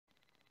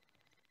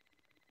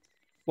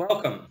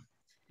Welcome.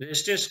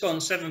 It's just gone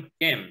 7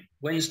 p.m,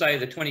 Wednesday,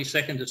 the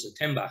 22nd of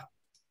September,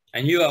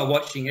 and you are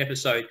watching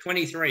episode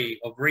 23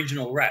 of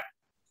Regional Wrap.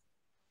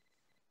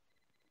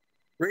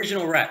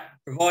 Regional Wrap,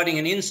 providing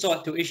an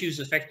insight to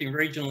issues affecting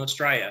regional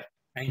Australia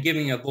and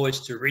giving a voice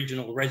to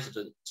regional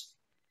residents.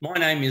 My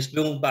name is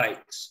Bill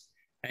Bates,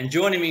 and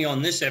joining me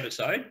on this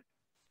episode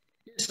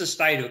is the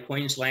state of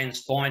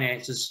Queensland's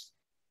finances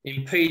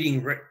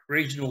impeding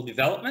regional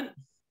development.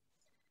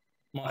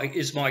 My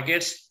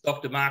guest,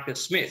 Dr.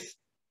 Marcus Smith.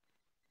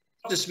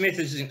 Dr. Smith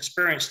is an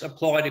experienced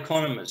applied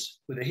economist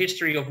with a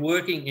history of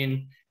working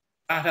in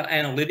data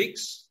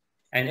analytics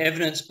and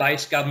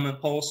evidence-based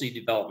government policy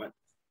development,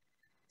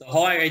 the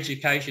higher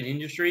education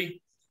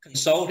industry,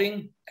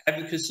 consulting,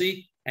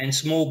 advocacy, and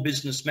small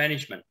business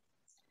management.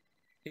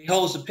 He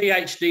holds a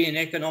PhD in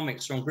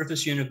economics from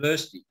Griffith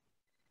University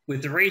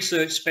with a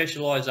research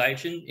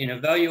specialisation in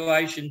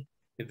evaluation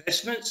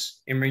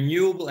investments in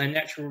renewable and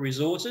natural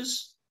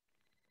resources,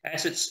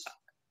 assets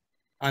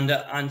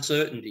under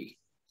uncertainty.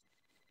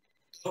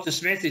 Dr.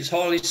 Smith is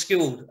highly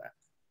skilled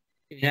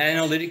in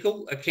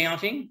analytical,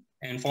 accounting,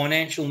 and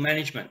financial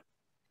management,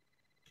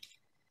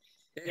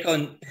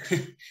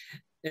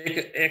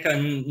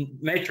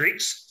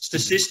 econometrics,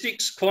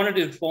 statistics,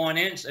 quantitative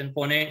finance, and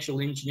financial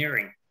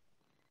engineering.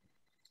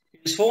 He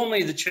is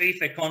formerly the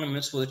chief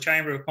economist for the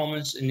Chamber of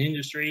Commerce and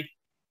Industry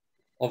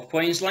of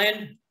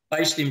Queensland,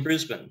 based in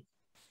Brisbane.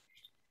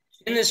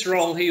 In this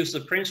role, he was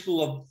the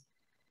principal of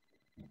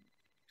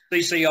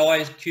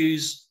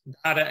CCIQ's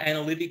data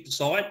analytics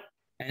site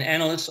and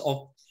analyst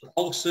of the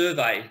whole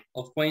survey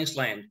of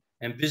Queensland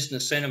and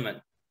business sentiment,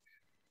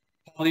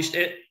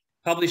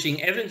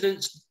 publishing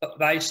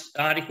evidence-based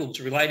articles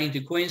relating to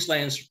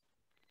Queensland's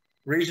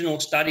regional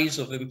studies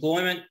of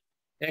employment,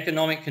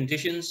 economic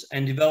conditions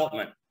and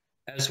development,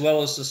 as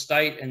well as the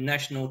state and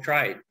national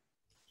trade.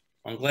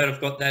 I'm glad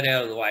I've got that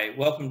out of the way.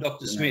 Welcome,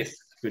 Dr. Smith.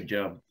 Good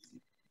job.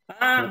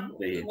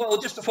 Well,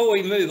 just before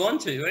we move on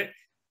to it,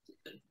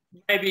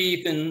 maybe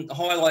you can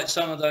highlight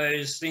some of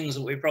those things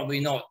that we're probably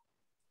not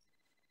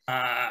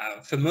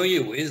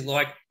familiar with,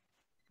 like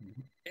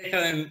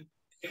econometrics.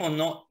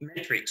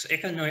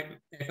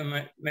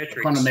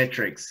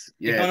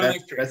 Yeah,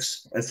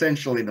 that's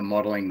essentially the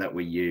modelling that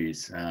we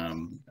use,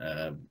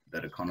 that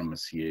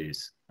economists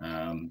use.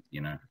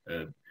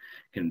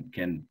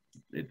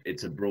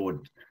 It's a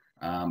broad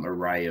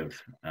array of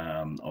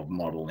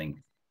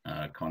modelling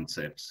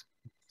concepts.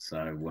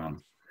 So,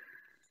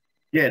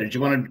 yeah, did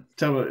you want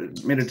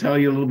to tell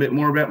you a little bit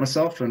more about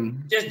myself?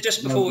 And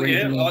just before,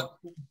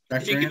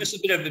 could you give us a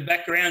bit of a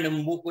background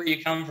and where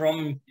you come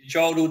from, your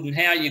childhood, and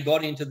how you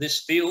got into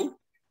this field,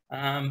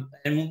 and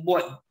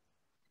what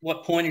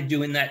pointed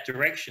you in that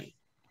direction?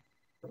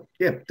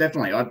 Yeah,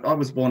 definitely. I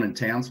was born in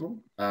Townsville.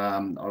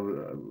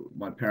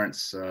 My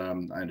parents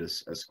owned a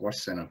squash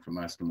centre for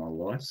most of my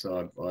life,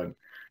 so I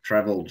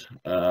travelled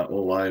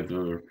all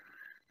over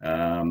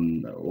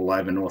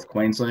North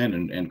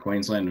Queensland and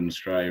Queensland and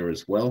Australia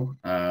as well.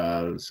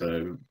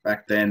 So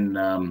back then,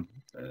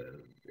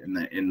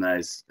 in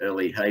those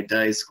early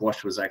heydays,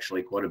 squash was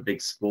actually quite a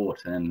big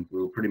sport, and we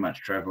were pretty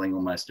much travelling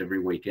almost every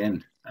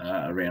weekend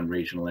around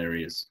regional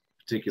areas,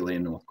 particularly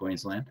in North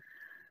Queensland.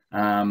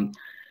 I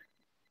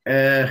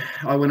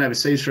went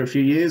overseas for a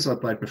few years. I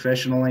played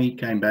professionally,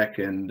 came back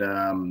and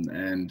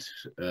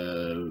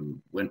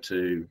went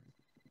to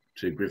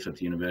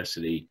Griffith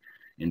University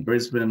in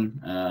Brisbane.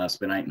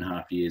 Spent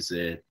 8.5 years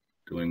there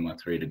doing my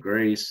 3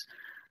 degrees.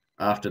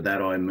 After that,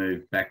 I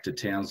moved back to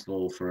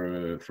Townsville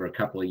for a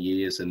couple of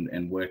years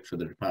and worked for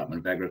the Department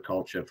of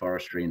Agriculture,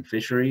 Forestry and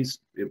Fisheries.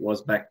 It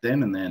was back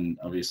then, and then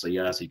obviously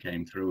Yasi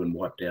came through and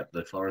wiped out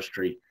the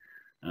forestry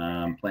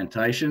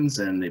plantations,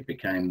 and it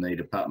became the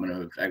Department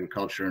of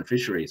Agriculture and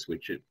Fisheries,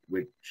 which it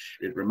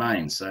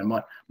remains. So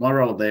my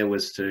role there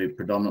was to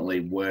predominantly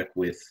work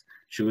with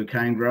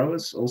sugarcane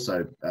growers,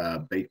 also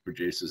beef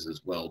producers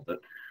as well, but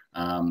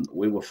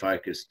we were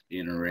focused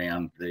in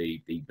around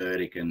the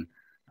Burdekin,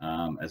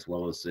 as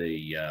well as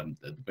the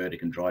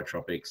Burdekin dry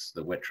tropics,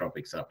 the wet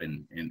tropics up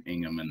in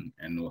Ingham and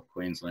North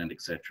Queensland,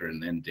 etc.,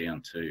 and then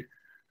down to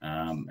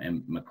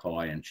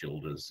Mackay and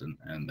Childers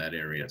and that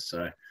area.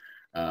 So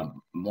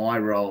my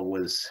role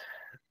was,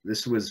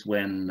 this was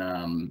when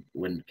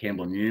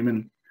Campbell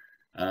Newman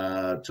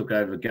took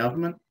over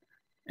government,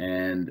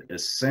 and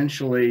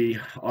essentially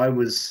I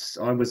was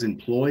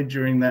employed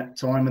during that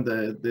time of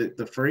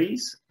the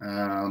freeze,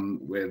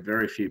 where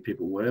very few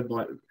people were.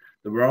 But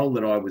the role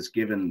that I was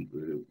given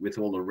with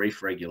all the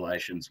reef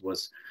regulations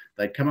was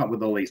they'd come up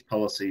with all these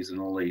policies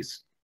and all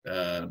these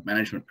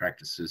management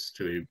practices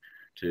to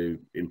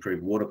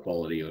improve water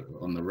quality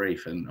on the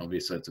reef, and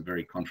obviously it's a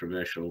very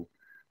controversial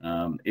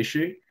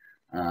issue.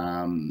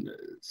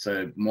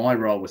 So my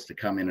role was to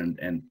come in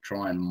and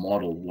try and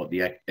model what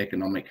the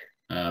economic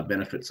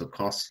benefits or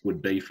costs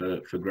would be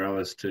for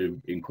growers to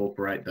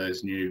incorporate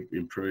those new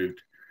improved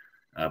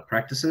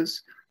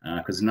practices,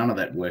 because none of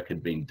that work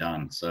had been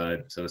done.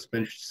 So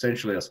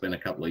essentially I spent a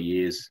couple of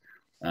years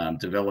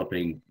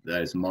developing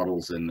those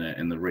models and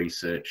the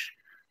research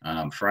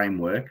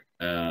framework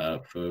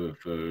and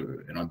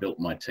I built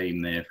my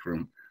team there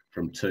from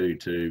 2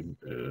 to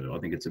I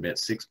think it's about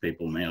 6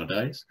 people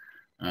nowadays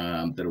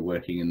that are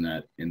working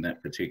in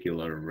that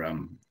particular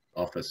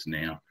office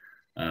now.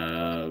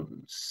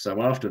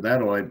 So after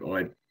that,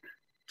 I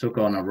took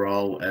on a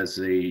role as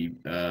a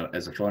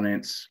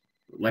finance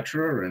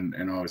lecturer,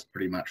 and I was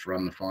pretty much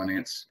run the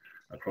finance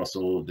across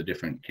all of the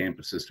different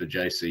campuses for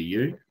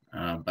JCU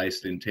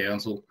based in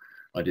Townsville.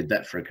 I did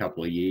that for a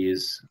couple of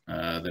years.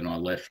 Then I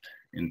left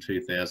in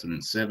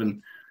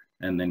 2007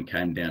 and then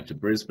came down to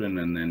Brisbane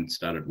and then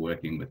started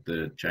working with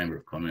the Chamber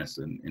of Commerce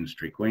and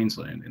Industry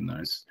Queensland in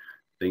those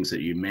things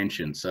that you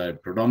mentioned. So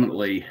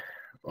predominantly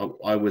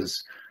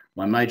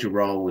my major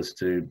role was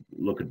to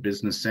look at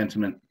business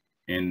sentiment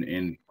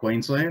in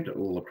Queensland,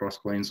 all across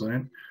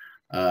Queensland.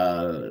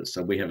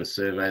 So we have a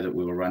survey that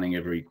we were running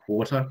every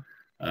quarter.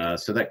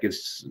 So that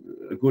gives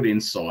a good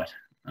insight.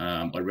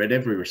 I read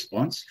every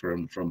response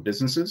from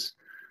businesses.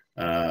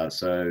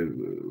 So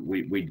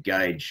we'd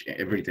gauge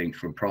everything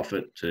from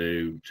profit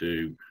to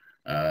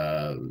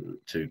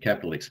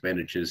capital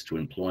expenditures to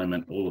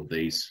employment, all of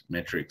these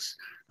metrics,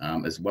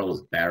 as well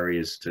as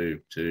barriers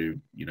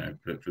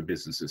for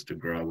businesses to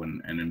grow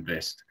and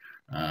invest,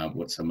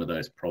 what some of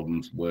those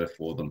problems were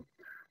for them.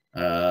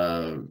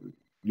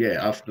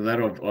 After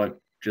that, I've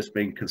just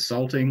been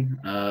consulting,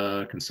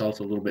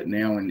 consult a little bit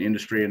now in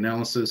industry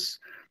analysis,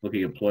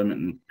 looking at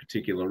employment in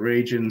particular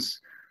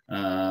regions,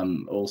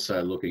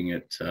 also looking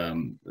at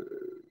the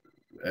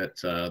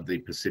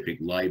Pacific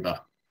Labour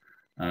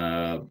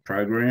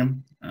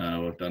program.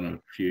 I've done a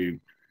few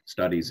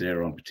studies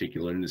there on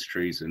particular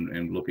industries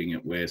and looking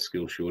at where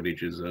skill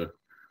shortages are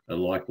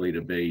likely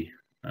to be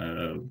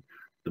the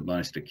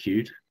most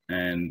acute,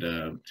 and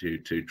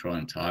to try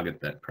and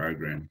target that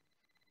program.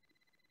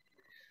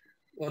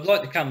 Well, I'd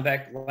like to come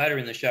back later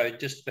in the show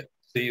just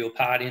to your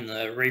part in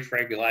the reef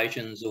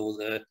regulations, or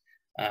the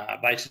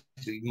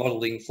basically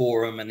modelling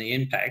for them and the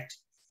impact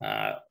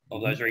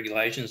of those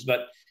regulations.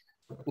 But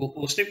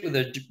we'll stick with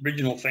the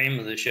original theme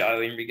of the show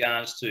in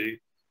regards to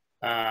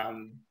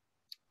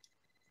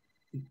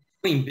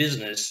doing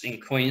business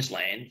in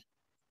Queensland,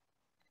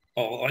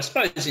 or I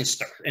suppose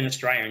in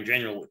Australia in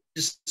general.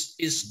 This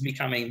is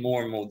becoming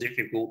more and more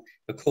difficult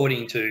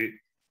according to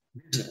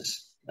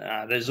business.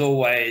 They're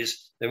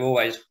always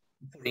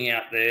putting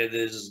out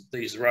there's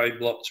these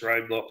roadblocks,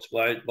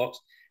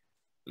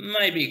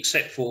 maybe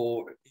except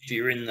for if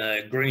you're in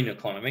the green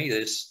economy.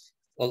 It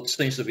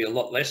seems to be a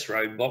lot less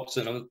roadblocks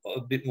and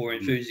a bit more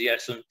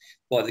enthusiasm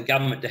by the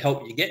government to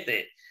help you get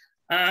there.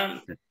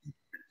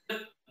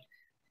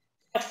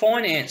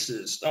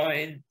 Finances.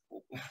 I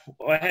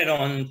had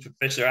on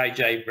Professor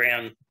AJ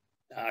Brown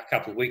a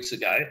couple of weeks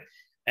ago,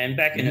 and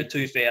back in a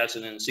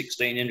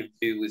 2016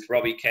 interview with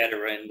Robbie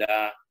Catter and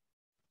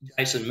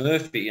Jason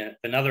Murphy,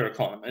 another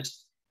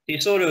economist, he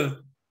sort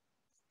of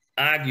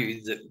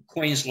argued that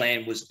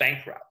Queensland was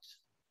bankrupt.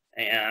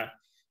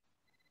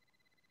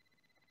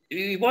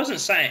 He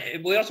wasn't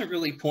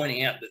really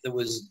pointing out that there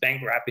was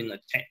bankrupt in the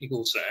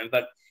technical term,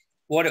 but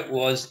what it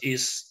was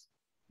is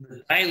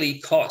the daily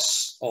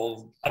costs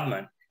of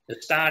government are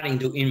starting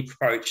to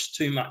encroach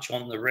too much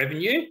on the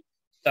revenue,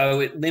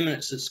 so it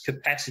limits its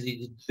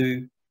capacity to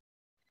do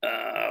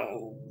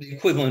the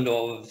equivalent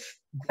of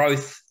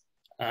growth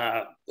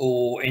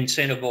or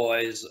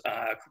incentivise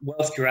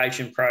wealth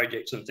creation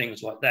projects and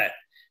things like that.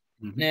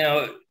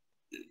 Now,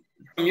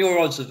 from your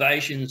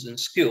observations and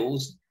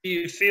skills, do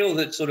you feel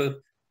that sort of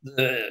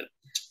the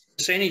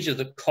percentage of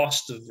the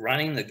cost of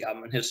running the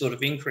government has sort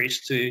of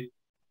increased to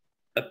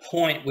a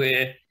point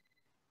where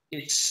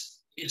it's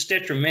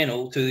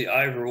detrimental to the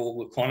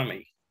overall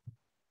economy?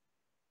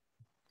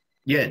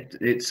 Yeah,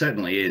 it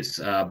certainly is.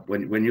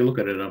 When you look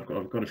at it, I've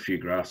got a few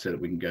graphs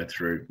that we can go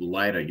through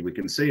later. We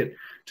can see it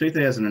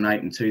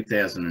 2008 and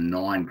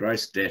 2009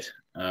 gross debt.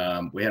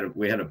 We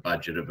had a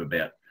budget of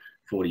about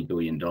 $40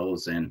 billion,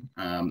 and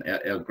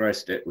our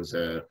gross debt was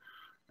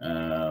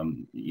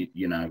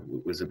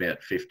was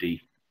about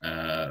 50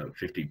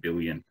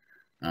 billion.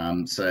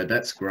 So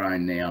that's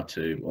grown now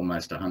to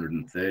almost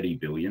 130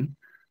 billion.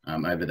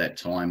 Over that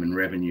time, and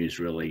revenues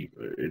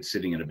it's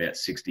sitting at about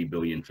 60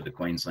 billion for the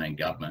Queensland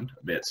government,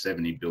 about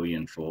 70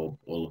 billion for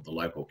all of the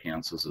local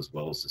councils as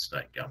well as the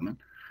state government.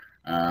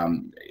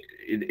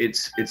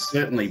 It's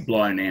certainly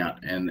blown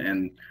out,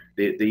 and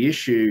the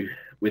issue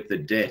with the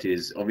debt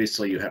is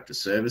obviously you have to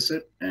service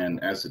it,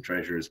 and as the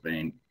Treasurer has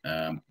been,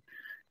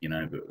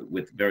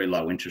 with very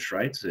low interest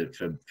rates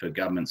for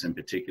governments in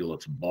particular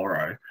to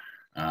borrow.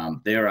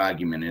 Their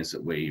argument is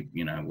that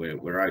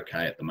we're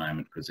okay at the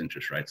moment because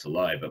interest rates are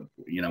low, but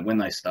when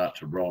they start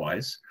to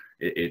rise,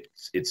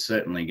 it's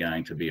certainly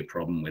going to be a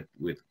problem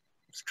with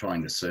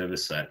trying to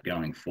service that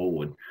going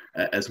forward,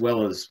 as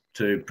well as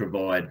to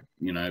provide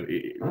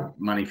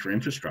money for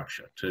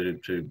infrastructure to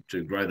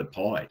grow the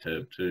pie,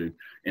 to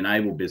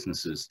enable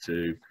businesses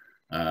to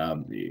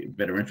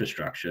better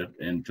infrastructure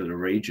and for the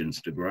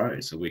regions to grow,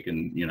 so we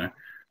can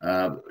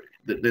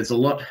there's a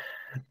lot.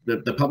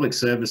 The public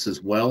service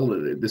as well.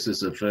 This is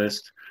the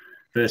first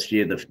First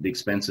year, the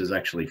expenses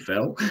actually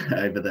fell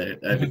over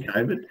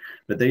COVID,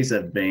 but these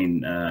have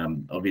been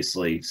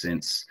obviously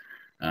since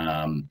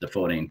the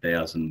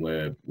 14,000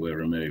 were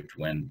removed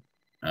when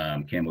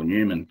Campbell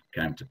Newman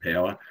came to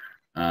power.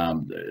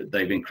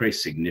 They've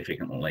increased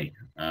significantly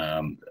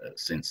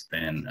since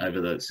then.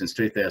 Since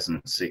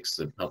 2006,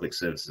 the public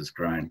service has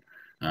grown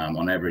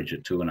on average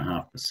at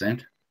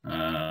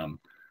 2.5%.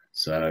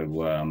 So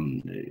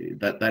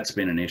that's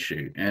been an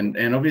issue, and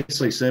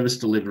obviously service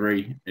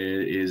delivery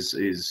is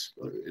it's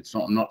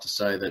not to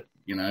say that,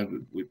 you know,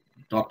 with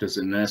doctors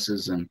and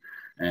nurses and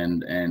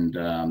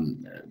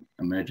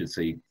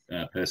emergency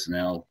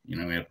personnel, you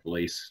know, our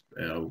police,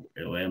 our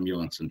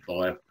ambulance and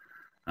fire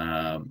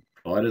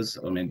fighters,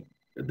 I mean,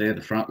 they're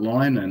the front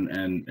line,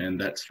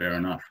 and that's fair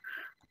enough.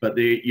 But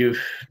the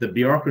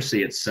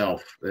bureaucracy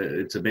itself,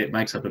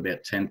 makes up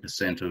about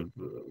 10% of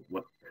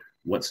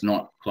what's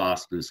not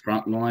classed as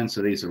frontline.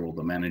 So these are all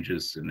the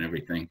managers and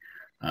everything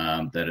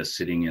that are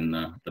sitting in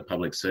the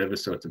public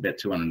service. So it's about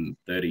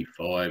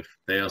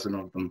 235,000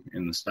 of them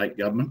in the state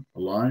government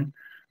alone,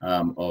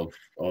 of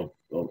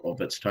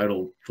its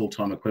total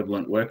full-time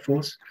equivalent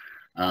workforce.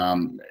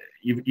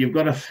 You've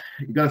got to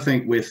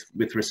think with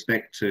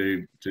respect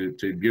to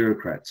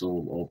bureaucrats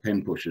or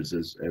pen pushers,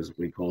 as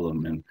we call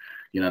them, and,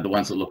 you know, the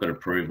ones that look at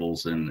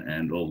approvals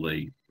and all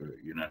the,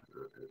 you know,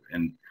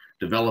 and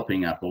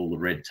developing up all the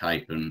red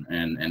tape and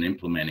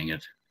implementing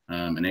it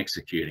and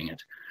executing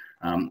it.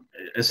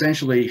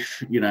 Essentially,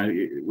 you know,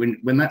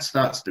 when that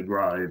starts to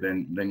grow,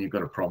 then you've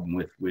got a problem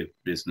with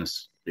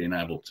business being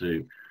able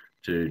to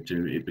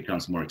it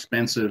becomes more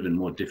expensive and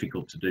more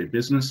difficult to do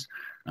business.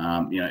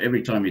 You know,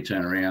 every time you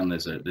turn around,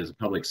 there's a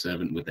public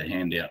servant with a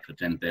handout for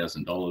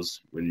 $10,000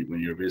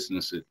 when you're a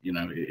business.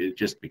 It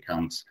just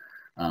becomes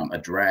a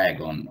drag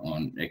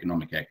on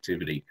economic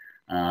activity.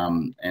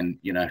 And,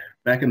 you know,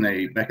 back in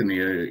the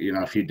you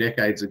know, a few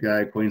decades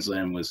ago,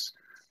 Queensland was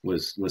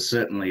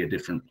certainly a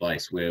different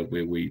place where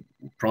we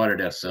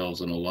prided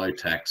ourselves on a low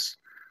tax,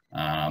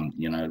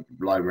 you know,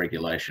 low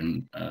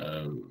regulation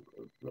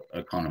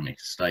economy,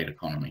 state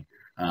economy.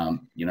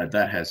 You know,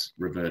 that has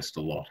reversed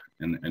a lot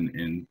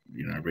in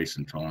you know,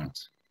 recent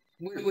times.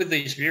 With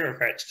these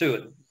bureaucrats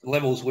too, the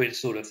levels we're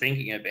sort of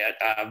thinking about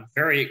are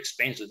very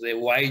expensive. Their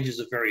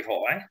wages are very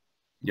high.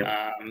 Yep.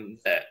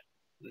 That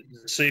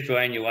the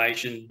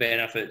superannuation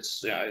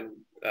benefits, you know,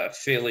 are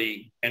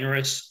fairly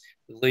generous.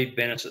 The leave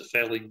benefits are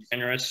fairly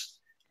generous.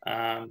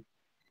 So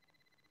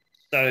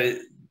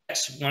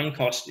that's one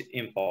cost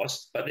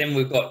impost. But then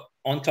we've got,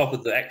 on top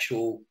of the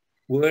actual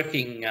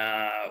working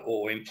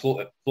or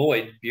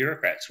employed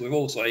bureaucrats, we've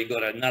also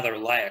got another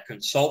layer,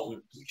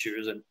 consultant, which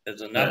is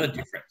another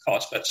different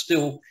cost, but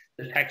still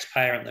the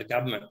taxpayer and the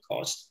government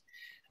cost.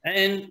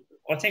 And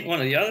I think one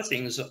of the other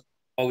things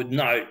I would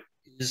note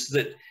is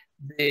that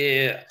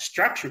their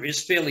structure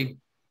is fairly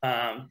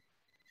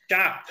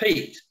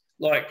sharp-peaked.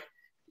 Like,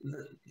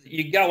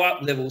 you go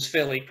up levels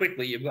fairly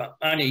quickly. You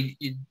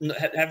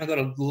haven't got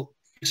a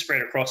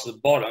spread across the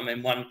bottom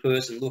and one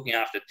person looking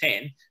after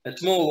 10.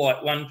 It's more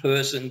like one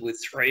person with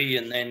 3,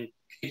 and then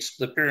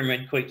the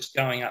pyramid keeps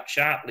going up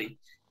sharply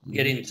to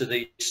get into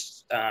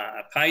these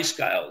pay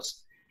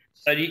scales.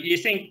 So do you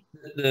think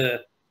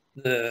the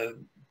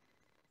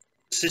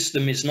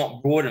system is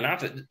not broad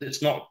enough?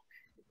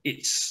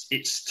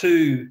 It's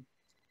too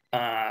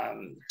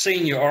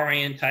senior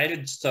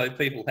orientated, so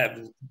people have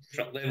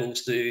different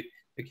levels to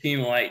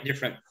accumulate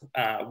different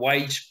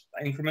wage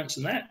increments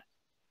and that?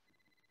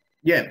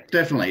 Yeah,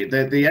 definitely.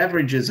 The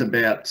average is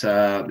about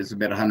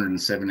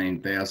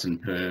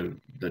 117,000 per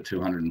the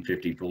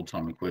 250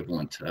 full-time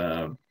equivalent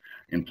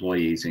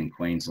employees in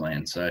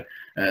Queensland. So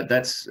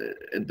that's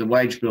the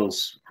wage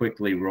bill's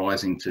quickly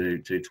rising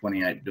to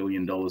 $28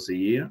 billion a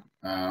year,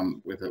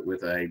 with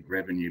a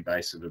revenue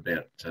base of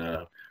about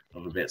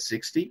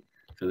 60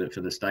 for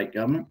the state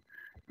government.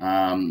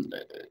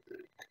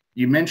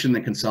 You mentioned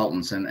the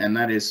consultants, and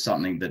that is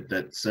something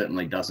that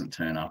certainly doesn't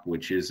turn up,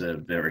 which is a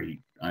very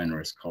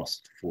onerous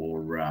cost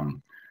for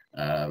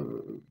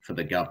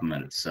the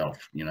government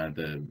itself. You know,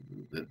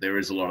 there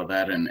is a lot of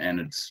that, and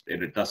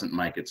it doesn't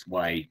make its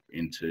way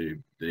into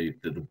the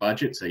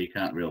budget, so you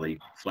can't really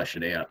flesh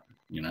it out.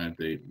 You know,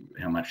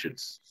 how much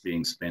it's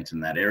being spent in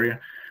that area.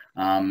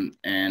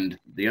 And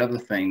the other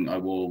thing I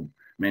will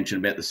mention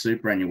about the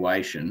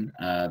superannuation,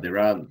 there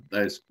are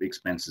those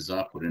expenses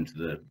are put into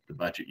the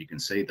budget. You can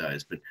see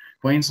those, but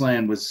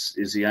Queensland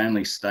is the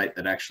only state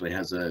that actually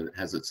has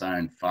its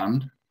own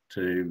fund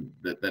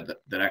that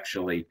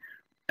actually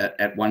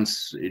at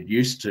once it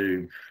used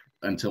to,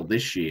 until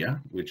this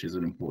year, which is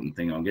an important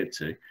thing I'll get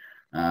to.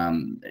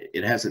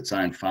 It has its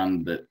own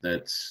fund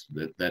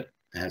that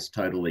has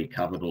totally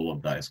covered all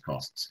of those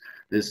costs.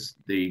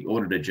 The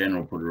Auditor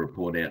General put a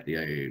report out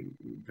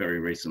very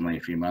recently,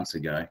 a few months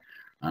ago,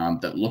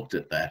 that looked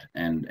at that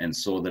and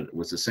saw that it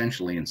was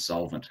essentially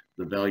insolvent.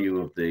 The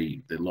value of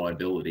the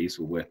liabilities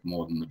were worth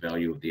more than the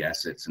value of the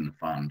assets in the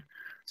fund.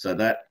 So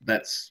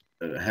that's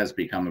has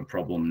become a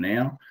problem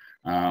now.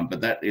 But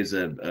that is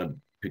a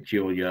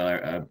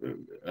peculiarity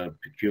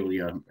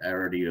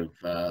of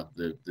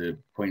the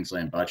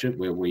Queensland budget,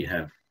 where we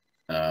have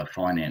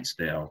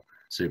financed our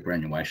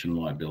superannuation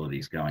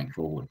liabilities going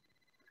forward.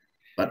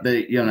 But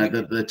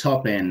the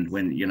top end,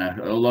 when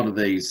a lot of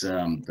these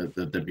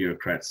the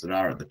bureaucrats that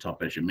are at the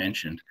top, as you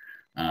mentioned,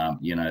 a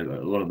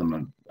lot of them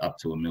are up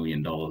to $1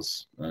 million,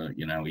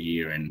 a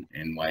year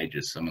in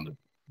wages. Some of the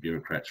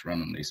bureaucrats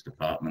running these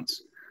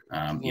departments.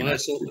 Well,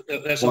 that's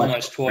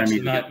almost twice the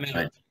amount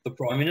the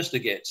Prime Minister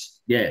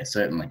gets. Yeah,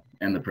 certainly,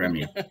 and the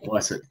Premier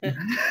twice it.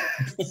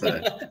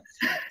 So.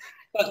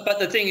 But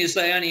the thing is,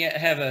 they only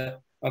have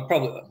I'll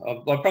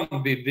probably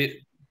be a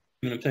bit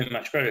giving them too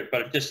much credit,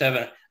 but just have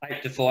an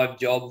 8 to 5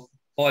 job,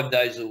 5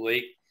 days a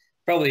week.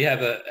 Probably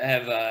have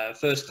a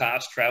first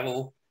class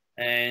travel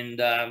and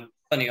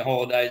plenty of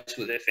holidays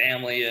with their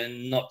family,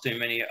 and not too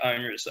many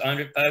onerous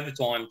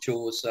overtime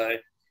chores. So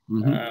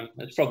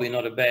it's probably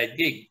not a bad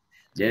gig.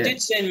 Yeah. You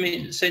did send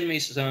me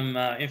some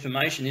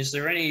information. Is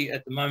there any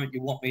at the moment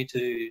you want me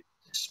to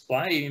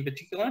display in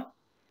particular?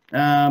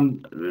 No,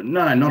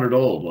 not at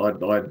all.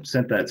 I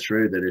sent that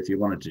through, that if you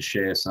wanted to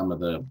share some of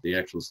the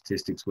actual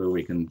statistics where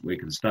we can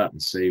start to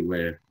see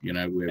where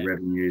where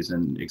revenues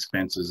and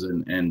expenses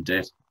and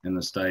debt in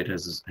the state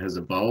has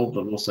evolved.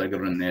 I've also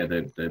got in there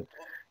the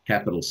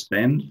capital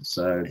spend,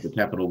 so the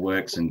capital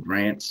works and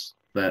grants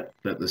that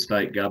the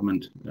state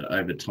government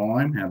over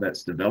time, how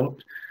that's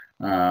developed,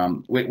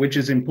 which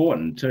is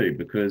important too,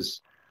 because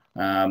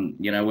when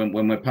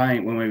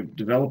we're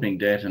developing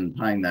debt and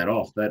paying that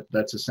off,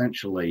 that's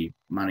essentially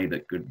money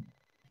that could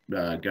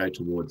go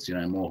towards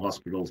more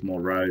hospitals,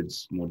 more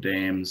roads, more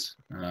dams.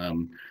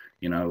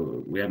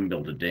 We haven't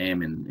built a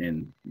dam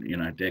in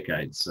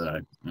decades,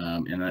 so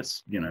and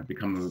that's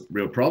become a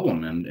real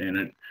problem,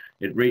 and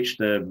it reached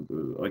a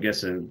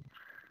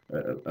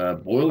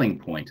boiling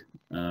point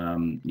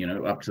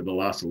up to the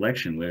last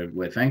election,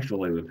 where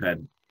thankfully we've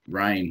had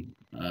rain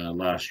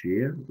last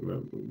year,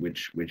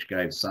 which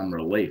gave some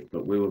relief,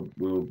 but we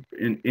were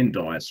in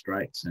dire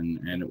straits,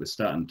 and it was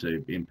starting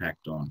to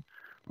impact on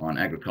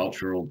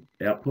agricultural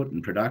output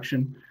and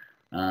production.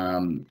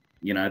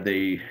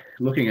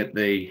 Looking at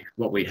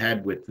what we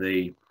had with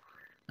the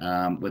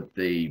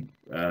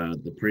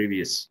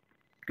previous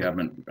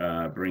government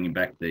bringing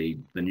back the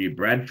new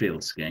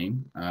Bradfield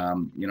scheme,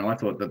 I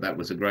thought that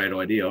was a great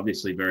idea.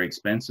 Obviously very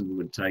expensive. It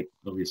would take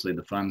obviously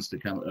the funds to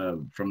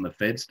come from the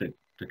feds to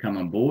come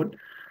on board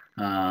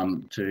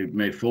to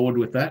move forward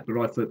with that. But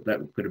I thought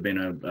that could have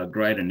been a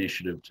great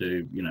initiative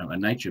to, a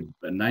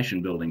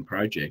nation building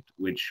project,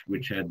 which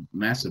had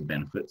massive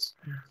benefits.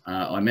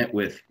 I met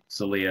with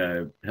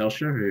Salio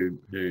Helsher,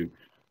 who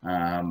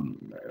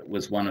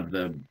was one of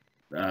the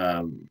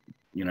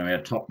our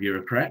top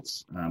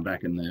bureaucrats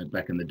back in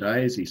the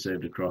days. He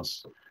served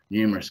across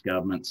numerous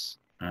governments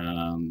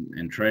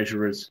and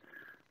treasurers.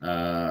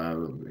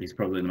 He's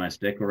probably the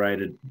most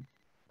decorated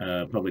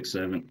public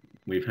servant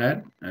we've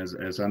had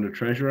as under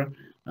treasurer.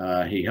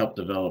 He helped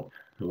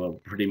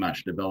pretty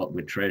much develop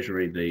with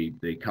Treasury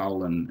the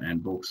coal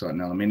and bauxite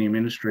and aluminium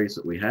industries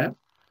that we have.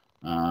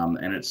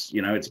 And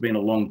it's been a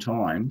long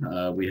time.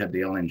 We had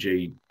the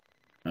LNG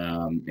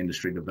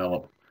industry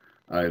develop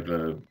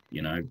over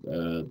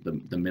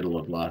the middle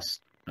of last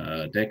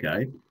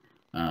decade,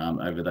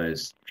 over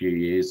those few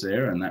years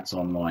there, and that's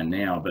online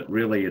now. But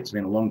really, it's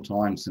been a long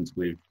time since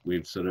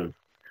we've sort of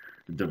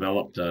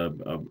developed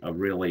a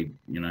really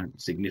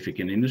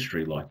significant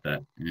industry like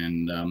that.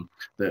 And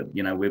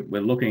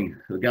we're looking,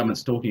 the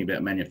government's talking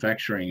about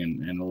manufacturing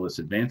and all this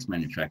advanced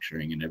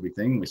manufacturing and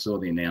everything. We saw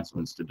the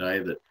announcements today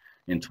that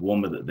in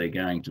Toowoomba that they're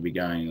going to be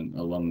going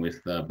along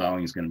with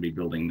Boeing's going to be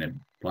building their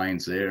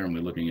planes there, and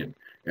we're looking at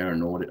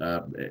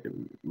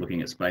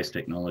looking at space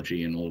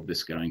technology and all of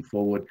this going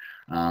forward.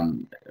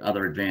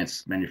 Other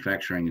advanced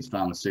manufacturing is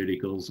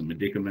pharmaceuticals and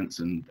medicaments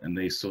and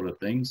these sort of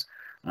things.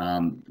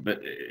 But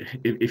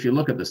if you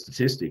look at the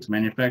statistics,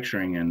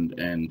 manufacturing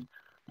and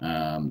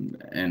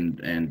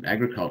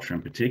agriculture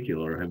in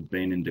particular have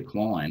been in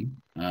decline,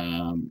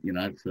 for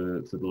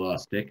the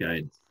last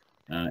decade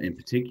in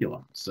particular.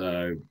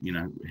 So,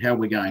 how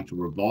we're going to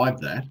revive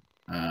that,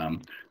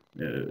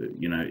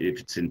 if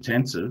it's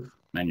intensive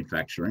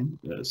manufacturing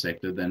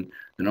sector, then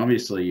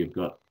obviously you've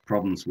got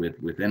problems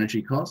with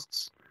energy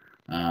costs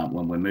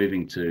when we're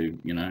moving to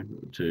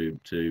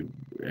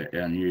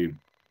our new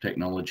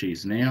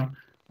technologies now,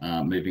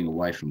 moving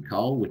away from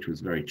coal, which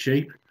was very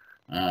cheap,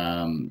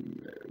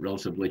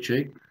 relatively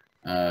cheap,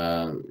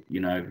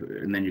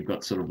 and then you've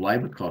got sort of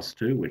labour costs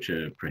too, which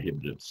are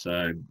prohibitive.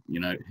 So,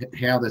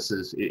 how this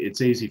is, it's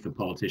easy for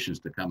politicians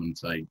to come and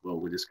say, well,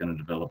 we're just going to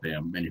develop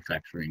our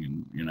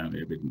manufacturing and,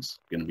 everything's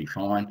going to be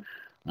fine.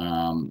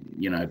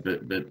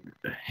 But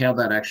how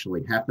that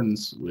actually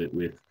happens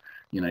with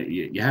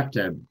you have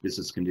to have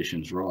business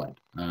conditions right.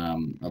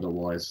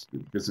 Otherwise,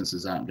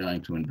 businesses aren't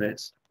going to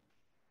invest.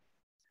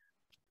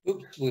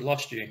 Oops, we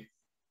lost you.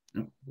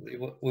 Yep.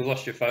 We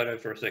lost your photo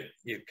for a sec.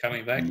 You're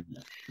coming back.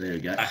 There we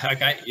go.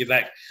 Okay, you're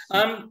back.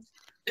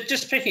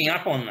 Just picking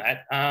up on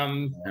that.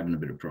 Having a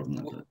bit of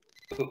problem with it.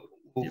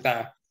 We'll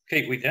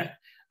keep with you.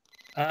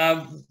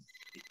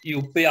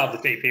 you'll be able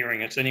to keep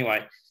hearing us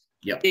anyway.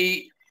 Yep.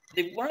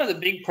 One of the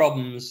big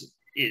problems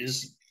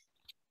is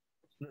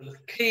the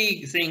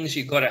key things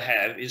you've got to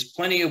have is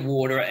plenty of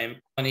water and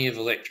plenty of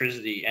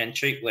electricity and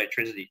cheap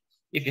electricity.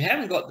 If you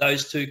haven't got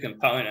those two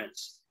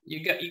components,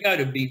 you go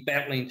to be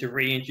battling to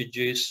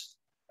reintroduce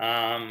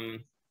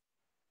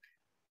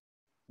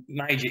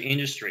major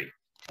industry.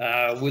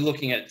 We're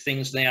looking at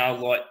things now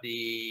like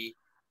the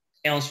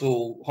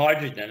Townsville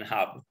hydrogen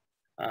hub.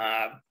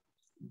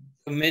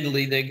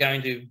 Admittedly, they're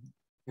going to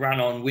run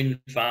on wind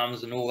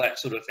farms and all that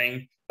sort of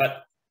thing,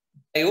 but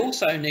they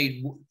also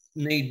need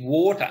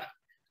water.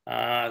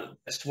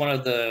 That's one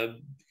of the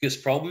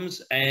biggest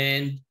problems,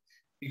 and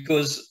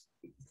because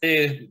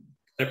they're going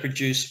to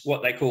produce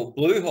what they call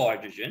blue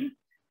hydrogen,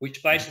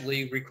 which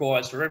basically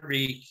requires for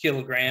every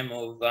kilogram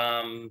of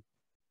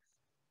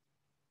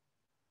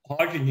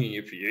hydrogen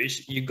you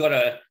produce, you've got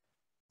to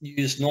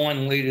use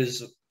 9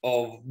 litres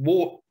of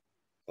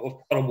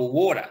potable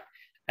water.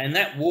 And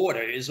that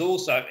water is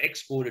also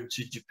exported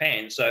to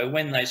Japan. So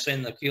when they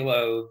send the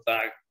kilo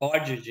of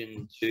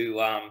hydrogen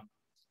to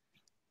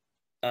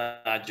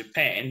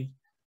Japan,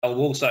 they'll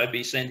also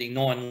be sending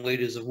 9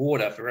 litres of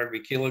water for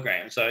every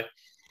kilogram. So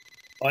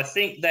I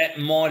think that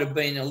might have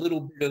been a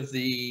little bit of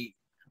the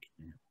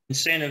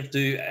incentive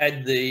to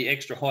add the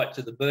extra height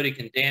to the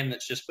Burdekin Dam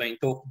that's just been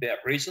talked about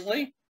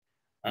recently.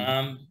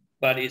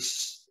 But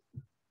it's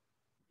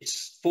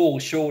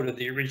falls short of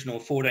the original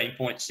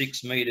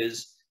 14.6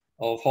 metres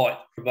of height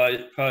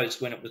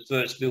proposed when it was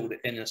first built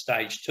in a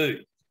stage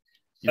 2.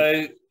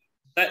 Yep.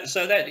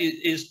 So that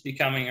is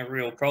becoming a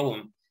real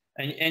problem.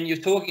 And you're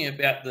talking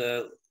about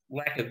the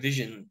lack of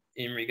vision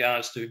in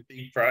regards to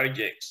big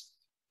projects.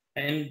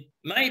 And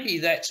maybe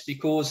that's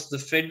because the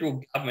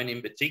federal government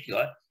in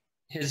particular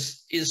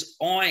is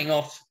eyeing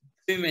off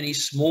too many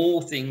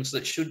small things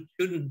that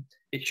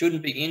it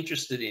shouldn't be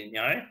interested in,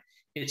 you know.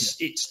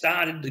 It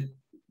started to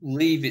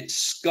leave its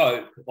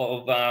scope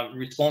of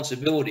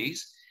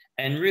responsibilities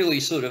and really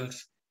sort of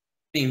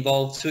be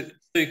involved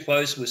too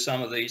close with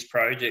some of these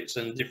projects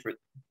and different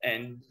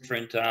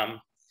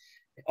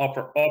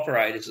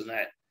operators and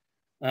that.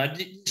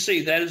 Did you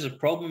see that as a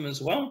problem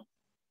as well?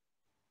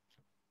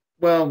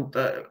 Well,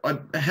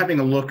 I'm having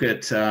a look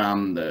at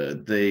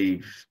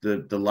the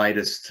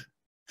latest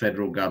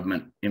federal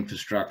government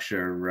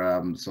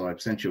infrastructure. So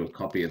I've sent you a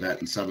copy of that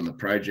and some of the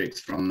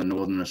projects from the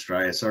Northern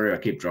Australia. Sorry, I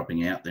keep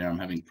dropping out there. I'm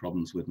having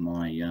problems with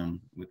my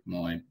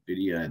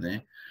video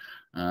there.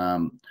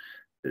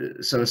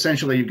 So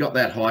essentially, you've got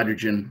that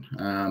hydrogen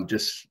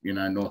just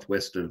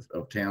northwest of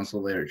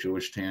Townsville there at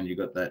Georgetown. You've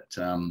got that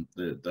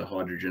the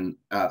hydrogen.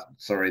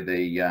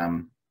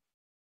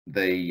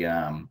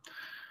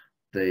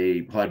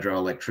 The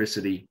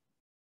hydroelectricity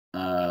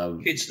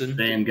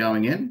dam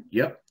going in.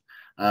 Yep.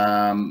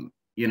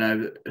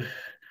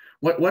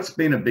 What's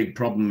been a big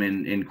problem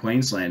in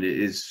Queensland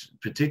is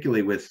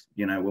particularly with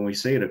when we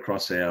see it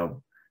across our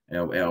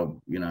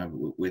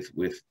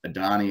with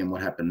Adani and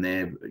what happened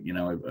there,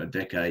 a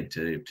decade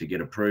to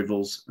get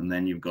approvals, and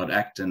then you've got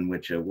Acton,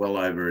 which are well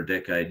over a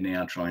decade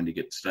now trying to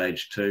get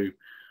stage 2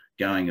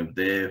 going of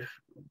their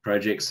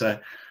project. So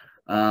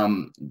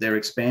their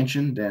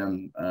expansion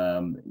down,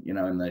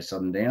 in the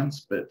Southern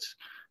Downs, but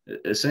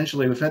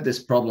essentially we've had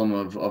this problem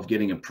of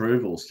getting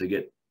approvals to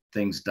get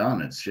things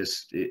done. It's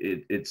just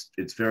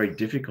it's very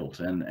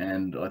difficult,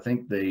 and I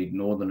think the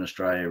Northern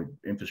Australia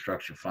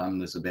Infrastructure Fund,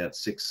 there's about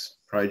 6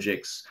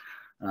 projects,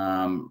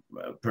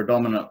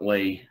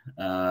 predominantly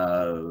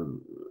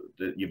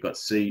you've got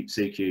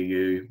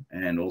CQU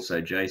and also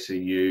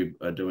JCU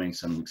are doing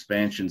some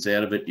expansions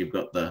out of it. You've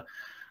got the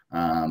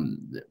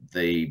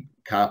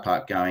car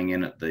park going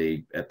in at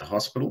the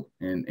hospital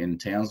in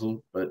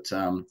Townsville, but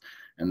and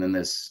then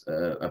there's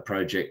a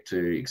project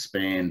to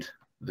expand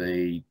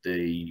the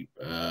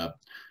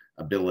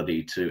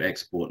ability to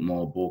export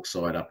more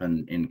bauxite up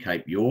in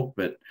Cape York,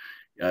 but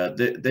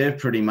they're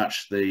pretty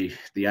much the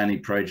only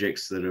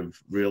projects that have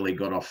really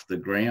got off the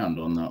ground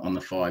on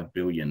the 5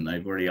 billion.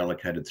 They've already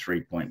allocated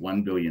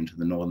 3.1 billion to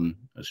the Northern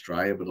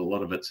Australia, but a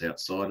lot of it's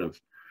outside of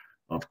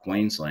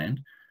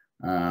Queensland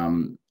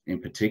in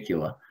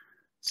particular.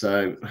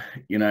 So,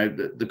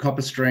 the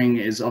copper string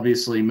is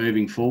obviously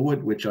moving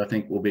forward, which I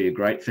think will be a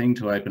great thing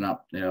to open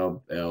up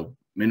our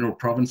mineral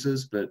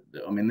provinces. But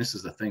I mean, this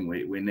is the thing,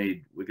 we're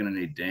going to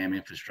need dam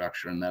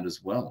infrastructure and that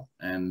as well.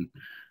 And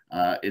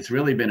it's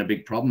really been a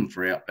big problem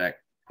for outback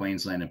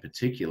Queensland in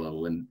particular.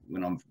 When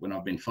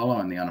I've been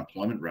following the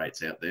unemployment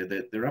rates out there,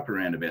 they're up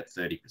around about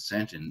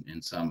 30%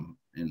 in some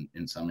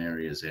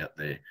areas out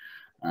there.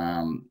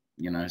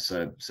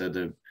 So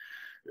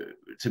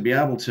to be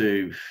able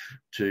to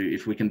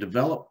if we can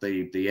develop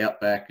the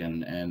outback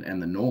and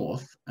the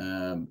north,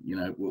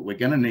 we're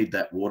going to need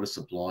that water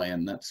supply,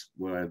 and that's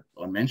where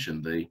I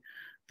mentioned the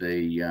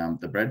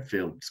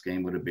Bradfield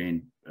scheme would have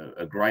been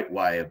a great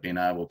way of being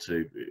able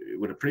to. It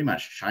would have pretty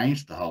much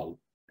changed the whole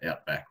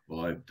outback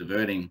by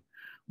diverting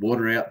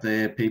water out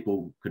there.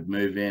 People could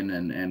move in,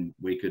 and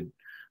we could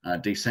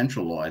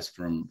decentralise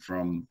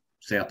from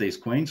southeast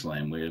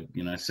Queensland, where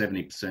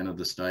 70% of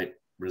the state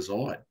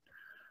reside.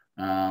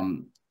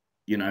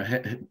 you know,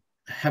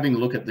 having a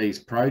look at these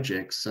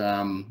projects,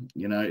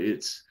 you know,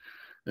 it's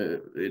a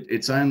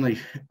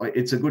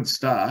good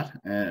start,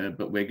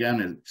 but we're going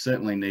to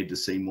certainly need to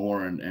see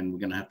more, and we're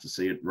going to have to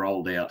see it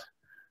rolled out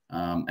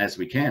as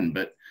we can.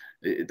 But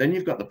then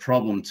you've got the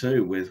problem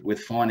too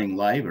with finding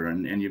labour,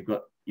 and you've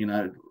got, you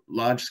know,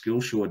 large skill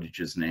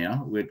shortages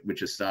now,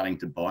 which are starting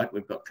to bite.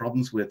 We've got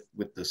problems with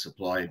the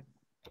supply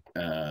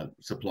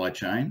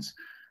chains,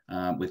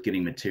 with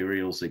getting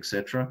materials,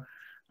 etc.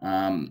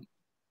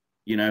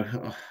 You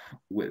know,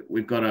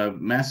 we've got a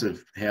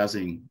massive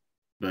housing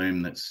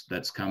boom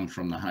that's come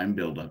from the home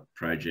builder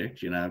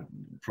project. You know,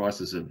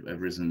 prices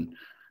have risen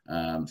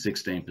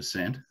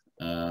 16%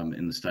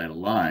 in the state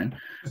alone.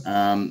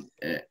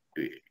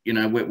 You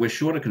know, we're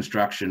short of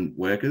construction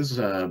workers.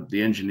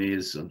 The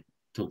engineers, I've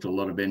talked to a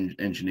lot of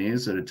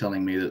engineers that are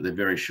telling me that they're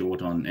very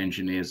short on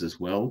engineers as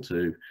well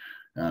to,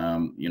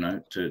 you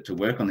know, to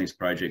work on these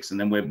projects. And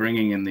then we're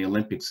bringing in the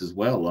Olympics as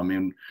well. I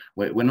mean,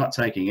 we're not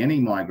taking any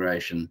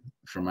migration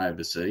from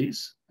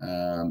overseas,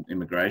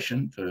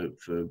 immigration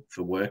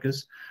for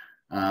workers.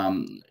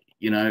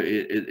 You know,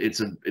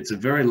 it's a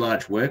very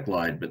large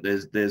workload, but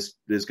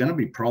there's going to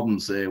be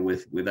problems there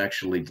with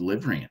actually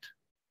delivering it.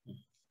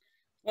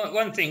 Well,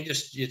 one thing,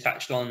 just you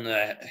touched on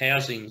the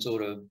housing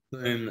sort of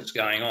boom that's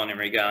going on in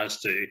regards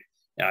to, you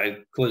know,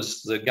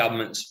 because the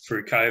governments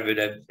through COVID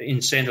have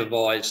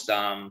incentivised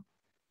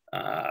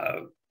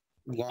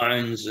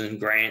loans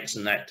and grants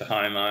and that to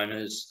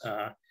homeowners,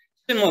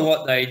 similar to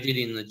what they did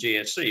in the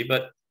GFC.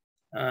 But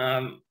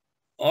I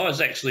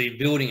was actually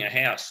building a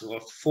house.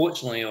 Well,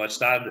 fortunately, I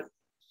started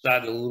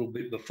a little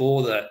bit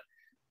before the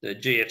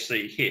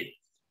GFC hit,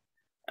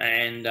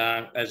 and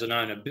as an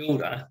owner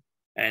builder.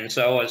 And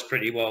so I was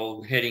pretty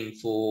well heading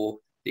for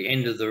the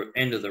end of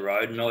the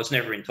road, and I was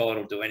never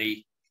entitled to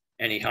any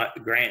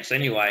grants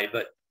anyway.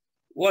 But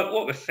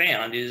what we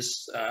found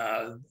is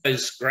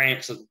those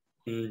grants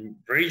in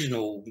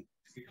regional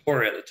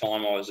Victoria at the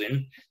time I was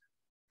in,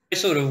 they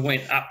sort of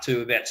went up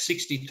to about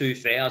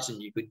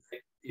 62,000 you could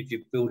get if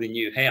you build a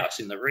new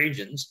house in the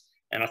regions,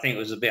 and I think it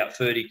was about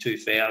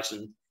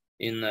 32,000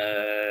 in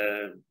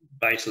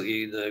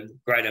basically the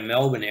Greater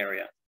Melbourne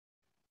area.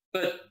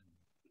 But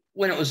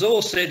when it was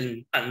all said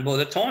and done, by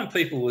the time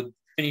people would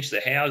finish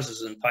their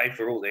houses and pay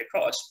for all their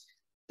costs,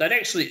 they'd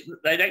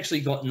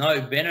actually got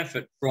no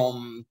benefit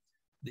from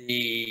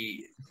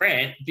the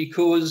grant,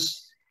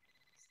 because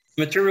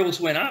materials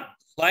went up,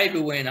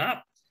 labour went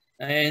up,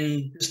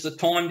 and just the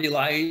time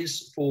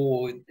delays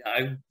for, you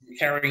know,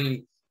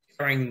 carrying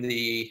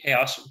the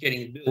house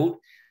getting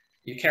built,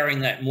 you're carrying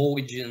that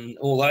mortgage and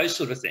all those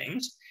sort of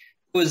things,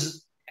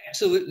 was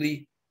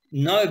absolutely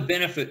no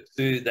benefit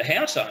to the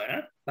house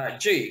owner.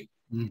 But gee,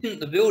 didn't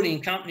the building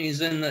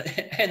companies and the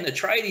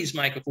tradies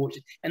make a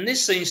fortune? And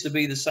this seems to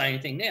be the same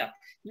thing now.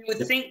 You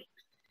would think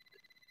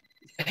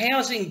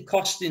housing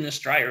costs in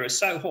Australia are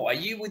so high,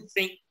 you would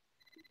think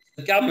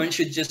the government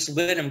should just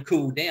let them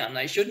cool down.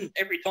 They shouldn't,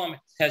 every time it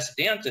has a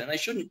downturn, they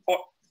shouldn't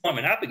climb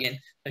it up again.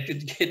 They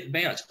should get it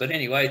bounced. But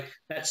anyway,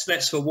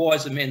 that's for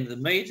wiser men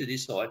than me to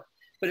decide.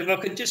 But if I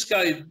could just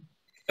go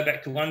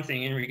back to one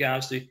thing in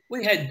regards to,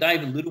 we had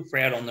David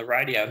Littleproud on the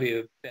radio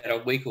here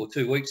about a week or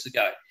 2 weeks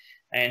ago,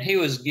 and he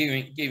was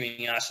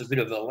giving us a bit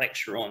of a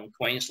lecture on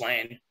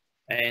Queensland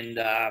and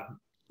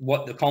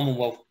what the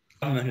Commonwealth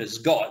government has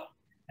got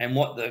and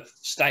what the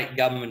state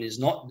government is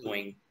not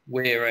doing,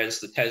 whereas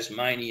the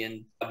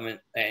Tasmanian government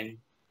and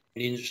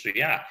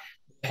industry are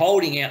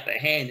holding out their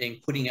hand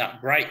and putting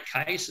up great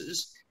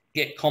cases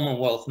to get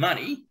Commonwealth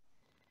money.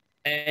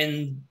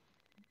 And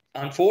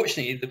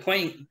unfortunately,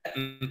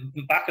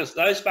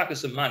 those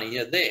buckets of money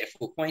are there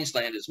for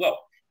Queensland as well.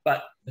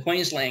 But the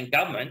Queensland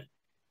government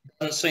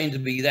doesn't seem to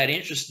be that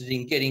interested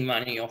in getting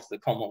money off the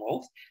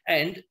Commonwealth.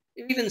 And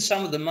even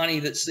some of the money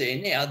that's there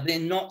now, they're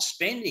not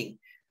spending.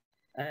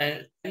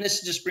 And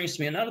this just brings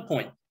to me another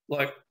point.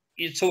 Like,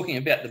 you're talking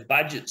about the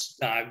budgets.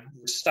 The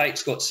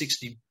state's got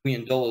 $60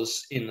 billion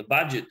in the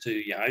budget to,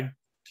 you know,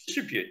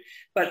 distribute,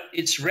 but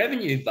its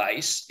revenue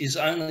base is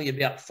only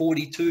about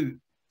 $42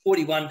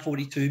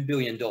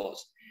 billion.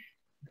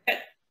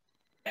 That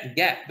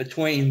gap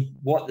between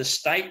what the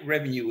state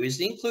revenue is,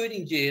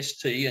 including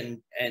GST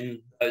and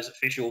those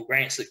official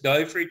grants that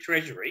go through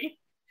Treasury,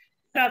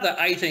 another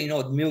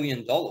 $18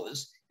 million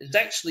is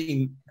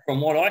actually,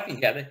 from what I can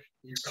gather,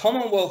 is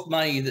Commonwealth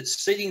money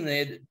that's sitting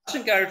there that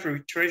doesn't go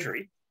through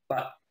Treasury,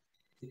 but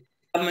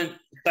the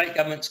state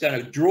government's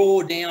going to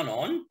draw down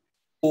on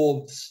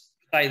for,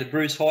 say, the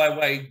Bruce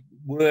Highway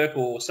work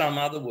or some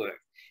other work.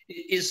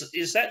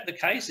 Is that the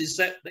case? Is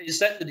that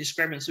the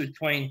discrepancy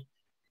between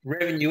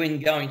revenue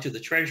going to the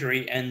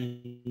Treasury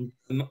and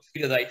the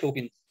figure they're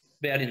talking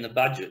about in the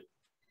budget?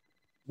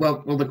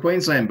 Well, the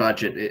Queensland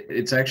budget,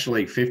 it's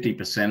actually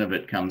 50% of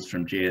it comes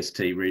from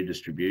GST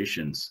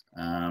redistributions,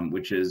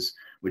 which has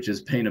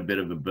been a bit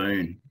of a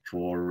boon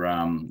for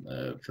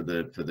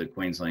the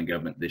Queensland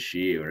government this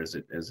year, as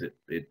it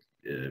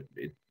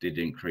did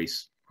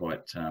increase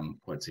quite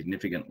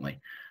significantly.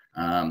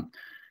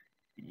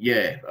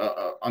 Yeah,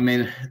 I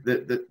mean,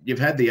 you've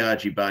had the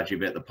argy-bargy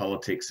about the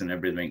politics and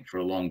everything for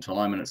a long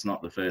time, and it's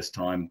not the first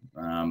time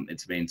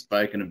it's been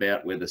spoken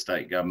about where the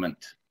state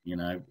government, you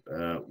know,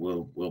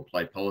 will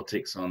play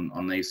politics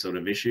on these sort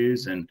of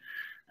issues, and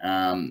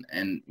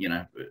you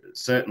know,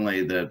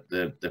 certainly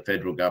the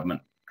federal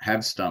government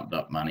have stumped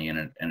up money in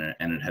it, and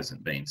it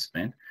hasn't been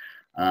spent.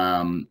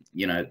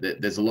 You know,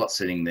 there's a lot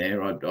sitting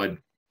there. I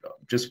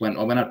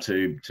drove up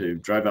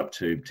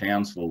to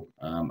Townsville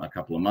a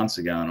couple of months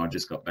ago, and I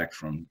just got back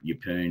from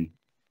Yeppoon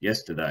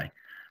yesterday.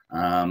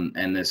 And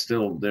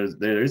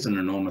there is an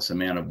enormous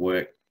amount of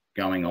work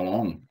going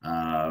along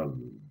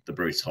the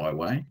Bruce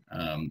Highway.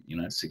 You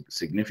know,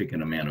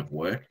 significant amount of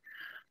work.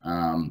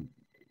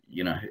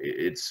 You know,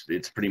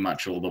 it's pretty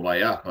much all the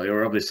way up.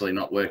 You're obviously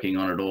not working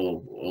on it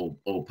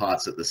all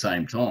parts at the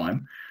same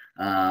time,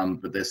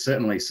 but there's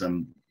certainly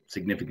some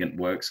significant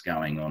works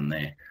going on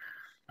there.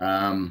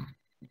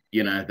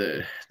 You know,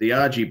 the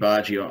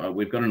argy-bargy,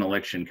 we've got an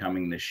election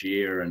coming this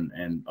year,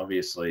 and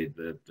obviously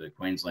the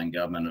Queensland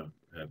government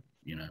have,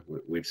 you know,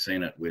 we've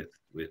seen it with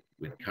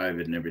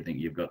COVID and everything.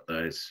 You've got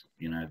those,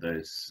 you know,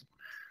 those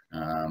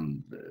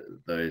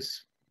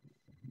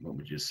what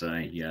would you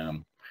say,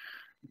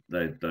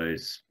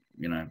 those,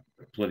 you know,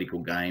 political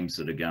games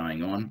that are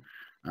going on.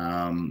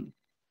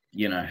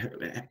 You know,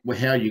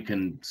 how you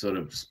can sort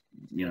of,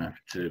 you know,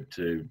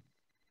 to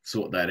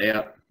sort that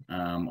out.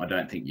 I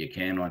don't think you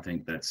can. I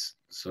think that's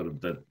sort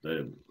of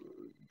the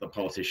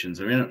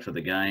politicians are in it for the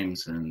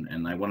games,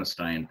 and they want to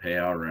stay in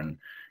power, and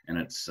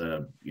it's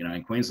you know,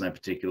 in Queensland in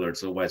particular,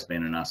 it's always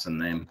been an us and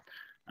them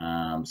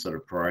sort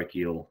of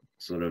parochial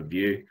sort of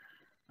view.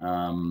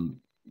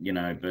 You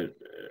know, but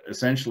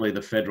essentially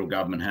the federal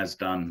government has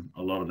done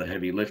a lot of the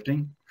heavy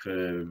lifting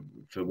for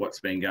what's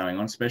been going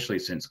on, especially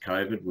since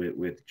COVID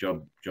with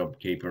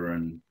JobKeeper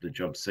and the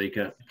job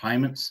seeker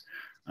payments.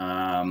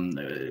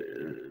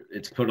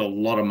 It's put a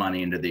lot of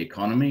money into the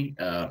economy,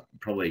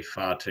 probably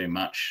far too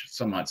much.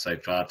 Some might say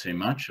far too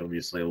much.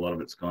 Obviously, a lot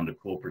of it's gone to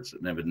corporates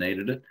that never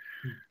needed it.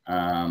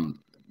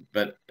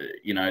 But,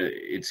 you know,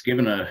 it's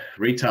given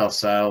retail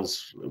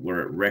sales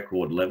were at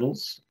record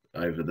levels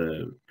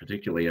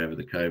particularly over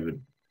the COVID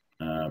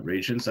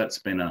regions. That's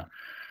been a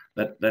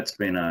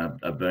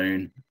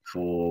boon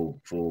for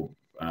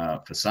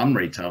some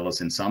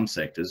retailers in some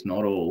sectors,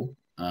 not all.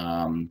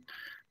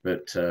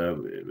 But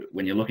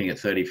when you're looking at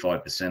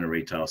 35% of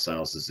retail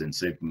sales is in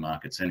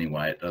supermarkets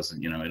anyway, it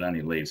doesn't, you know, it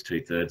only leaves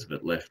 2/3 of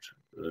it left,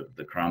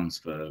 the crumbs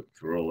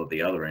for all of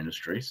the other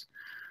industries.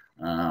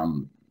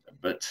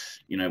 But,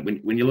 you know,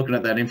 when you're looking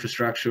at that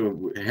infrastructure,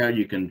 how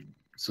you can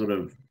sort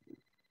of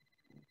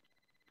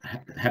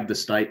have the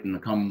state and the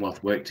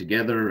Commonwealth work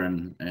together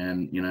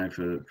and you know,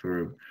 for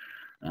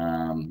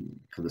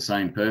the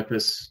same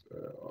purpose,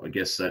 I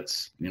guess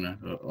that's, you know,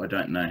 I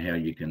don't know how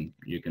you can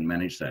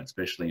manage that,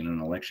 especially in an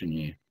election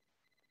year.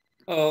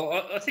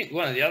 Well, I think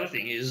one of the other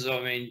thing is,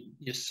 I mean,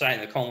 you're saying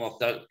the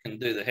Commonwealth can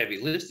do the heavy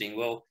lifting.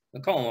 Well,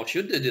 the Commonwealth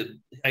should do the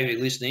heavy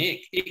lifting.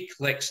 It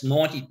collects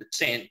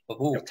 90%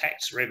 of all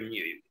tax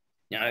revenue,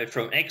 you know,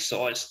 from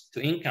excise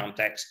to income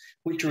tax,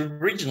 which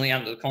originally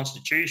under the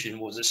Constitution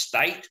was a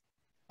state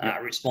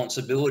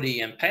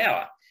responsibility and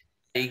power.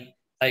 They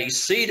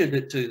ceded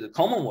it to the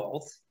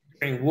Commonwealth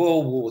during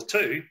World War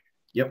II,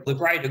 the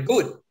greater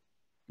good.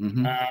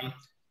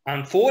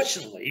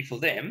 Unfortunately for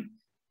them,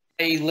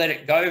 they let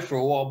it go for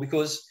a while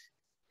because,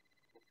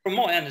 from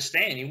my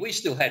understanding, we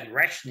still had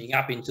rationing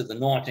up into the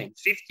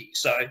 1950s.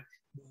 So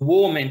the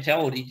war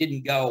mentality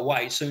didn't go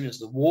away as soon as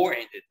the war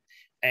ended,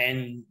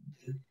 and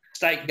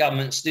state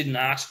governments didn't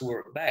ask for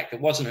it back. It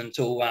wasn't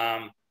until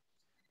I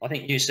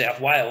think New South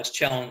Wales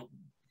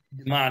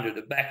demanded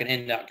it back and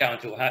ended up going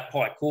to a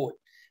high court.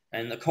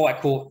 And the high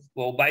court,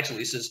 well,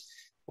 basically says,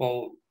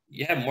 well,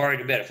 you haven't worried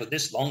about it for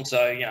this long,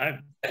 so, you know,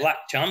 bad luck,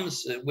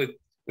 chums. We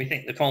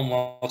think the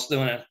Commonwealth's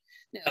doing it.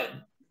 Now,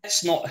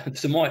 that's not,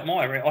 to my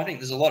I think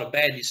there's a lot of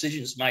bad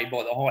decisions made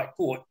by the High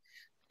Court,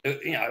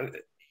 you know,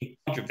 in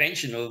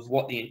contravention of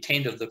what the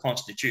intent of the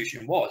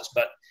Constitution was.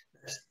 But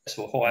that's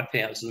for higher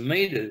powers than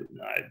me to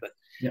know. But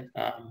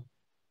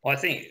I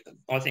think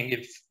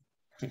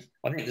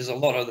there's a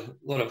lot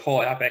of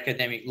high up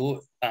academic law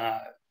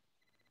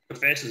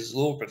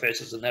law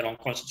professors and that on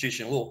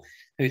constitutional law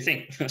who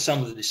think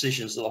some of the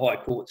decisions of the High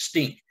Court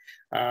stink.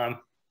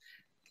 But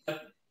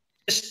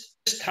just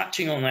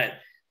touching on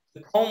that,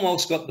 the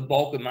Commonwealth's got the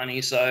bulk of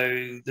money,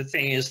 so the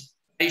thing is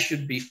they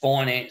should be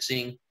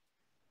financing,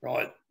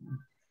 right,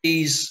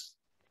 these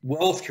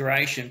wealth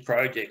creation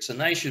projects, and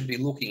they should be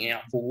looking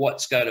out for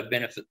what's going to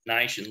benefit the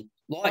nation,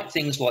 like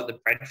things like the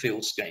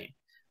Bradfield scheme.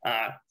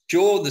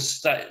 Sure, the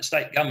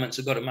state governments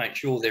have got to make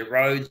sure their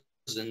roads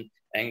and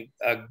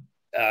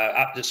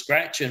up to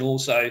scratch, and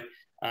also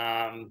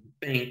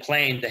being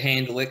planned to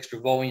handle extra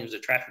volumes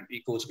of traffic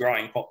because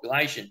growing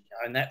population, you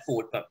know, and that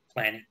forward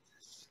planning.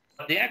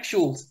 But the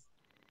actual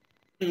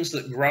things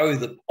that grow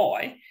the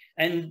pie,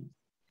 and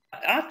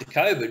after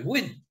COVID,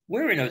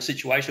 we're in a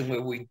situation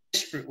where we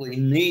desperately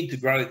need to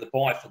grow the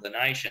pie for the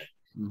nation.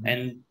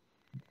 And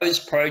those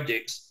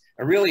projects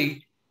are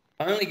really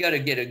only go to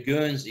get a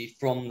Guernsey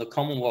from the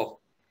Commonwealth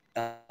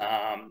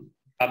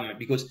government,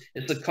 because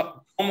it's the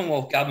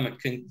Commonwealth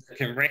government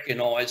can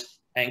recognise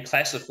and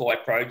classify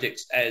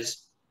projects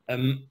as a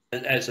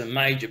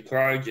major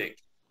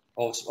project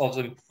of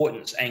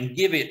importance and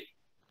give it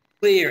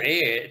clear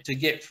air to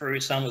get through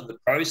some of the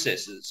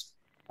processes.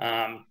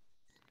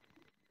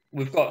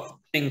 We've got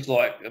things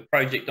like a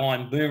Project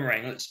Iron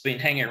Boomerang that's been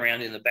hanging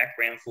around in the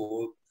background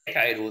for a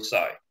decade or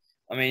so.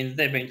 I mean,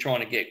 they've been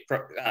trying to get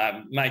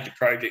major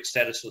project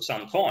status for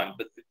some time,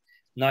 but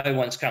no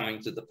one's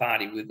coming to the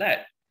party with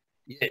that.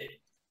 Yet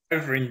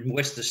over in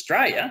West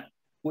Australia,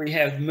 we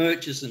have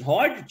Murchison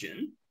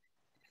Hydrogen.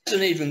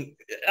 Hasn't even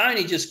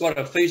only just got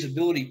a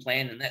feasibility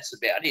plan, and that's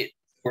about it,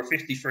 for a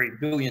 $53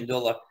 billion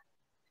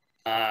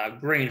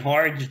green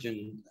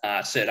hydrogen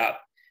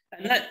setup,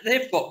 and that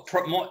they've got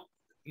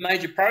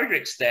major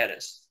project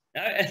status,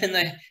 you know,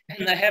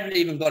 and they haven't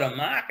even got a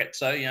market.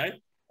 So, you know,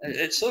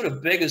 it sort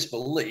of beggars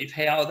belief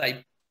how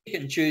they pick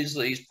and choose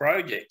these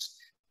projects.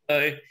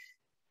 So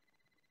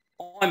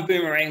Iron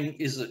Boomerang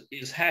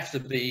has to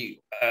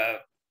be a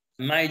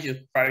major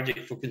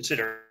project for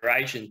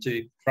consideration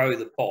to grow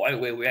the pie,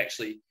 where we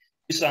actually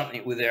do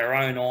something with our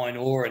own iron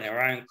ore and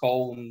our own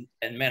coal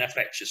and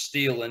manufacture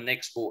steel and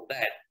export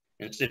that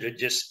instead of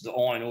just the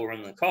iron ore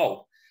and the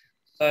coal.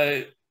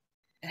 So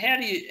how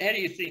do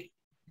you think,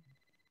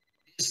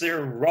 is there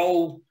a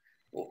role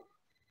for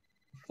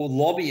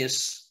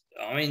lobbyists?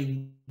 I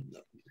mean,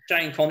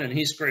 Shane Condon and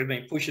his crew have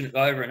been pushing it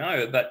over and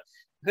over, but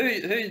who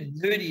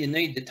do you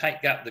need to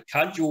take up the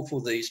cudgel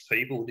for these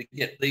people to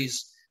get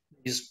these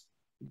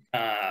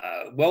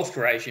wealth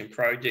creation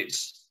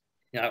projects,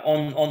 you know,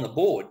 on the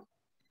board?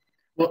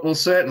 Well,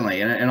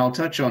 certainly, and I'll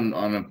touch on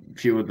a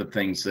few of the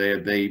things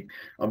there.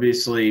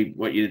 Obviously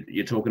what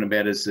you're talking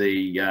about is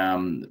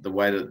the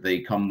way that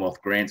the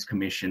Commonwealth Grants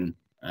Commission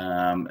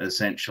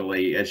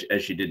essentially,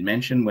 as you did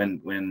mention,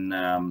 when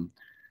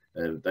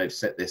they've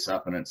set this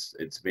up, and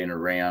it's been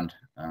around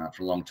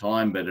for a long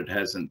time, but it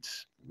hasn't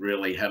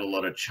really had a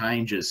lot of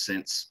changes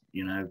since,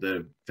 you know,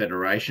 the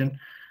Federation.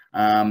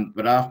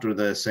 But after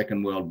the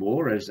Second World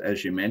War,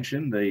 as you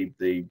mentioned,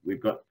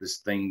 we've got this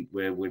thing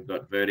where we've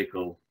got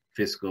vertical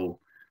fiscal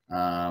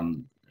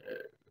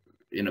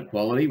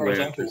inequality.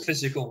 Horizontal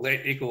fiscal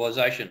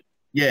equalisation.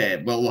 Yeah,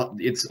 well,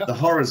 it's the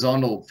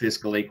horizontal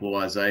fiscal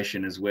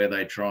equalisation is where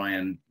they try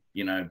and,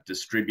 you know,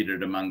 distribute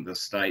it among the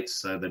states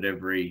so that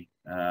every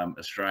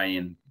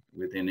Australian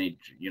within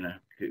each, you know,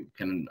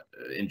 can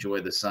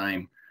enjoy the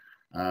same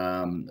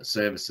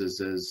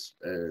services as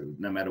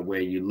no matter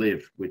where you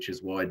live, which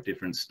is why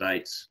different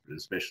states,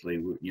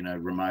 especially, you know,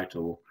 remote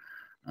or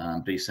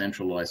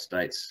decentralized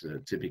states,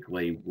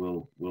 typically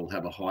will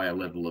have a higher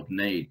level of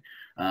need.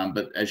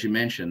 But as you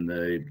mentioned,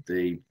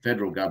 the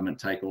federal government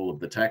take all of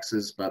the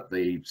taxes, but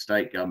the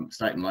state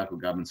and local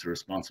governments are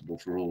responsible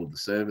for all of the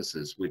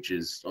services, which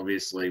is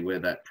obviously where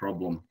that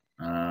problem,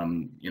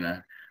 you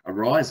know,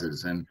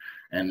 arises. And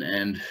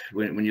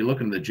when you look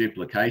at the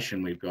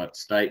duplication, we've got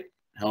state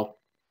health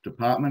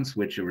departments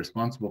which are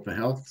responsible for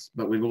health,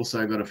 but we've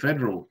also got a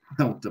federal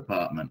health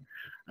department.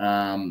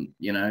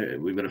 You know,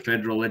 we've got a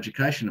federal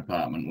education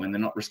department when they're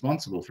not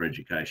responsible for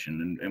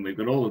education, and we've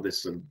got all of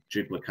this sort of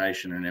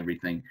duplication and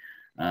everything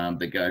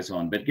that goes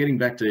on. But getting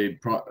back to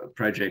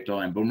Project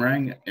Iron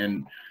Boomerang,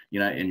 and you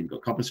know, and you've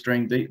got Copper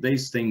String,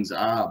 these things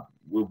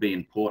will be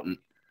important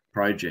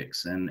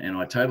projects, and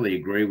I totally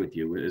agree with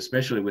you,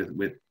 especially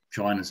with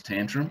China's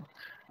tantrum.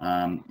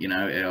 You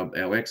know,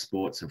 our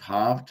exports have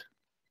halved.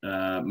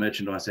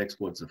 Merchandise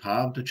exports have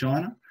halved to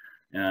China.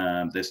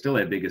 They're still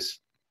our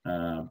biggest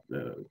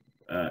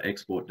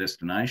export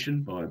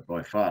destination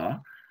by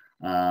far,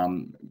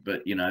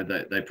 but you know,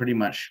 they pretty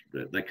much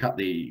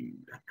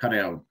cut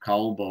our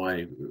coal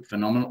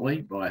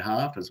phenomenally by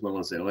half, as well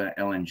as our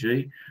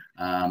LNG.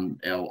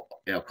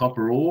 Our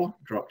copper ore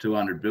dropped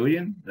 200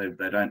 billion.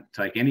 They don't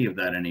take any of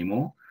that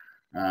anymore.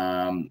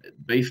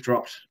 Beef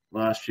dropped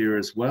last year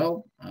as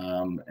well,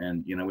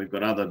 and you know, we've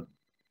got other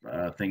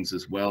things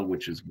as well,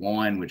 which is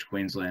wine, which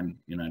Queensland,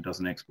 you know,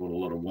 doesn't export a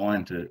lot of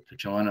wine to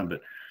China,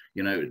 but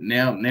you know,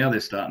 now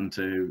they're starting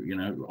to, you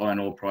know, iron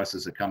ore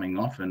prices are coming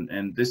off,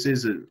 and this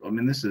is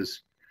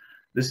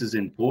this is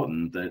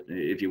important, that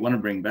if you want to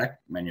bring back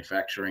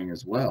manufacturing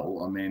as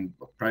well, I mean,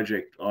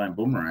 Project Iron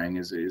Boomerang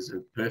is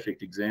a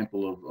perfect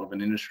example of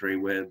an industry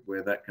where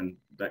that can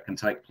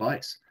take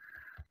place.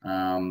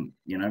 You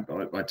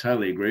know, I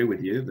totally agree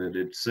with you that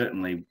it's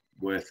certainly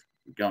worth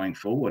going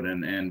forward,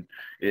 and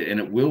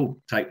it will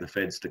take the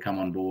feds to come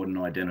on board and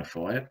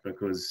identify it,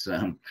 because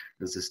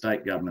as the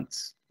state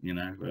governments, you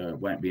know,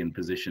 won't be in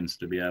positions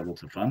to be able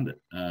to fund it.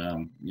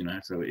 You know,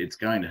 so it's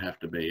going to have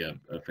to be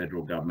a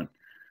federal government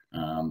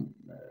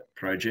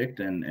project,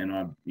 and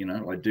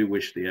I do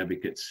wish the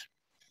advocates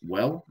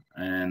well,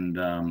 and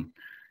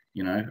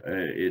you know,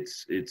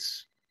 it's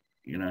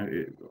you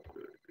know,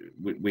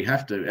 we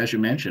have to, as you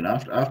mentioned,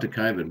 after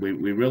COVID,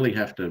 we really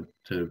have to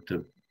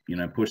you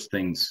know, push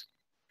things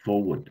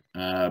forward,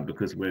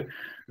 because the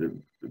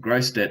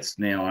gross debt's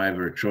now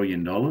over $1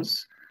 trillion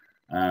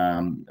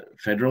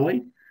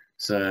federally.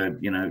 So,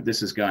 you know,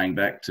 this is going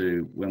back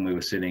to when we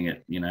were sitting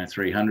at, you know,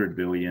 300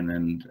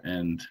 billion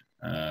and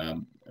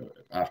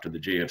after the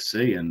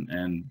GFC,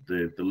 and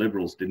the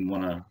Liberals didn't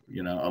want to,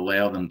 you know,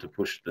 allow them to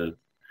push the,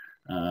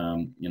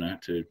 you know,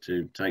 to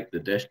take the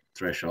debt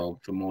threshold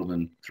for more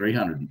than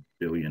 300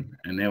 billion.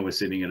 And now we're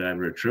sitting at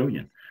over $1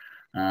 trillion.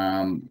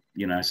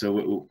 You know,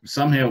 so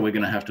somehow we're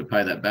going to have to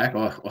pay that back.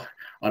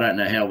 I don't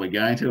know how we're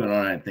going to, and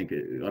I don't think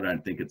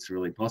it's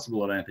really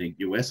possible. I don't think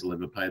US will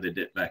ever pay their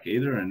debt back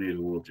either, and neither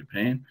will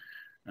Japan.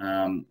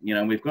 You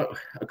know, we've got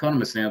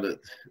economists now that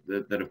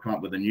have come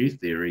up with a new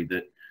theory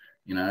that,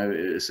 you know,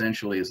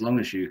 essentially as long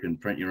as you can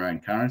print your own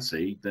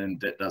currency, then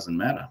debt doesn't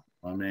matter.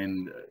 I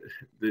mean,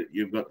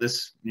 you've got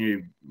this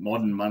new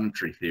modern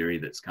monetary theory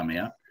that's come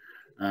out.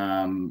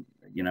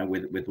 You know,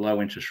 with low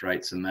interest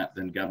rates and that,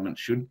 then government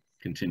should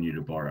continue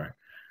to borrow.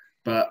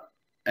 But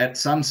at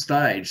some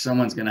stage,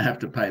 someone's going to have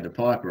to pay the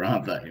piper,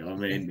 aren't they? I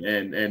mean,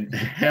 and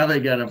how they're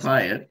going to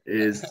pay it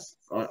is,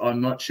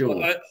 I'm not sure.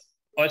 Well,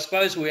 I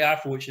suppose we are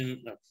fortunate,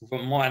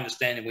 from my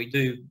understanding, we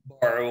do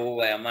borrow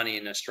all our money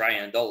in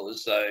Australian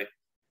dollars. So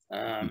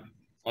I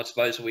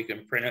suppose we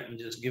can print it and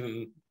just give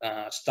them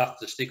stuff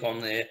to stick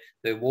on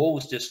their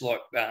walls, just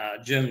like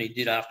Germany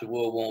did after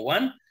World War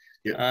One.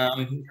 Yeah.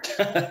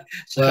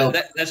 So well,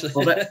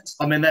 that's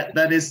I mean,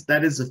 that is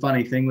the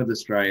funny thing with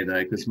Australia,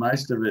 though, because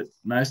most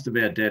of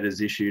our debt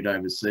is issued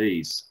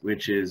overseas,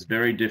 which is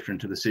very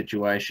different to the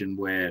situation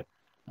where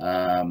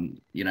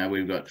you know,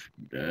 we've got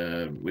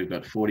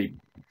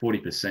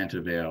 40%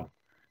 of our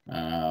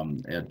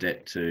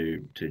debt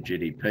to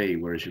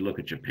GDP, whereas you look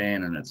at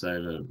Japan and it's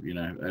over, you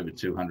know, over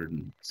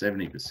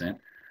 270%.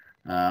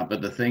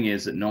 But the thing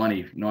is that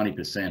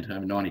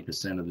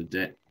 90% of the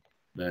debt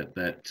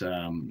that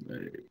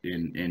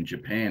in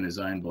Japan is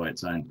owned by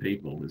its own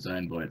people, is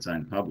owned by its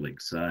own public.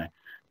 So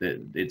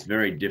that it's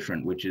very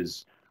different, which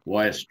is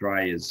why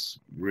Australia's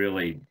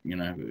really, you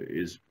know,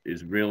 is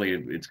really,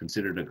 it's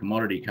considered a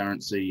commodity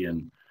currency,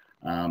 and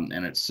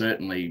it's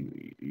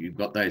certainly, you've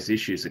got those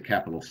issues of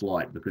capital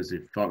flight, because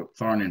if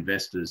foreign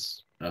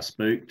investors are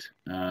spooked,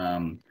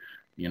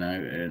 you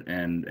know,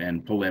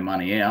 and pull their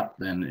money out,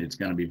 then it's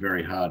going to be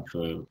very hard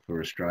for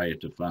Australia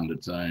to fund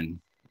its own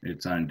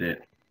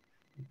debt.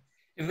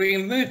 If we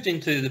moved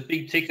into the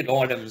big ticket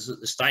items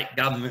that the state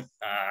government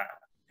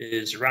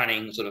is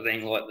running, sort of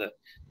thing like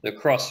the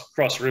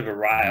Cross River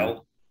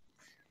Rail,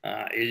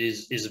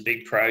 it is a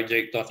big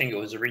project. I think it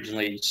was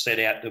originally set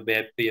out to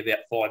be about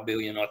 $5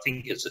 billion. I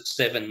think it's at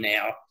 $7 billion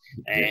now,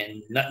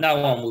 and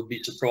no one would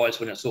be surprised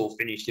when it's all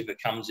finished if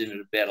it comes in at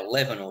about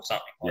 11 or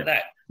something like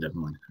that.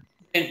 Definitely.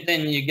 And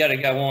then you got to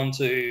go on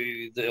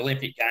to the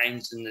Olympic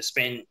Games and the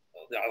spend.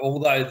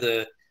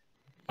 Although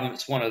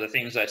it's one of the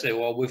things they say,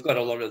 well, we've got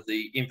a lot of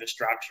the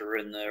infrastructure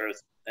and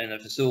the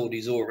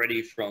facilities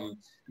already from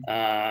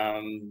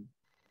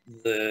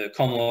the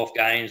Commonwealth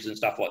Games and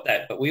stuff like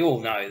that. But we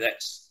all know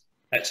that's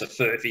a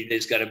furphy.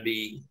 There's got to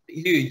be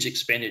huge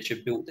expenditure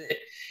built there.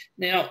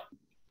 Now,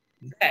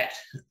 that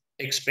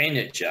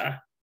expenditure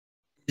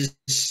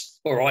is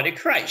all right. It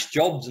creates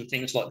jobs and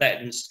things like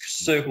that, and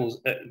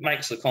it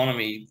makes the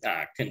economy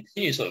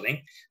continue, sort of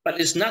thing. But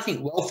there's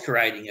nothing wealth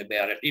creating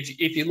about it.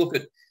 If you look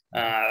at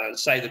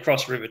say the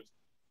Cross River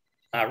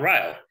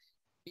Rail,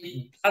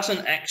 it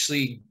doesn't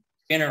actually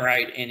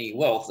generate any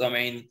wealth. I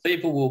mean,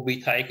 people will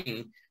be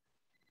taking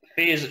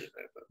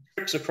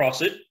trips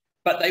across it,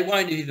 but they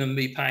won't even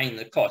be paying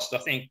the cost. I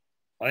think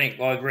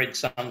I've read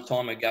some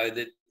time ago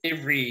that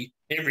every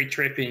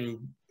trip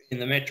in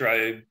the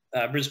metro,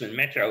 Brisbane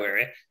metro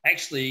area,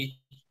 actually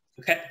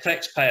the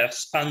taxpayer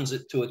funds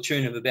it to a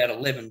tune of about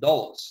 $11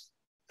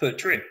 per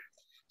trip.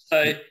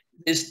 So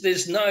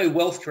there's no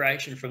wealth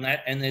creation from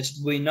that, and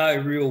there's no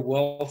real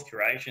wealth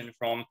creation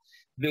from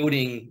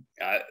building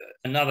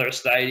another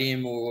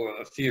stadium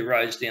or a few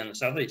roads down the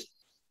southeast.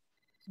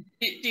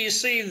 Do you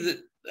see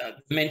that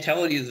the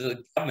mentality of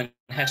the government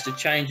has to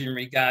change in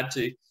regard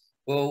to,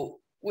 well,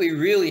 we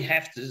really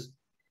have to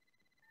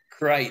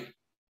create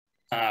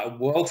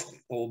wealth,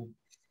 or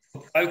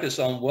focus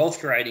on wealth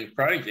creating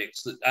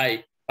projects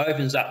that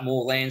opens up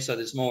more land, so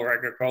there's more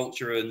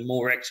agriculture and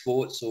more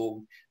exports,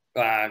 or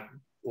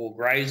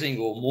grazing,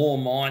 or more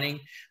mining,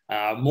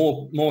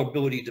 more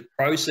ability to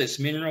process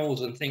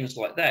minerals and things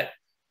like that.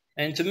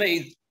 And to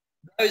me,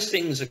 those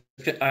things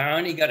are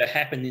only going to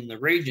happen in the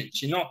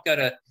regions. You're not going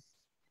to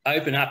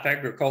open up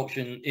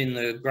agriculture in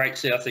the great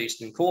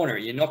southeastern corner.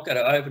 You're not going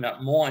to open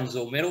up mines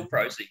or metal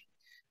processing.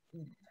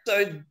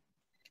 So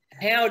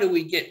how do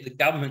we get the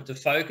government to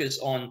focus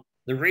on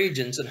the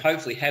regions and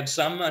hopefully have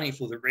some money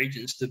for the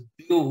regions to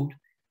build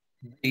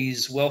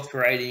these wealth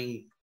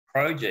creating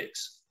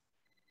projects?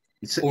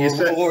 Or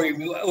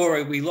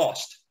are we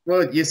lost?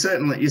 Well, you're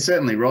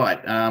certainly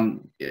right.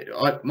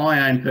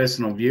 My own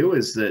personal view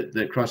is that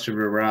the Cross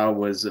River Rail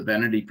was a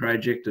vanity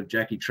project of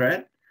Jackie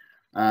Trad.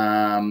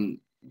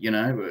 You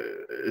know,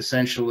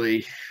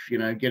 essentially, you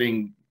know,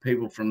 getting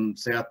people from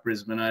South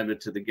Brisbane over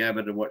to the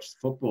Gabba to watch the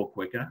football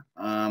quicker.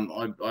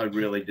 I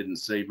really didn't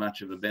see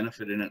much of a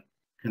benefit in it,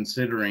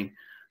 considering,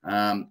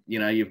 you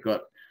know, you've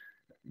got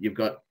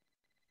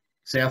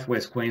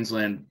Southwest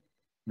Queensland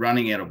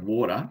running out of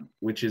water,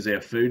 which is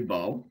our food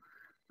bowl.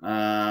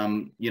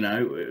 You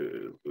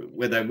know,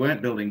 where they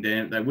weren't building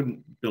dams, they wouldn't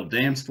build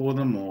dams for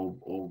them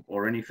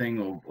or anything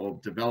or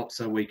develop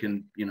so we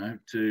can, you know,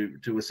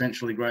 to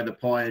essentially grow the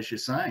pie, as you're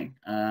saying.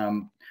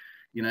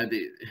 You know,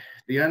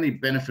 the only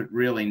benefit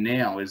really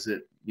now is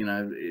that, you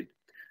know,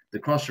 the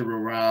Cross-River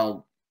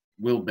Rail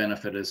will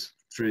benefit us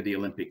through the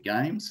Olympic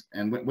Games.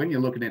 And when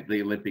you're looking at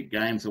the Olympic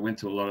Games, I went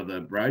to a lot of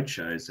the road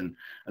shows, and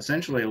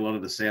essentially a lot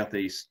of the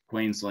Southeast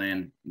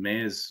Queensland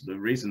mayors, the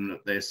reason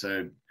that they're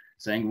so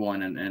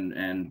sanguine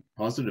and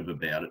positive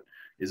about it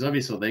is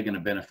obviously they're going to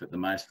benefit the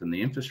most from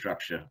the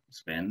infrastructure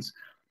spends,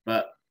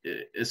 but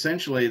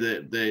essentially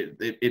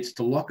it's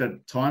to lock a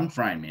time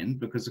frame in,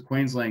 because the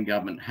Queensland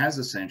government has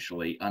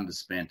essentially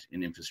underspent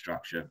in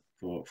infrastructure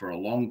for a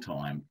long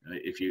time.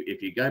 If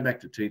you go back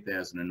to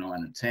 2009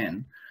 and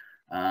 10,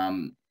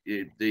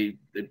 the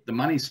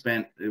money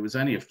spent, it was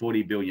only a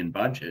 40 billion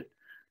budget,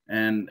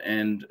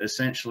 and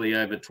essentially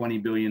over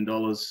 $20 billion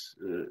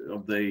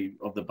of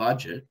the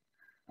budget,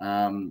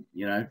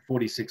 you know,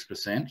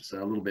 46%,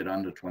 so a little bit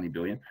under 20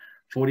 billion,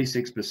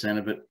 46%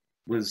 of it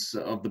was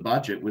of the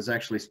budget was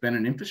actually spent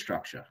in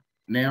infrastructure.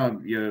 Now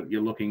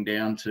you're looking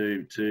down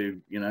to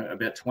you know,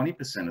 about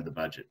 20% of the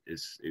budget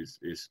is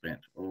spent,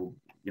 or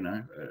you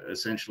know,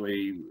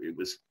 essentially it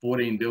was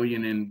 14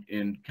 billion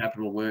in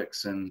capital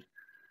works and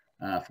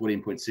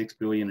 14.6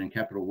 billion in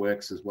capital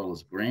works as well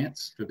as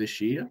grants for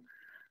this year.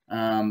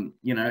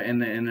 You know,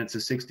 and it's a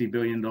 $60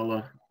 billion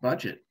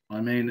budget. I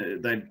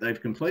mean,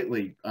 they've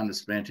completely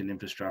underspent in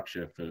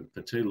infrastructure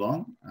for too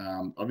long.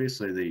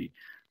 Obviously,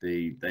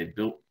 they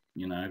built,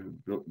 you know,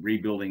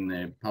 rebuilding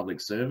their public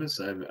service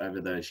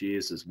over those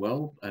years as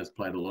well has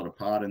played a lot of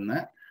part in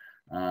that,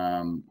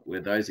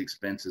 where those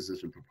expenses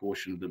as a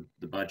proportion of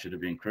the budget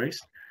have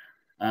increased.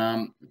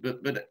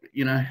 But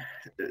you know,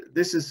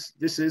 this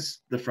is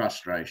the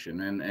frustration,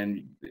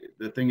 and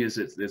the thing is,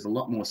 there's a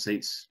lot more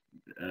seats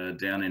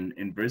down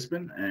in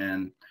Brisbane,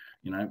 and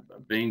you know,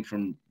 being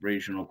from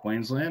regional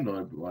Queensland,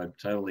 I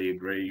totally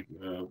agree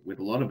with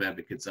a lot of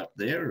advocates up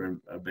there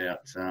about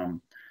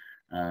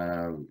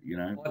you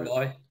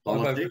know,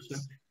 politics.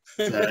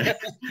 So,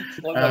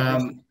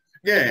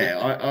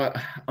 yeah,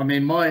 I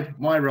mean,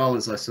 my role,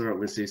 as I saw it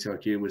with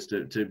CCIQ, was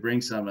to bring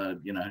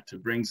some, you know, to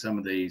bring some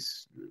of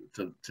these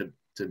to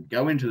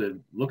go into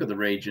look at the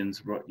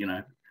regions, you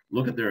know,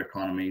 look at their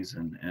economies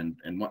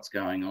and what's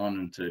going on,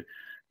 and to,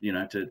 you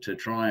know, to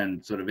try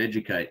and sort of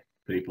educate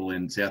people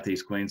in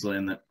Southeast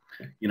Queensland that,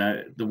 you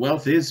know, the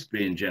wealth is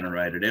being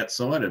generated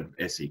outside of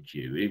SEQ,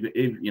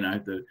 you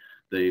know,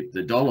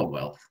 the dollar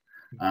wealth,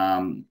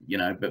 you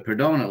know, but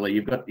predominantly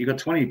you've got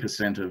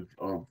 20%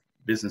 of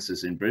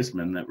businesses in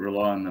Brisbane that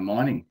rely on the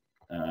mining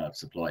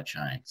supply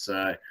chain,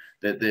 so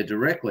they're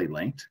directly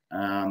linked,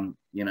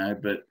 you know,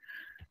 but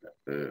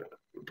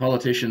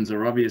politicians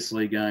are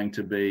obviously going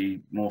to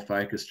be more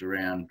focused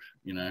around,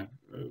 you know,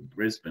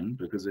 Brisbane,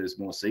 because there's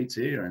more seats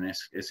here in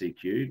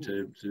SEQ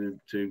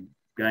to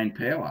gain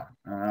power.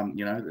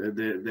 You know,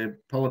 they're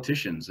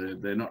politicians.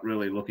 They're not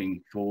really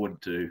looking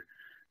forward to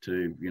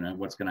you know,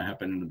 what's going to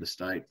happen to the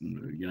state,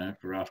 and you know,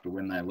 for after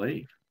when they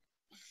leave.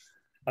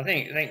 I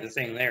think the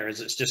thing there is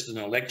it's just an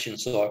election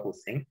cycle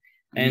thing,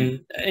 and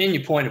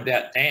your point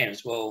about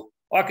dams. Well,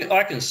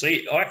 I can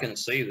see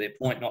their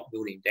point not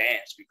building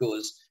dams,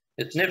 because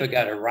it's never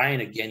going to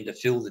rain again to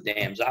fill the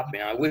dams up. You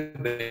know,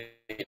 we've been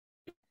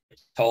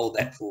told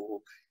that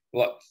for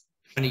what,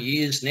 20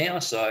 years now.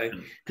 So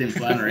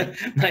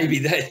maybe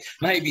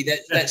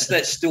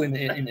that's still in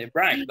their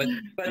brain. But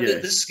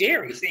yes. The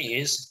scary thing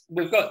is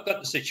we've got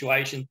the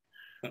situation.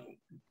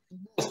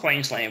 North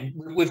Queensland,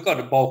 we've got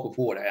a bulk of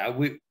water.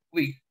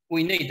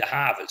 We need to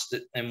harvest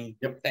it and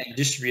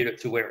distribute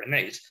it to where it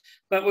needs.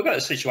 But we've got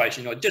a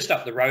situation, you know, just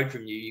up the road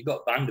from you, you've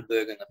got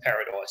Bundaberg and the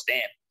Paradise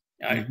Dam.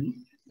 You know,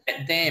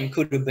 that dam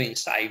could have been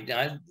saved. You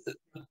know, the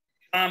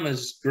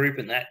farmers group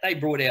and that, they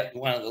brought out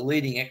one of the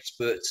leading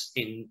experts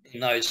in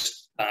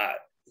those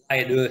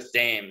layered earth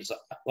dams,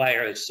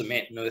 layer of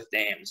cement and earth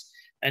dams.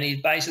 And he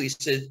basically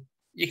said,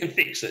 you can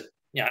fix it,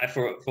 you know,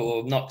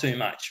 for not too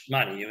much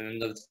money. And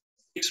the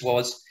fix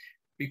was,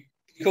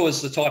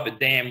 because the type of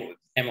dam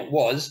it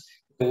was,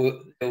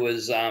 there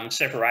was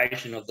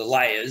separation of the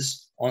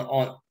layers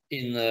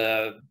in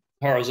the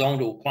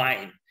horizontal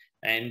plane,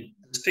 and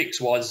the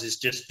fix is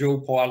just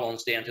drill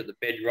pylons down to the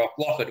bedrock,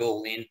 lock it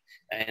all in,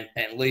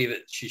 and leave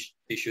it. She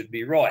should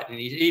be right. And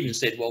he even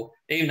said, well,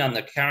 even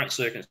under current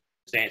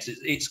circumstances,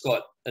 it's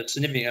got a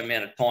significant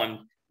amount of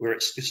time where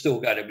it's still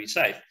going to be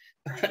safe.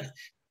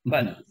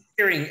 But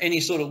hearing any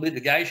sort of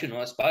litigation,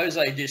 I suppose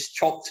they just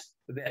chopped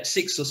about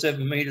 6 or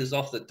 7 metres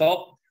off the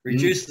top,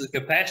 reduced the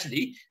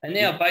capacity, and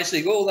now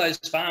basically all those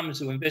farmers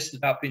who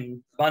invested up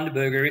in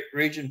Bundaberg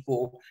region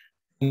for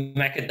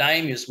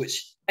macadamias,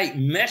 which take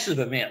massive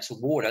amounts of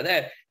water,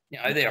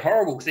 they're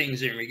horrible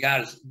things in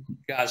regards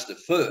to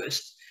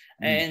first,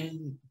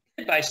 and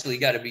they're basically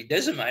going to be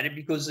decimated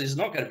because there's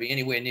not going to be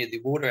anywhere near the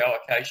water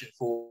allocation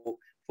for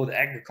the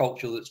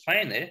agriculture that's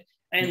planned there.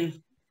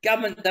 And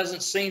government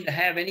doesn't seem to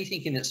have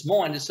anything in its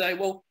mind to say,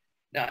 well,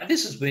 no,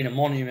 this has been a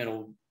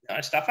monumental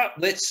stuff up.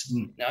 Let's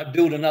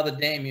build another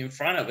dam in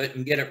front of it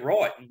and get it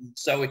right, and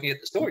so we can get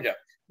the storage up.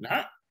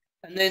 No.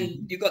 And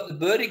then you've got the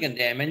Burdekin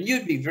Dam, and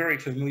you'd be very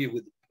familiar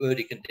with the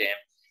Burdekin Dam.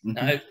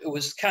 It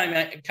was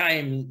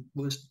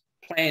was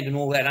planned and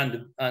all that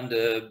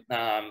under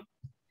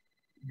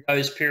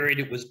Joe's period.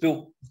 It was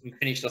built and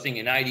finished, I think,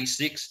 in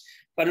 '86,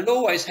 but it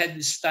always had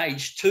this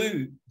stage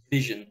 2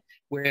 vision,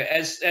 where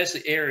as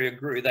the area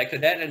grew, they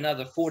could add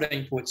another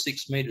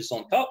 14.6 metres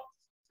on top,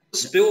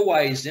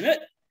 spillways in it,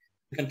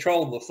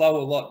 control the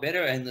flow a lot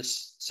better, and the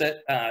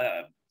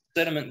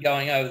sediment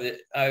going over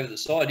the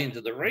side into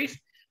the reef.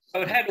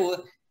 So it had all,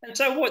 and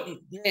so what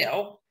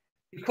now,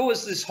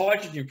 because this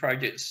hydrogen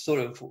project sort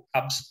of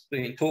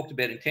being talked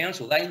about in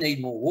council, they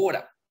need more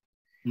water.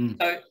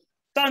 So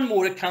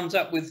Sunwater comes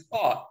up with,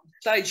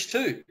 stage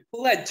 2,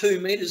 we'll add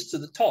 2 metres to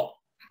the top,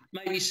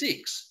 maybe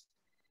 6,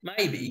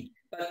 maybe,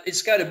 but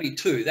it's got to be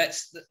 2.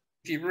 If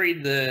you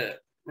read their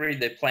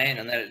plan,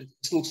 and that it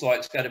looks like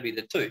it's got to be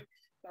the 2.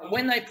 But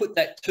when they put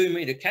that 2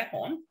 metre cap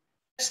on,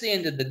 that's the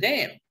end of the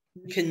dam.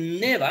 You can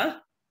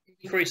never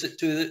increase it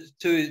to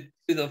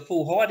the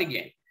full height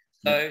again.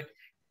 So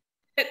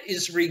that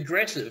is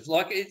regressive.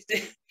 Like is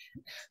there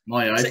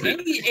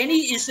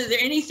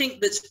anything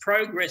that's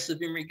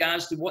progressive in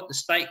regards to what the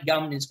state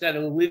government is going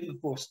to deliver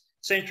for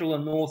Central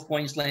and North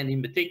Queensland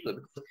in particular?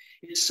 Because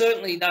it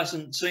certainly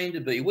doesn't seem to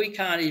be. We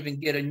can't even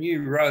get a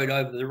new road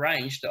over the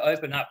range to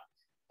open up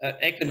an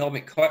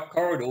economic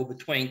corridor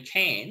between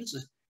Cairns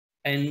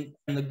and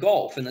the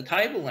Gulf and the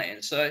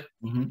Tableland. So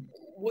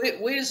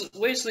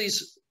where's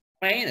these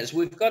planners?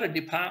 We've got a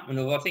department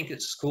of, I think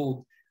it's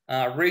called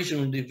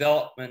Regional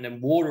Development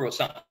and Water or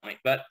something,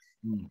 but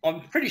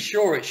I'm pretty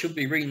sure it should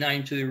be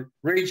renamed to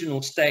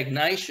Regional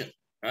Stagnation,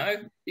 right?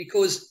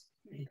 Because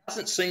it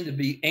doesn't seem to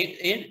be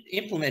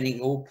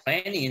implementing or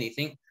planning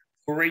anything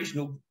for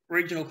regional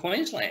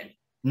Queensland.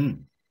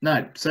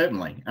 No,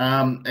 certainly.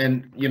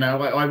 And you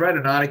know, I wrote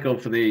an article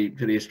for the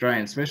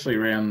Australian, especially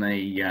around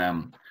the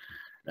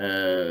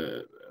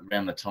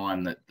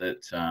time that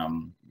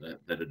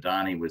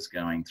Adani was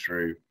going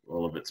through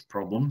all of its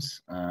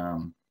problems.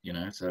 You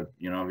know, so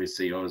you know,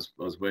 obviously, I was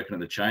working at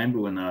the chamber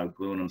when they were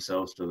gluing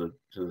themselves to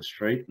the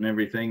street and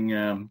everything.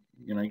 You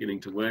know,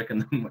 getting to work in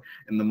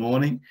the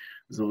morning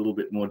was a little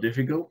bit more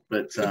difficult.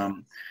 But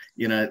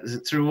you know,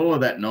 through all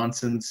of that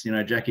nonsense, you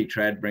know, Jackie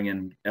Trad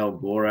bringing Al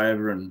Gore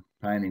over and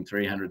paying him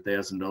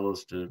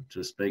 $300,000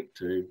 to speak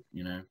to,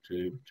 you know,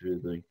 to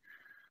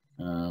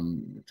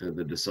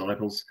the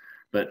disciples.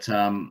 But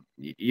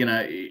you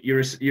know,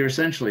 you're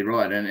essentially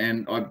right,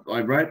 and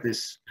I wrote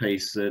this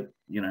piece that,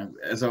 you know,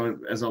 as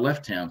I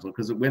left Townsville,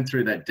 because it went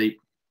through that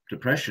deep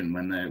depression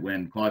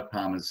when Clive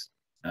Palmer's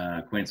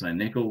Queensland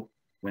Nickel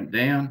went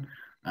down,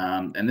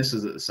 and this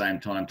is at the same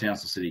time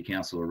Townsville City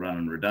Council were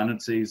running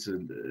redundancies,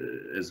 and,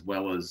 as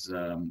well as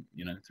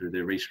you know, through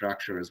their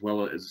restructure, as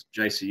well as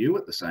JCU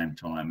at the same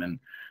time, and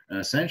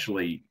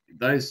essentially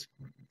those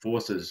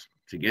forces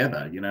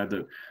together, you know,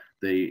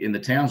 in the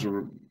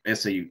Townsville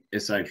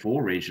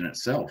SA4 region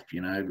itself,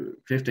 you know,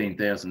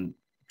 15,000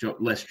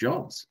 less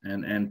jobs,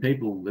 and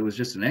people, there was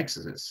just an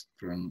exodus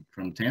from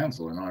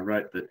Townsville. And I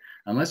wrote that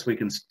unless we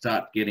can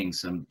start getting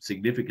some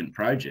significant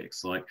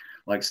projects like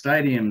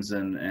stadiums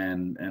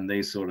and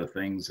these sort of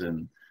things,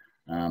 and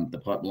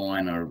the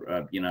pipeline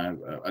are you know,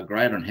 are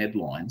great on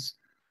headlines,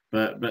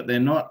 but they're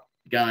not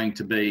going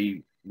to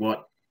be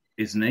what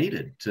is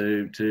needed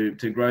to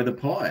grow the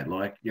pie.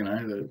 Like, you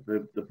know,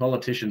 the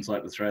politicians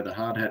like to throw the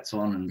hard hats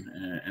on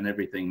and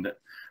everything that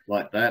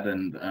like that.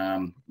 And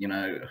you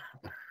know,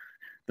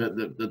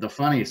 the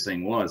funniest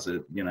thing was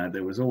that, you know,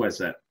 there was always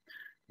that,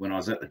 when I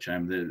was at the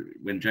chamber,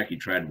 when Jackie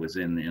Trad was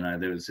in, you know,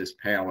 there was this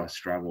power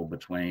struggle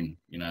between,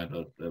 you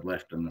know, the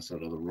left and the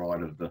sort of the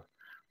right of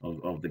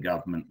the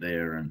government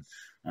there, and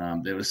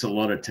there was a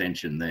lot of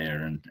tension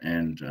there,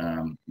 and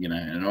you know,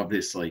 and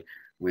obviously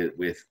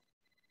with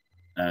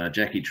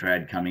Jackie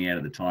Trad coming out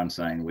at the time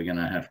saying we're going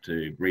to have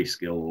to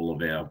reskill all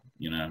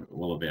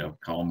of our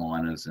coal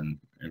miners and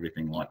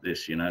everything like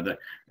this, you know, that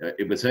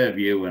it was her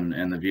view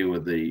and the view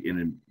of the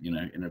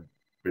inner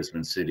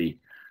Brisbane City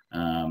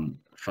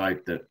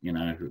folk that, you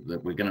know,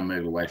 that we're going to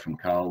move away from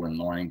coal and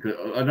mining,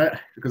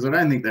 because I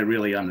don't think they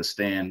really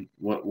understand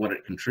what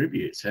it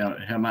contributes,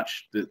 how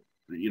much that,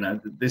 you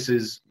know, this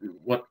is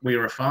what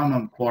we're, a farm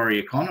and quarry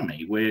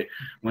economy. We're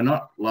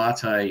not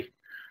latte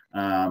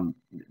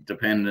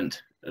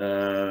dependent.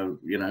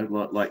 You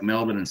know, like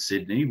Melbourne and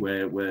Sydney,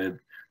 where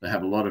they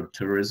have a lot of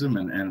tourism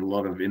and a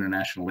lot of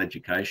international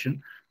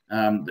education.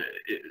 The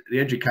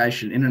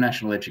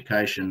international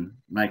education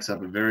makes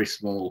up a very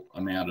small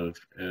amount of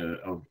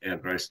our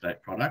gross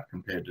state product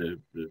compared to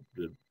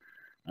the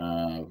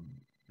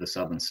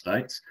southern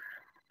states.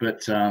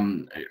 But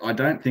I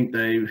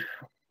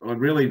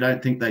really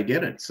don't think they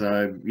get it.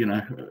 So, you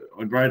know,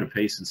 I wrote a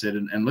piece and said,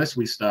 unless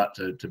we start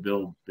to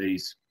build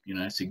these, you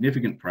know,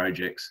 significant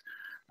projects,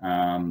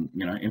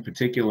 you know, in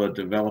particular,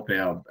 develop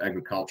our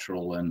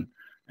agricultural and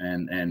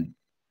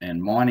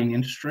mining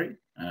industry,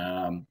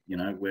 You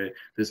know, where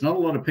there's not a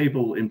lot of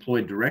people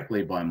employed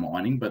directly by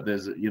mining, but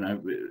there's, you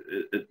know,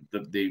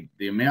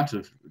 the amount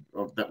of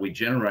that we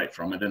generate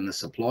from it and the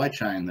supply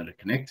chain that are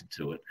connected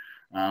to it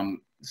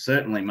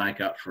certainly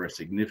make up for a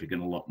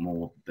significant a lot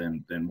more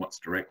than what's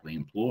directly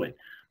employed.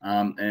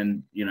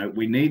 And, you know,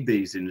 we need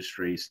these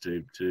industries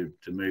to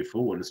move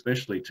forward,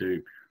 especially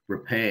to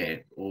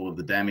repair all of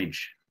the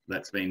damage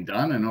that's been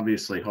done. And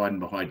obviously hiding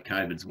behind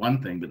COVID's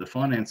one thing, but the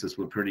finances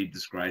were pretty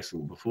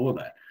disgraceful before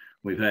that.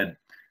 We've had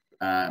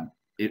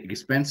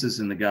expenses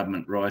in the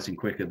government rising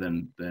quicker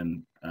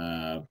than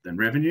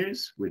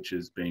revenues, which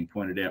has been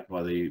pointed out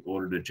by the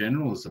Auditor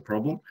General as a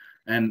problem.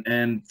 And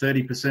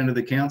 30% of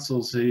the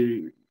councils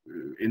who,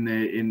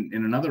 in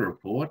another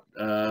report,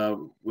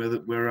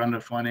 were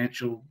under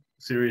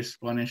serious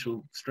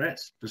financial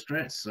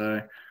distress.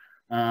 So,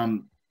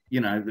 you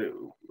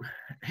know,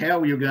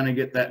 how you're going to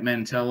get that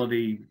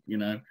mentality, you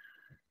know,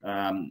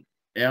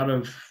 out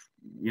of,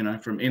 you know,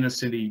 from inner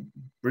city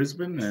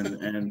Brisbane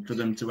and for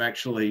them to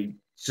actually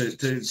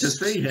to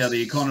see how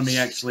the economy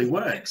actually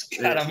works.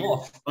 Cut them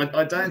off.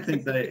 I don't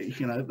think they,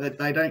 you know,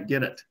 they don't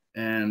get it.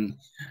 And,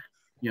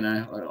 you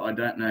know, I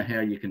don't know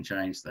how you can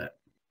change that.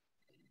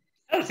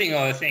 The other thing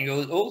I think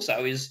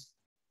also is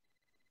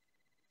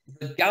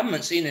the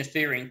government's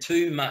interfering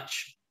too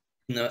much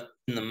in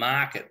the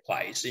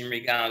marketplace in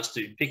regards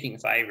to picking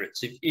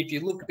favourites. If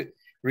you look at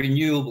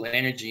renewable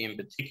energy in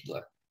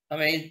particular, I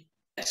mean,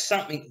 that's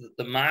something that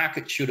the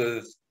market should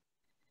have,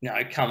 you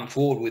know, come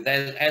forward with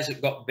as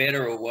it got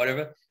better or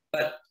whatever.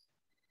 But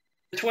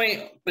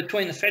between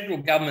the federal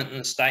government and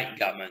the state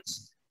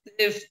governments,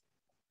 they've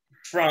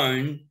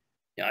thrown,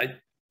 you know,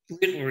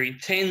 literally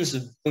tens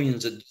of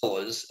billions of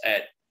dollars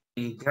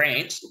in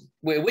grants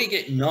where we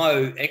get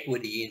no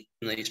equity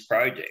in these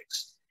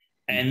projects.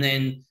 And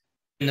then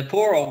in the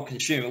poor old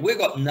consumer, we've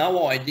got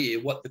no idea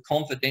what the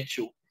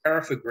confidential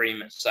tariff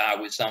agreements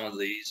are with some of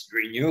these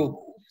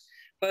renewables.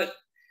 But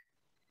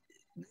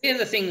they're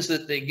the things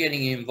that they're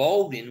getting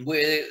involved in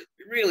where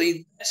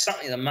really that's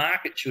something the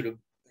market should have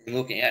been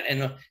looking at.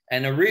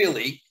 And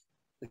really,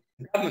 the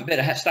government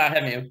better start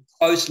having a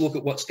close look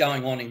at what's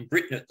going on in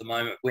Britain at the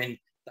moment when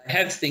they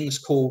have things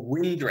called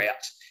wind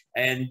droughts.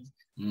 And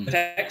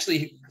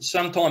actually,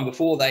 sometime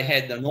before they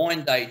had the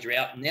 9-day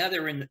drought, and now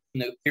they're in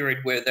the period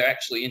where they're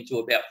actually into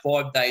about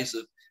 5 days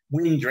of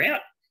wind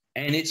drought,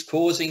 and it's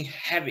causing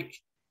havoc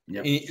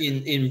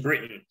in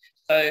Britain.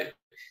 So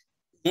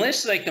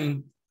unless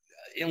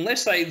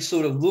they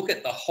sort of look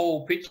at the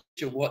whole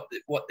picture of what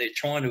they're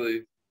trying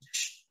to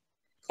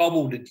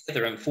cobble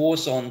together and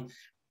force on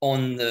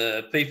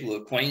the people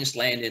of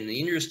Queensland and the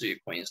industry of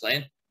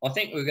Queensland, I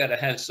think we're going to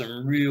have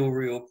some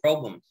real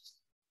problems.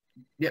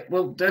 Yeah,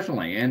 well,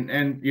 definitely.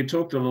 And you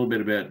talked a little bit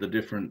about the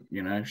different,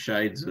 you know,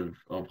 shades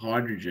of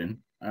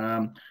hydrogen.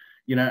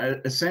 You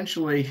know,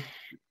 essentially,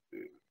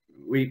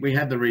 we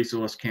had the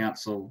Resource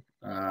Council,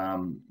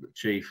 the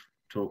chief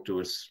talked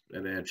to us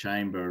at our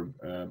chamber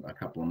a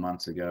couple of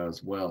months ago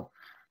as well.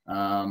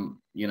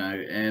 You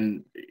know,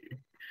 and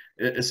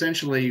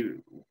essentially,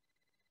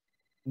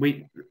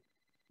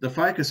 the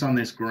focus on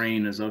this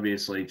green is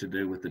obviously to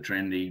do with the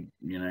trendy,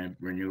 you know,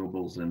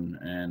 renewables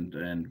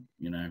and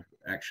you know,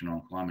 action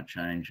on climate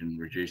change and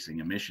reducing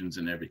emissions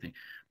and everything.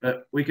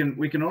 But we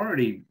can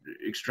already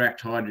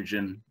extract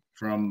hydrogen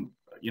from,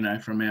 you know,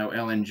 from our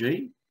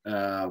LNG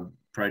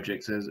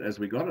projects as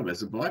we got it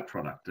as a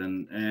byproduct,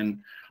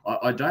 and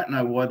I don't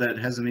know why that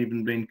hasn't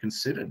even been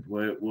considered.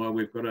 Why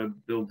we've got to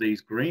build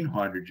these green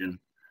hydrogen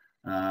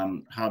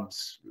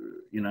hubs,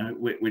 you know,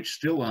 which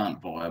still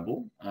aren't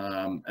viable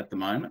at the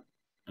moment.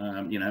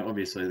 You know,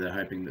 obviously they're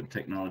hoping that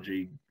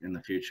technology in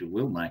the future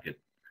will make it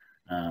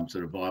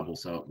sort of viable,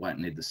 so it won't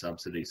need the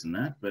subsidies and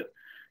that. But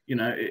you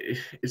know,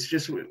 it's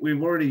just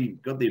we've already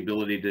got the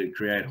ability to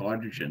create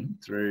hydrogen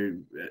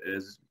through,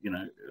 as you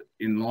know,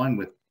 in line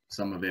with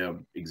some of our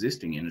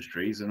existing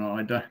industries, and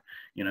I don't,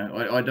 you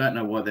know, I don't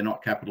know why they're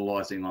not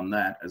capitalising on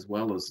that as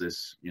well as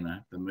this, you know,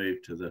 the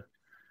move to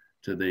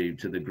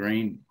the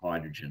green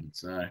hydrogen.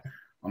 So,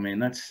 I mean,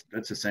 that's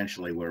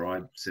essentially where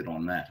I sit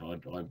on that.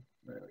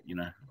 You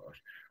know,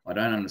 I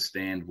don't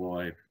understand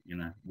why, you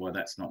know, why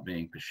that's not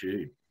being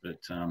pursued.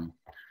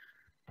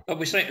 But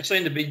we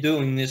seem to be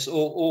doing this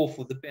all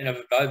for the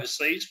benefit of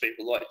overseas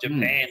people like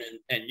Japan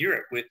and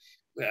Europe. We're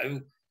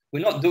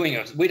not doing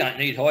it. We don't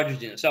need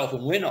hydrogen itself,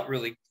 and we're not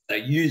really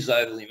going to use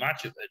overly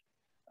much of it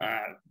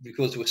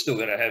because we're still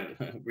going to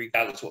have,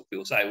 regardless of what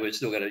people say, we're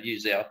still going to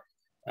use our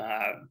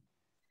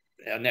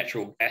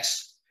natural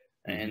gas,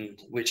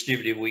 and which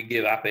if we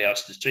give up our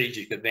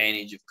strategic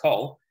advantage of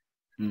coal.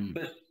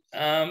 But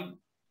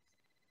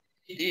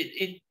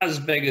it does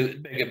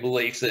beg a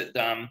belief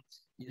that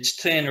it's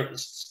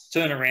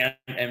turn around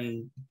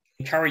and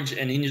encourage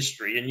a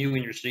new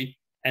industry,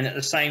 and at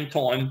the same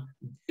time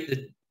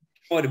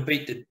try to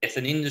beat to death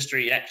an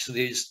industry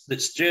actually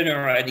that's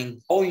generating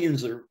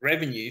volumes of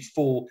revenue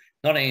for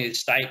not only the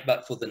state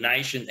but for the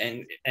nation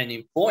and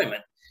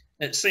employment.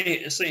 It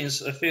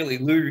seems a fairly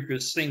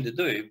ludicrous thing to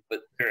do,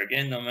 but there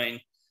again, I mean,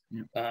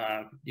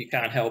 You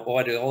can't help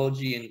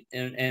ideology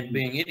and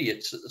being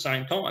idiots at the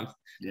same time.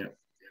 Yeah.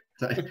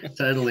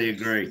 Totally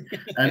agree.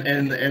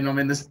 And I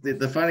mean,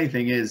 the funny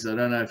thing is, I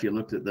don't know if you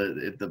looked at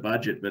the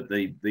budget, but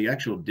the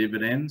actual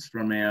dividends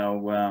from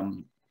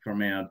our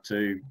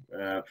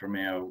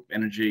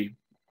energy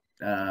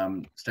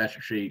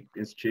statutory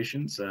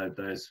institutions, so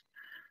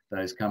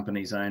those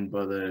companies owned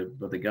by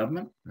the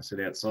government, I sit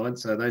outside.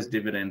 So those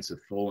dividends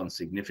have fallen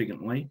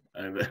significantly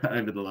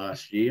over the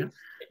last year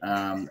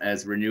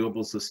as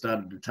renewables have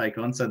started to take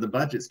on. So the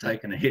budget's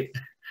taken a hit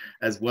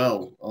as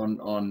well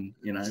on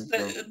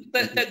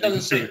that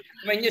doesn't seem.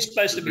 I mean, you're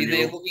supposed to be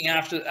there looking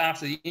after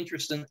the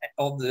interest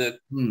of the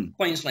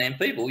Queensland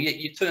people, yet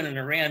you're turning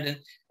around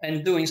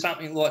and doing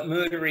something like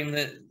murdering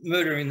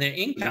their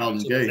income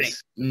sort of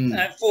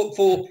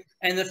thing.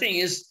 And the thing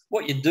is,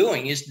 what you're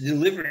doing is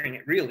delivering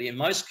it really, in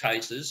most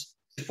cases,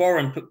 to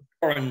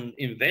foreign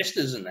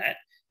investors and that.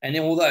 And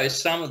although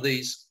some of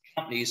these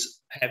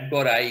companies have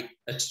got a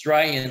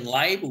Australian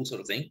label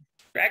sort of thing,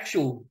 their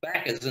actual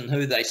backers and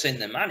who they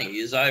send their money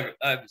is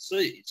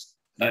overseas.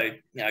 So,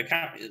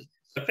 companies.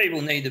 So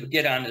people need to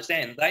get to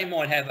understand they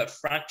might have a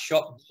front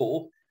shop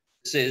door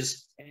that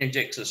says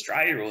Energex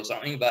Australia or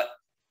something, but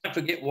don't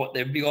forget what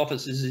their big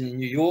office is in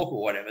New York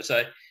or whatever.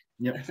 So,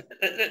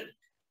 to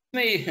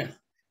me,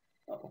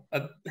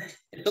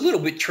 it's a little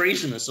bit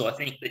treasonous, I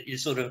think, that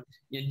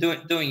you're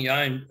doing your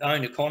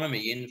own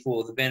economy in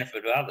for the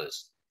benefit of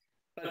others.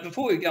 But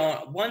before we go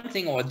on, one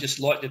thing I'd just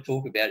like to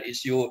talk about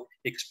is your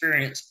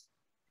experience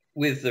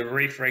with the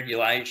reef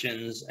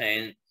regulations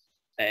and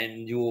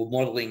your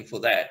modelling for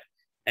that,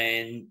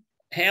 and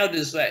how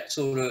does that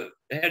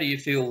how do you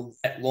feel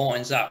that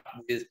lines up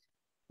with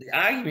the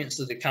arguments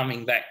that are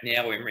coming back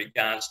now in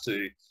regards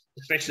to,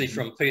 especially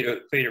from Peter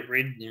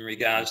Ridd, in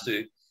regards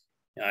to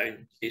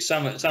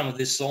some of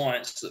this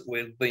science that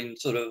we've been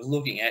sort of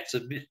looking at is a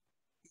bit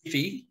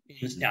iffy,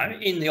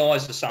 in the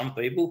eyes of some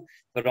people.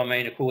 But I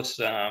mean, of course,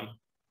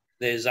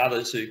 there's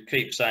others who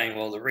keep saying,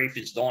 well, the reef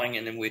is dying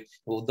and then we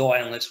will die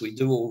unless we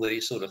do all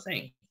these sort of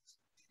things.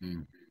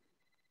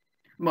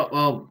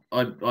 Well,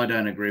 I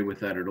don't agree with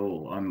that at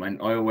all. I mean,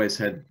 I always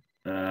had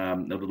a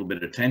little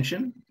bit of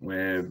tension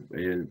where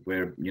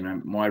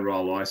my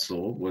role I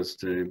saw was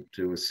to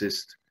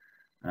assist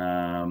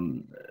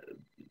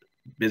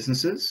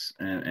businesses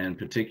and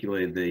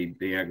particularly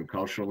the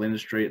agricultural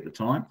industry at the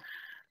time.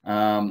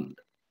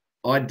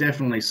 I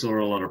definitely saw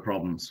a lot of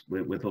problems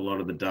with a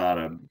lot of the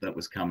data that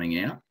was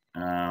coming out.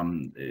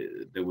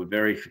 There were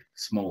very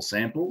small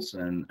samples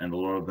and a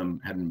lot of them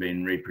hadn't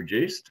been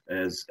reproduced.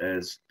 As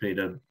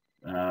Peter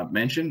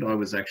mentioned, I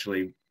was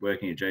actually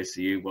working at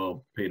JCU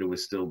while Peter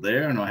was still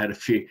there, and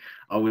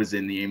I was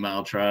in the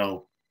email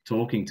trail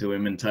talking to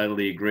him and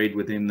totally agreed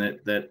with him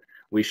that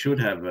we should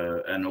have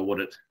an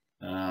audit,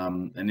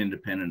 an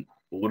independent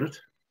audit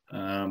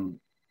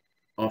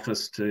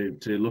office to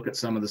look at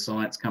some of the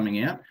science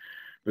coming out,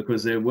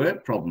 because there were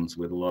problems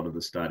with a lot of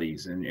the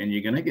studies, and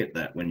you're going to get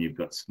that when you've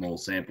got small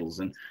samples.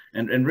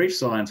 And reef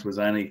science was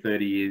only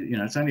 30 years,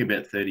 it's only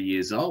about 30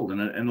 years old,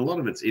 and a lot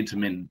of it's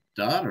intermittent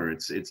data.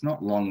 It's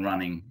not long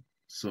running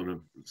sort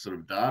of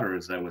data,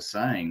 as they were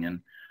saying.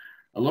 And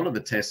a lot of the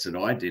tests that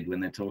I did when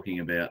they're talking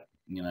about,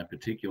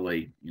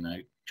 particularly,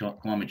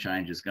 climate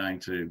change is going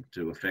to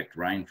affect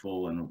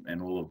rainfall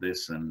and all of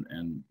this, and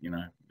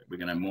we're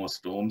going to have more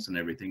storms and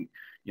everything.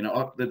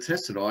 The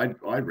tests that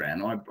I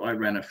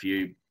ran a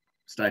few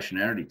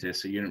stationarity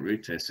tests, so unit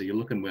root tests. So you're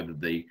looking whether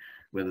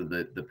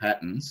the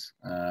patterns,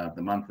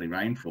 the monthly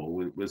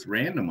rainfall was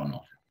random or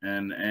not.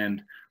 And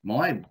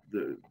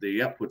the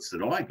outputs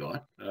that I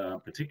got,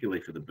 particularly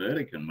for the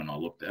Burdekin, when I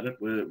looked at it,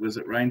 was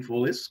that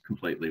rainfall is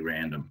completely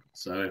random.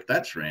 So if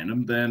that's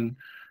random, then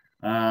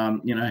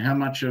how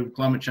much of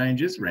climate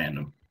change is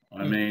random?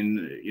 I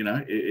mean,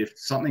 if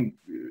something,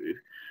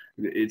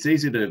 it's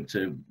easy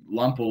to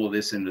lump all of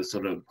this into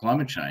sort of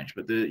climate change,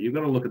 but you've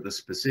got to look at the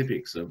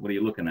specifics of what are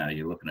you looking at? Are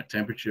you looking at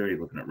temperature? Are you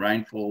looking at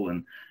rainfall?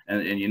 And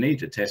you need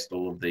to test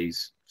all of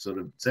these sort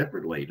of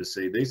separately to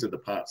see these are the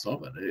parts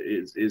of it.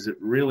 Is it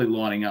really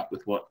lining up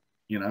with what,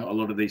 a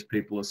lot of these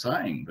people are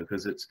saying?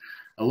 Because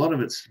a lot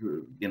of it's,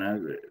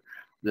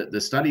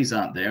 the studies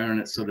aren't there, and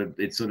it's sort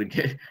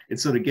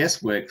of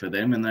guesswork for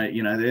them, and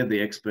they're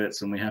the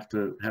experts, and we have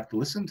to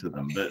listen to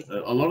them. But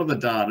a lot of the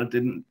data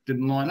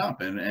didn't line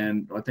up,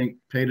 and I think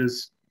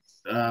Peter's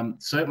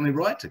certainly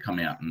right to come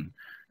out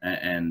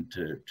and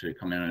to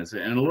come out and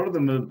say, and a lot of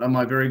them are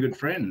my very good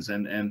friends,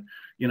 and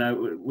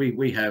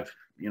we have,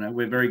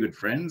 we're very good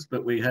friends,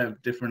 but we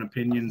have different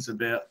opinions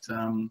about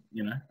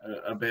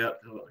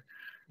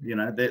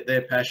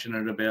they're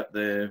passionate about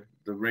the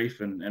reef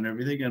and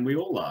everything, and we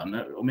all are.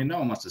 I mean, no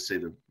one wants to see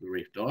the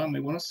reef die, and we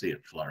want to see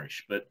it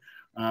flourish. But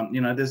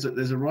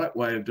there's a right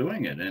way of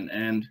doing it,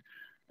 and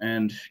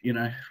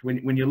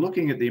when you're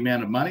looking at the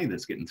amount of money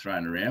that's getting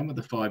thrown around with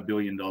the $5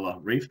 billion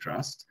reef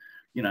trust,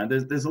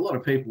 there's a lot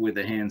of people with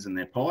their hands in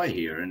their pie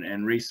here,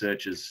 and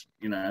researchers,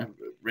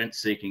 rent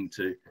seeking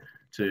to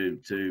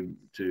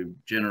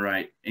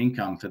generate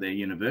income for their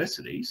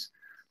universities.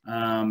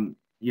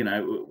 you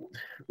know,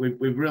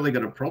 we've really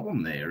got a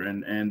problem there.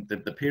 And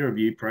the peer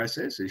review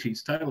process,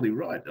 he's totally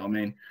right. I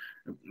mean,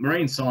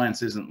 marine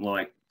science isn't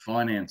like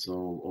finance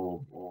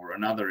or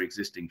another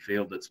existing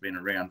field that's been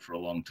around for a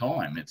long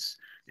time. It's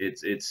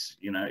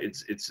you know,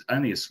 it's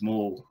only a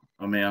small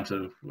amount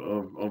of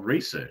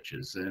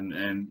researchers,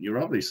 and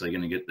you're obviously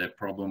going to get that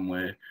problem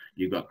where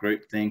you've got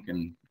groupthink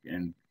and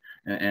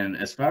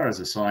as far as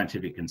a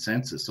scientific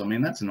consensus, I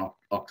mean, that's an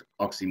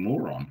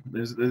oxymoron.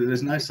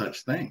 There's no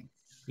such thing.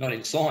 Not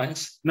in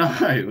science. No,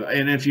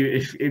 and if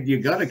you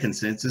got a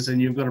consensus,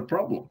 and you've got a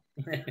problem.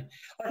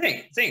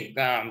 I think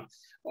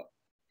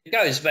it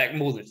goes back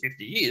more than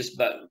 50 years,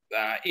 but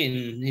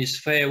in his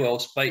farewell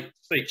speech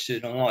to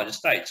the United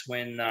States,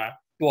 when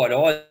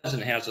Dwight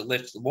Eisenhower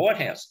left the White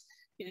House,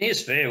 in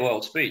his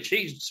farewell speech,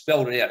 he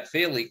spelled it out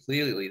fairly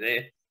clearly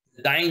there,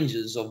 the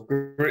dangers of,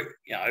 you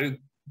know,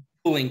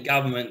 pulling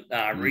government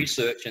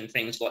research and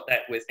things like that,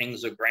 where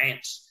things are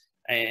grants,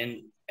 and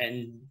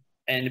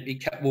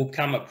it will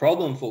become a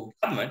problem for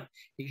government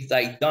if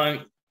they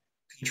don't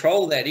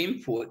control that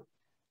input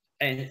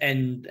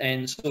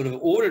and sort of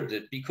audit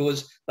it,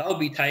 because they'll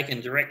be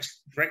taking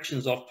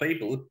directions off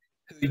people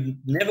who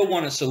never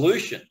want a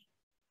solution.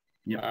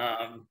 Yep.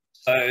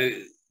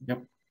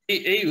 Yep.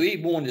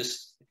 He warned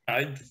us, you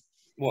know,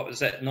 what was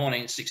that,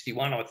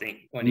 1961, I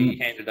think, when he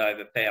handed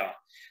over power.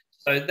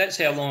 So that's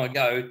how long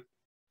ago,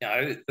 you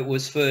know, we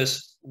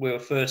were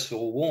first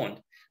forewarned.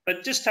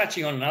 But just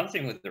touching on another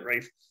thing with the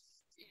reef,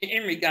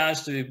 in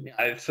regards to, you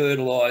know,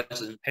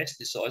 fertilisers and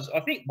pesticides,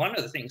 I think one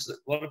of the things that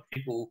a lot of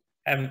people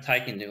haven't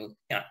taken into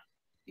account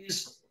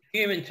is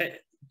human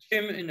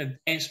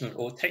advancement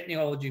or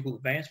technological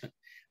advancement.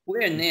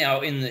 We're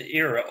now in the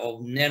era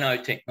of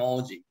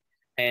nanotechnology,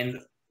 and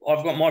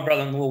I've got my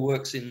brother-in-law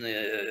works in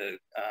the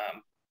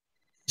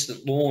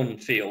instant lawn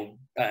field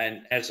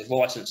and has a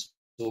license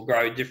to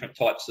grow different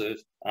types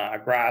of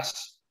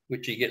grass,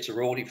 which he gets a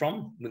royalty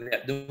from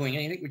without doing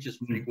anything, which is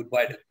a pretty good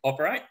way to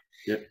operate.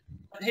 Yep.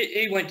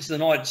 He went to the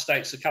United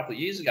States a couple of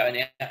years ago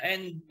now,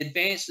 and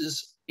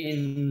advances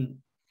in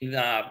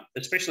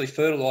especially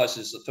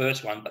fertilisers, the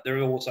first one, but there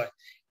are also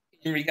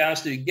in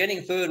regards to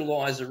getting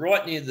fertiliser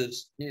right near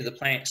the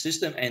plant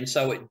system, and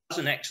so it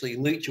doesn't actually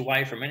leach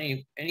away from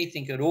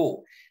anything at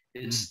all.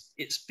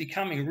 It's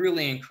becoming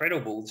really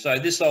incredible. So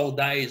this old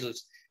days of,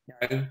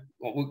 you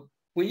know,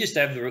 we used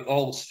to have the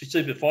old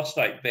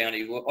superphosphate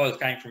bounty. I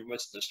came from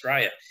Western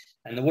Australia,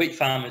 and the wheat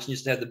farmers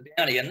used to have the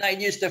bounty, and they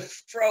used to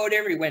throw it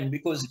everywhere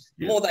because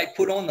the more they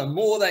put on, the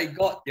more they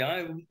got, you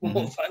know,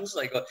 more funds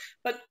they got.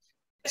 But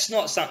that's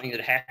not something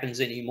that happens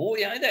anymore.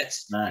 You know,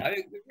 that's you know,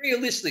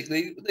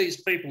 realistically,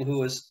 these people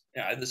who are,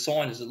 you know, the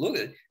scientists that look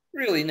at it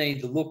really need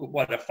to look at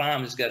what a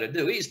farmer's got to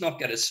do. He's not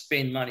going to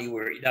spend money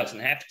where he doesn't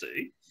have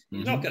to.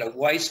 He's not going to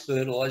waste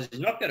fertilizer. He's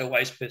not going to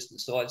waste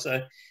pesticides.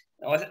 So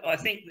I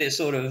think they're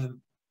sort of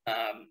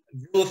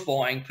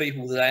vilifying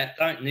people that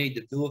don't need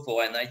to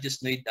vilify, and they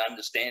just need to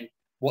understand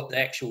what the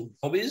actual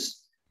job is.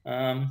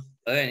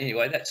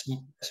 Anyway, that's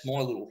my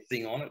little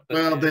thing on it.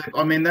 But, well,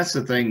 I mean, that's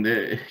the thing.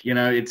 You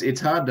know,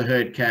 it's hard to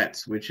herd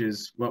cats, which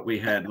is what we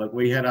had. Like,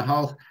 we had a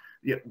whole.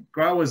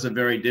 Growers are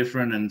very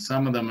different, and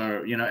some of them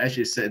are, you know, as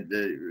you said,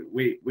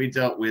 we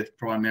dealt with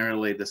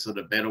primarily the sort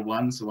of better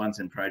ones, the ones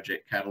in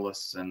Project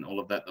Catalyst and all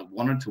of that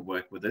wanted to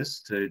work with us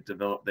to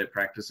develop their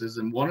practices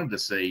and wanted to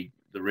see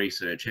the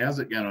research. How's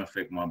it going to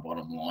affect my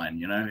bottom line?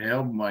 You know,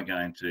 how am I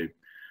going to,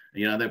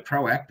 you know, they're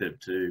proactive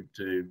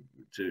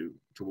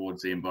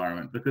towards the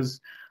environment, because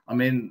I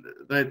mean,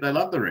 they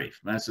love the reef.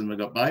 Most of them have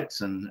got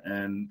boats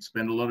and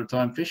spend a lot of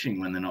time fishing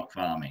when they're not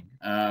farming.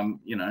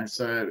 You know,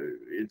 so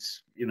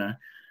it's, you know,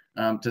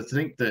 to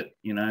think that,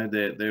 you know,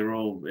 they're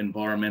all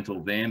environmental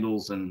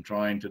vandals and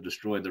trying to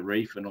destroy the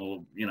reef and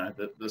all, you know,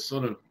 the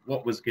sort of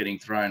what was getting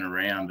thrown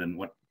around and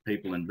what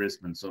people in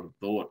Brisbane sort of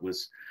thought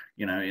was,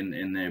 you know,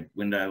 in their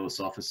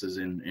windowless offices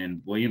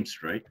in William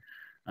Street.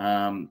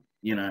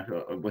 You know,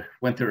 I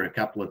went through a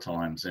couple of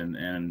times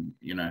and,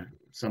 you know,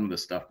 some of the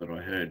stuff that I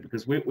heard,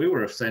 because we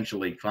were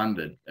essentially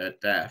funded at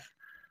DAF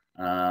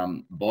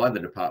by the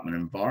Department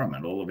of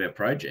Environment, all of our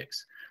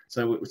projects.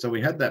 So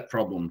we had that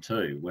problem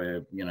too,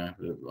 where, you know,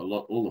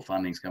 all the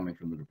funding's coming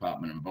from the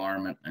Department of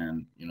Environment,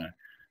 and, you know,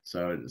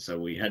 so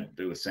we had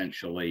to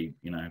essentially,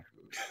 you know,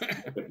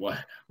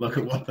 look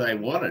at what they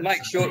wanted.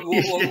 Make sure.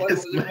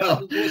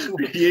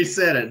 You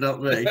said it,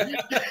 not me.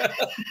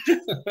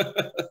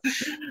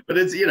 But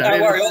it's, you know,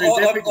 don't worry. I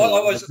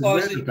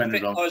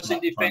was in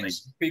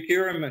defence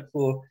procurement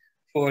for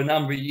a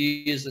number of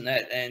years,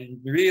 and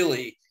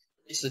really,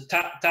 it's a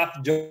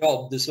tough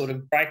job to sort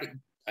of break it.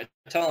 I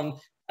tell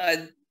them,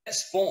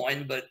 that's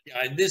fine, but, you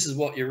know, this is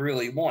what you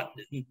really want.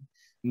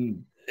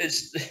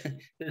 It's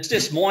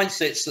just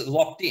mindsets that are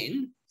locked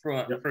in through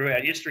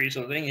our history,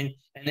 sort of thing,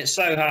 and it's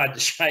so hard to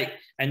shake.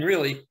 And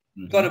really,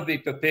 got to be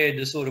prepared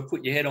to sort of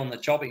put your head on the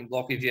chopping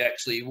block if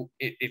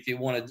you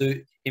want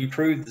to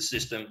improve the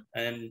system,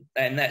 and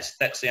that's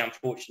the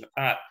unfortunate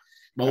part.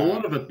 Well, a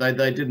lot of it,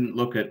 they didn't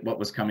look at what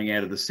was coming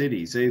out of the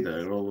cities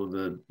either. All of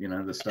the,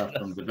 the stuff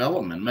from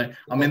development.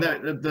 I mean,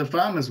 the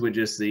farmers were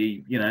just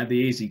the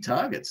easy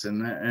targets,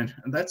 and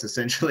that's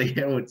essentially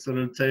how it sort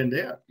of turned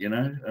out.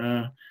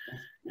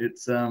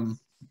 It's well,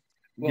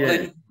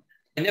 yeah.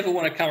 They never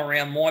want to come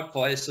around my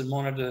place and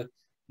monitor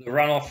the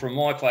runoff from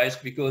my place,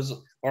 because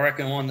I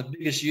reckon I'm the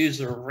biggest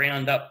user of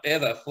Roundup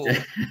ever.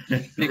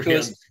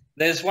 Because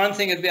there's one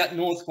thing about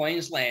North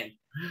Queensland.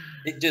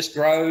 It just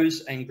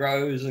grows and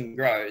grows and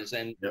grows,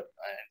 and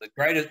the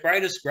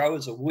greatest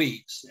growers are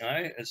weeds.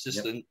 It's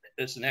just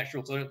it's a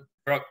natural thing.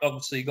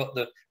 Obviously, you got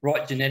the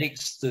right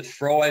genetics to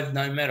thrive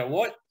no matter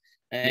what.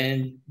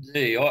 And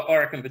I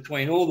reckon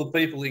between all the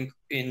people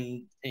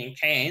in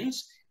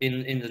Cairns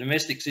in the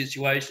domestic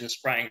situation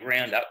spraying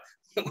Roundup,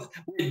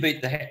 we'd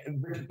beat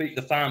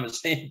the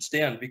farmers hands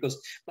down,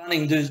 because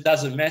Bunnings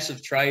does a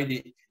massive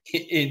trade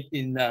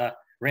in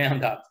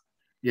Roundup.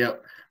 Yeah.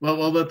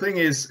 Well, the thing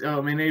is, I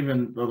mean,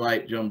 even the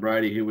late John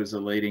Brody, who was a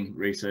leading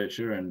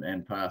researcher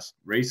and passed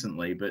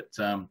recently, but,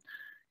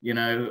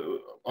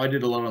 I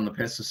did a lot on the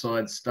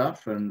pesticide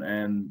stuff,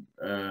 and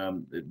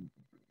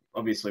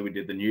obviously we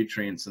did the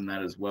nutrients and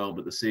that as well,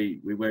 but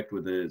we worked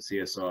with the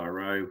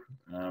CSIRO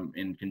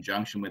in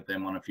conjunction with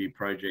them on a few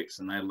projects,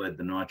 and they led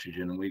the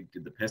nitrogen and we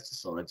did the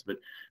pesticides. But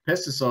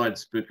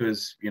pesticides,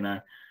 because,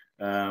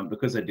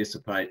 because they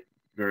dissipate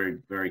very,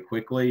 very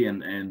quickly,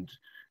 and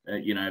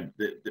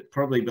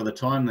probably by the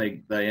time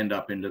they end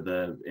up into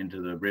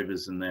the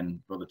rivers, and then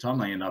by the time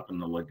they end up in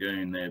the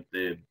lagoon,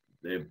 they're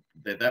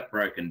that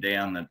broken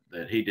down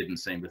that he didn't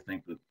seem to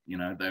think that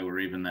they were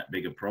even that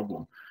big a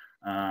problem.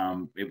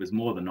 It was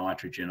more the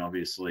nitrogen,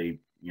 obviously,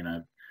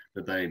 that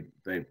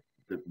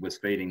that was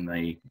feeding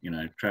the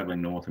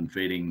traveling north and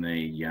feeding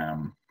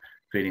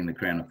the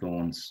crown of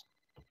thorns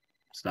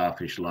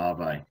starfish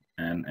larvae,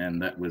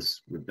 and that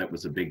was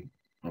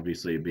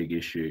obviously a big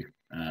issue.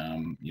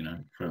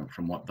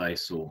 From what they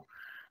saw.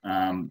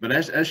 But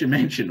as you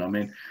mentioned, I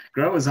mean,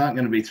 growers aren't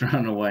going to be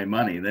throwing away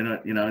money. They're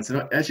not, it's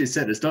not, as you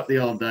said, it's not the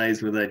old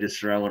days where they just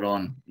throw it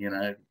on,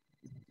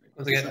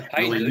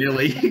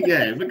 willy-nilly.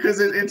 Yeah, because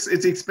it's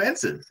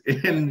expensive,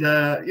 and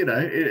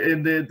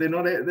and they're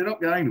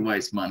not going to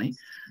waste money.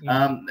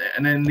 And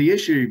then the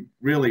issue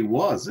really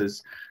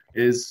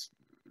is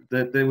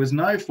that there was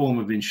no form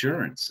of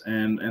insurance,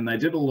 and they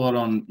did a lot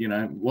on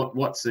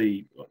what's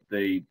the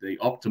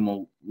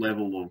optimal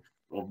level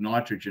of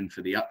nitrogen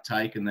for the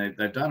uptake, and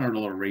they've done a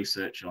lot of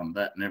research on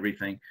that and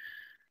everything.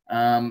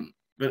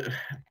 But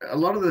a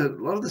lot of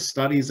the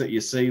studies that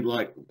you see,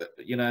 like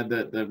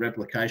the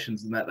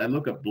replications and that, they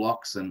look at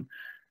blocks, and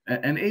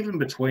even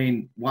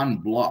between one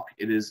block,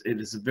 it is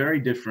a very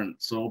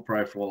different soil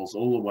profiles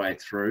all the way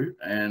through,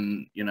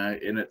 and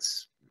and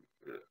it's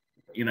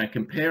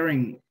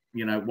comparing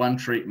one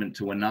treatment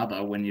to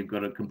another when you've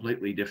got a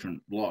completely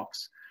different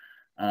blocks.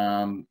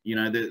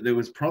 There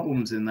was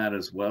problems in that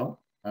as well.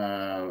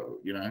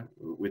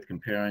 With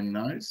comparing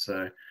those.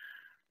 So,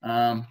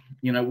 I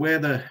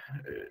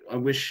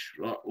wish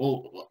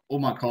all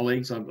my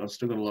colleagues, I've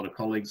still got a lot of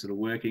colleagues that are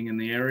working in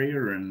the area,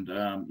 and,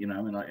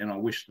 and I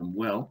wish them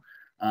well.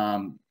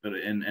 But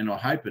I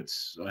hope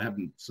I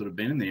haven't sort of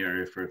been in the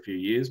area for a few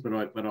years, but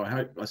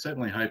I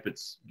certainly hope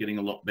it's getting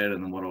a lot better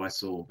than what I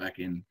saw back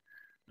in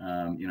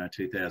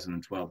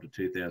 2012 to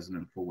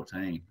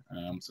 2014.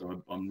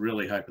 So I'm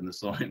really hoping the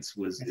science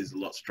is a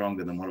lot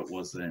stronger than what it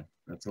was then.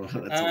 That's all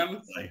I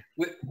say.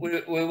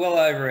 We're well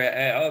over our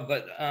hour,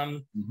 but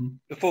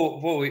before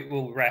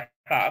we'll wrap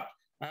up,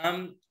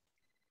 I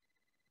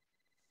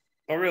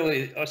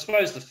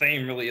suppose the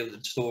theme really of the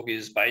talk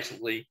is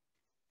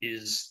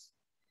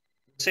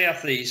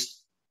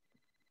Southeast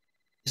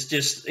is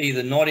just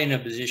either not in a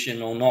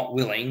position or not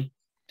willing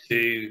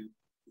to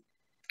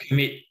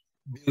commit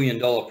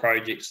billion-dollar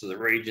projects to the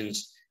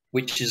regions,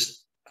 which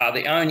are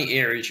the only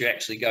areas you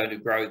actually go to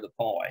grow the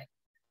pie.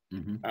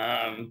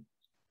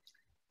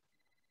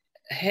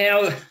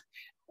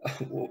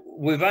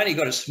 We've only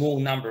got a small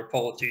number of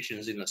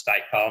politicians in the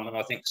state parliament.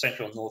 I think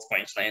Central and North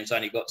Queensland's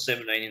only got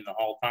 17 in the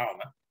whole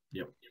parliament.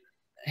 Yep.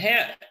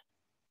 How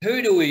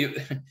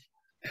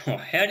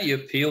do you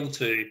appeal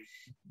to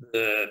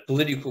the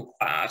political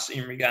class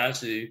in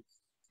regards to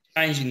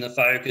changing the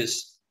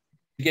focus,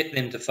 get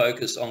them to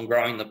focus on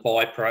growing the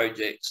pie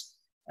projects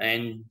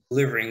and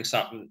delivering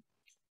something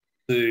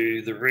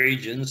to the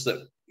regions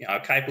that are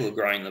capable of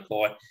growing the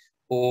pie,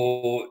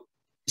 or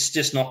it's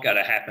just not going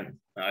to happen?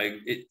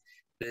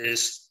 They're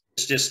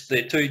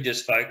too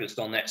just focused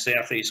on that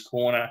southeast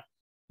corner,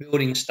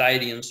 building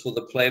stadiums for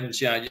the plebs,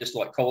 just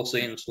like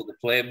coliseums for the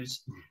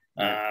plebs.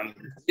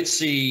 It's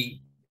the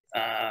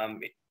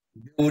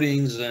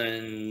buildings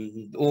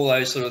and all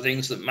those sort of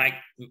things that make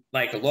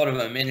a lot of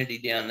amenity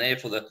down there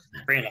for the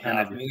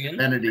 3.5 million.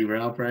 Vanity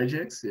rail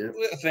projects, yeah.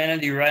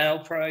 Vanity rail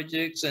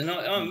projects. And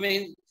I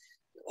mean,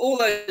 all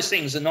those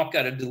things are not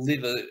going to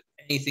deliver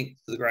anything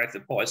to the growth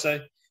of pie.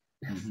 So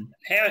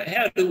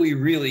how do we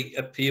really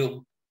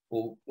appeal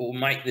or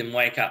make them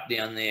wake up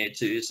down there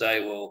to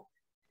say, well,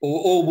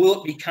 or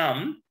will it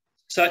become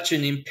such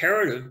an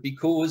imperative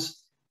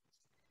because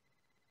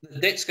the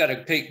debt's got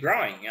to keep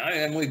growing, you know,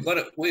 and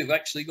we've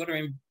actually got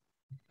to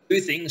do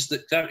things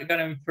that are going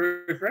to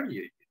improve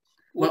revenue.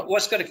 Well,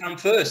 what's got to come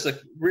first, the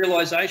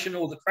realisation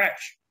or the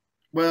crash?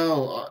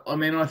 Well, I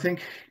mean, I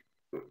think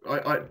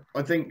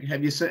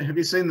have you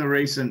seen the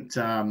recent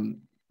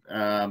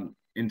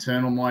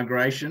internal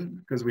migration?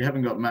 Because we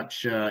haven't got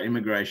much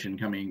immigration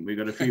coming. We've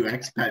got a few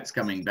expats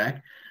coming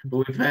back,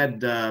 but we've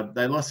had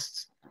they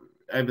lost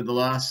over the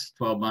last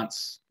 12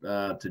 months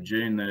to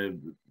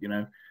June.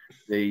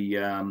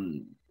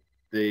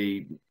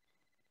 The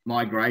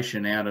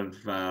migration out of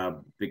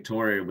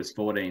Victoria was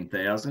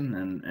 14,000,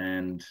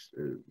 and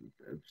a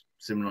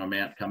similar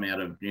amount come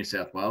out of New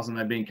South Wales, and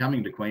they've been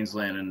coming to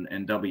Queensland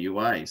and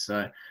WA.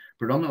 So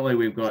predominantly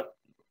we've got,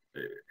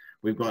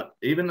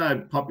 even though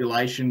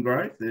population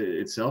growth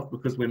itself,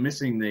 because we're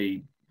missing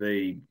the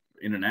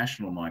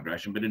international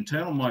migration, but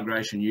internal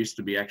migration used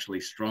to be actually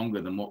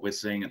stronger than what we're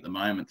seeing at the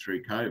moment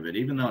through COVID,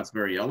 even though it's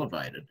very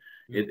elevated.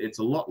 It's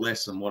a lot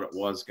less than what it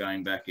was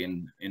going back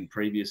in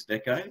previous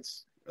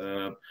decades.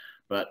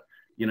 But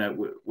you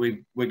know,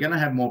 we're going to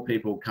have more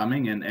people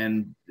coming,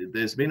 and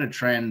there's been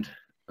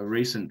a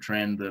recent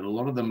trend that a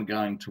lot of them are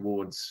going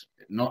towards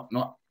not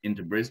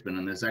into Brisbane,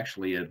 and there's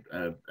actually a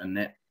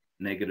net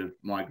negative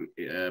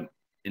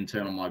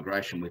internal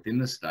migration within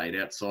the state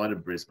outside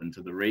of Brisbane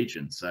to the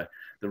regions. So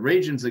the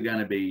regions are going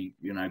to be,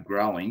 you know,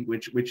 growing,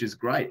 which is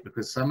great,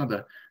 because some of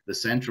the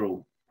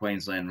central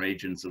Queensland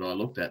regions that I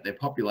looked at, their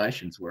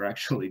populations were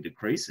actually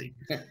decreasing.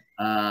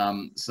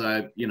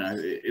 So, you know,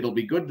 it'll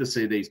be good to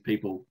see these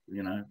people,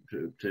 you know,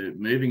 to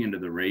moving into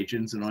the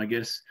regions. And I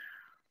guess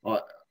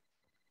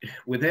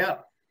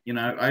without, you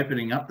know,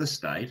 opening up the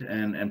state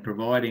and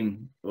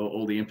providing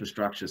all the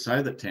infrastructure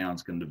so that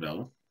towns can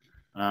develop,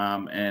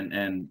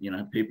 and you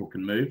know, people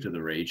can move to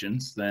the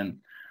regions, then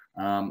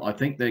I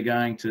think they're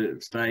going to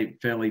stay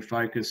fairly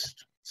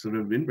focused sort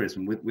of in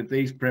Brisbane. With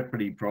these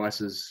property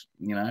prices,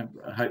 you know,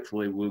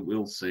 hopefully we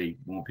will see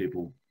more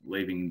people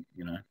leaving,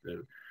 you know,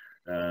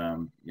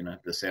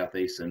 the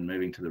southeast and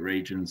moving to the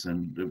regions.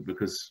 And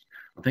because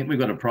I think we've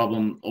got a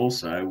problem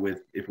also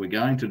with, if we're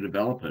going to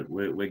develop it,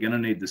 we're going to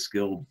need the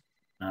skilled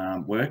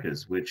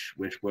workers, which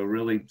we're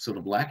really sort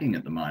of lacking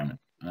at the moment.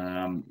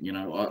 You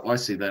know, I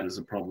see that as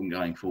a problem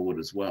going forward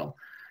as well.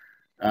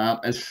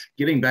 As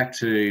getting back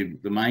to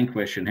the main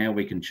question, how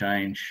we can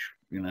change,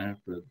 you know,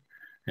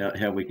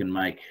 how we can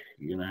make,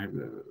 you know,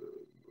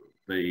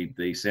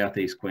 the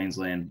Southeast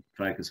Queensland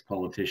focused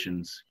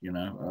politicians, you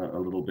know, a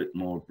little bit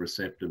more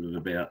receptive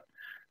about,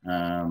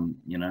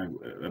 you know,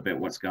 about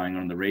what's going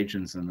on in the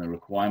regions and the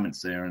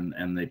requirements there,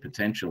 and the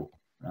potential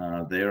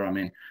there. I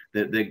mean,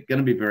 they're going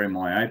to be very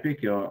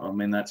myopic. I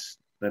mean, that's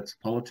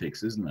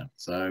politics, isn't it?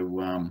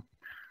 So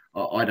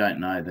I don't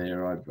know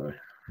there.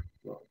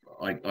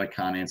 I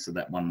can't answer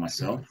that one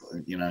myself.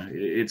 You know,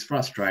 it's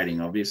frustrating,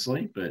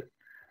 obviously, but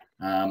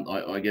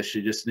I guess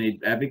you just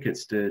need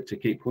advocates to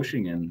keep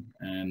pushing,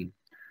 and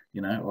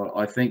you know,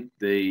 I think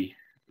the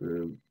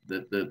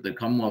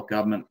Commonwealth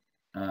government,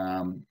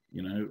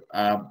 you know,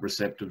 are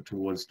receptive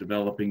towards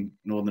developing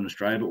Northern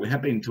Australia, but we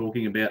have been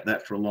talking about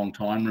that for a long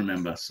time,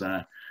 remember?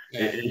 So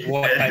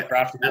white paper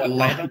after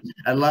white paper.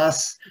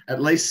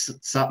 At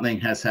least something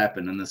has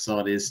happened, and the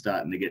side is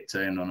starting to get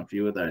turned on a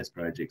few of those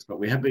projects, but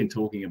we have been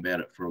talking about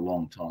it for a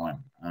long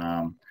time.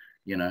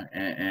 You know,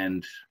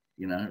 and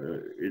you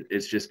know,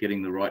 it's just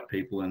getting the right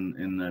people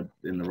in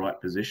the right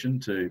position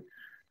to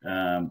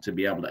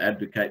be able to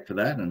advocate for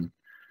that, and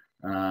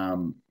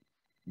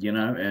you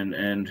know,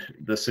 and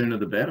the sooner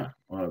the better.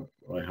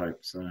 I hope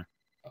so.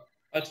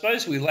 I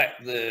suppose we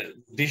lack the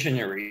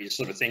visionary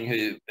sort of thing,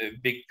 who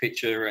big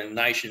picture and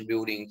nation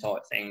building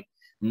type thing.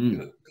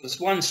 There's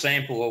one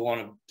sample I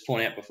want to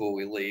point out before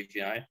we leave.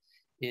 You know,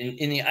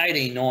 in the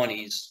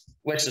 1890s,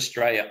 West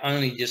Australia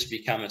only just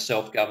become a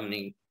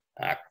self-governing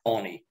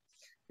colony.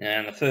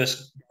 And the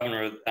first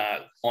governor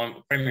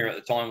premier at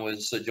the time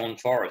was Sir John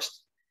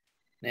Forrest.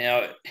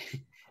 Now,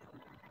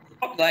 the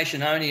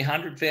population only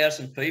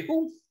 100,000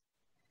 people.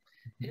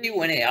 He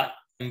went out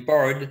and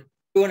borrowed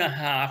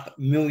 £2.5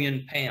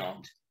 million.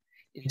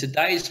 In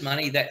today's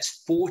money,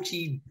 that's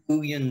 $40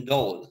 billion.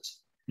 Now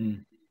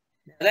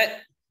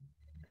that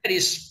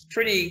is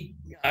pretty,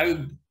 you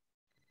know,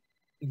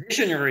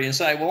 visionary, and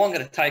say, well, I'm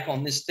going to take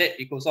on this debt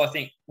because I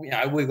think, you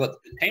know, we've got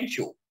the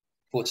potential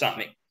for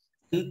something.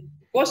 And he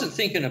wasn't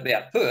thinking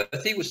about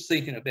Perth, he was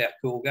thinking about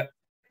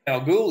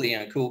Kalgoorlie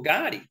and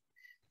Coolgardie.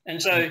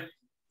 And so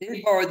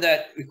he borrowed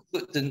that,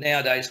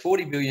 nowadays,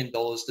 $40 billion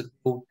to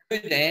build 2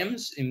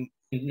 dams in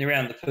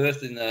around the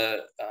Perth in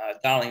the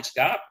Darling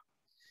Scarp,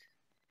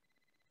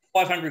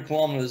 500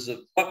 kilometres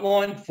of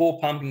pipeline, 4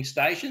 pumping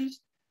stations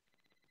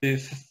to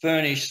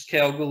furnish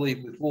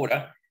Kalgoorlie with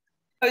water.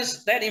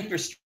 That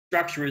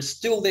infrastructure is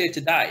still there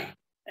today.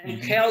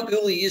 And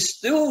Kalgoorlie is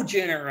still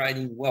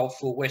generating wealth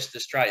for West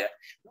Australia,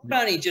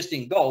 not only just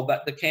in gold,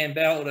 but the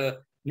Kambalda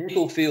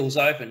nickel fields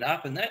opened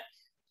up and that.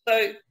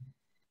 So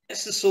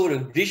that's the sort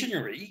of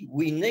visionary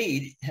we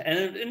need.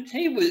 And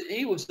he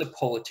was a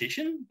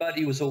politician, but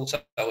he was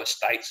also a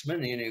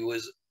statesman, and he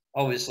was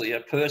obviously a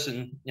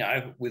person, you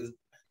know, with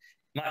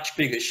much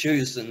bigger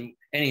shoes than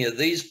any of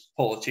these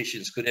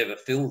politicians could ever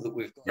fill that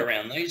we've got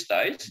around these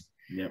days.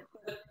 Yep.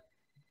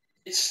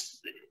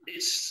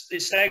 It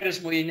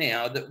staggers me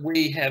now that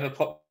we have a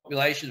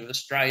population of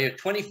Australia,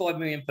 25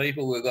 million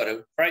people. We've got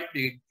a great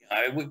big,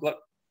 we've got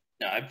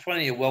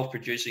plenty of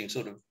wealth-producing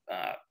sort of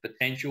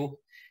potential.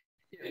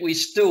 We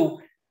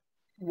still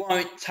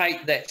won't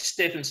take that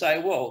step and say,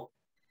 well,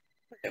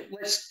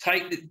 let's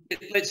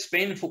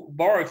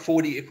borrow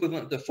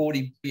equivalent to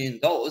 $40 billion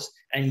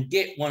and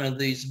get one of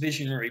these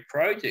visionary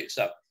projects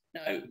up.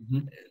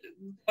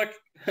 Like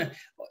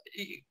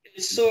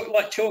it's sort of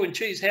like chalk and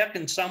cheese. How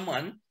can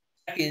someone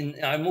back in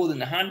more than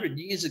 100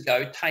 years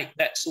ago take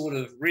that sort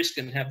of risk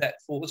and have that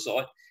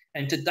foresight?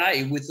 And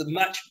today, with the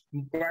much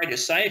greater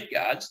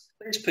safeguards,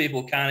 these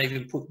people can't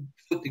even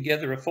put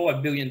together a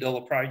 $5 billion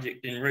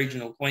project in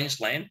regional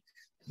Queensland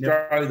to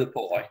grow the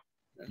pie.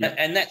 Yep.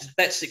 And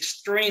that's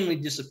extremely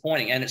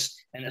disappointing. And it's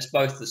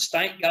both the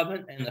state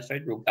government and the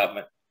federal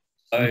government.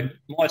 So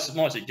my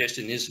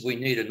suggestion is we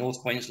need a North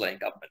Queensland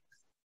government.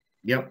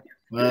 Yep.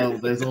 Well,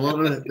 there's a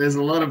lot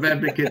of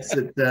advocates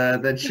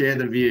that share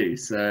the view.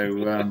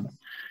 So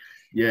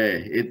yeah,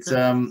 it's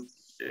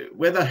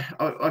whether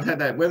I've had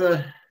that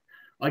whether.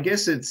 I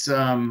guess it's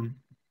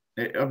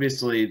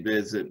obviously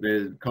there's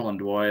Colin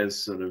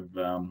Dwyer's sort of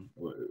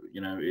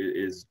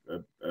is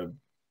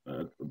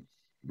a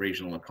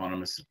regional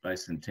economist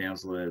based in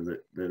Townsville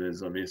that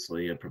is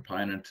obviously a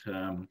proponent,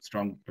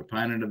 strong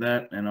proponent of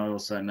that, and I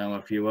also know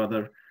a few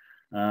other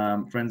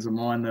friends of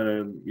mine that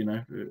are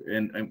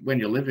and when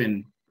you live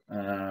in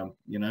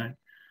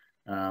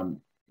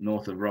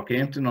north of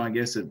Rockhampton, I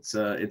guess it's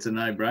a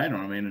no-brainer.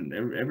 I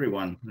mean,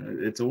 everyone,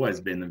 it's always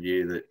been the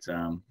view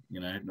that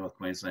North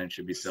Queensland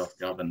should be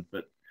self-governed,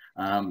 but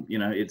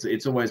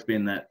it's always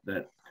been that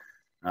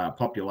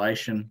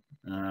population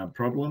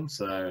problem.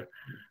 So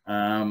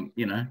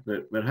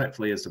but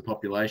hopefully as the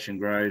population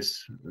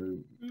grows,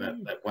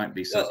 that won't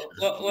be such.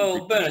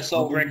 Well, Bernard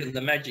Salt reckoned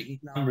the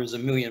magic number is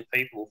 1 million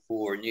people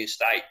for a new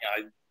state.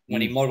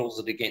 When he models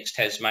it against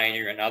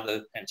Tasmania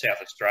and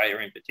South Australia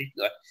in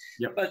particular.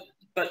 Yep.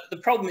 But the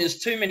problem is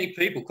too many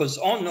people, because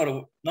I'm not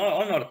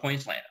a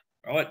Queenslander,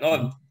 right?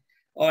 I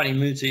only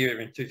moved here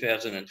in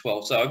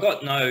 2012, so I've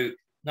got no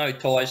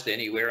ties to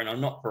anywhere, and I'm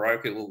not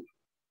parochial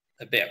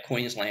about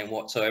Queensland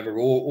whatsoever,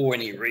 or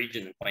any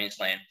region of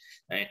Queensland.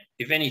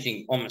 If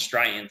anything, I'm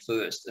Australian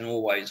first and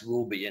always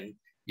will be, and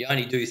you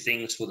only do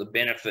things for the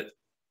benefit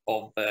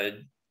of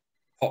the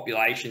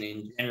population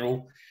in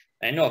general.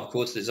 And of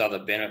course, there's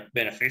other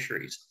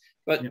beneficiaries.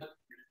 But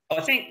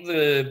I think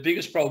the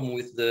biggest problem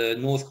with the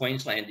North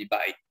Queensland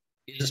debate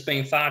is it's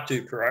been far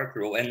too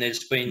parochial, and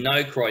there's been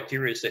no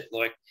criteria set.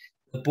 Like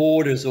the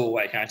border's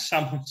always,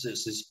 someone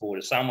says this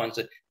border, someone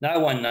said, no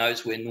one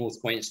knows where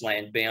North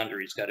Queensland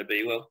boundary is going to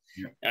be. Well,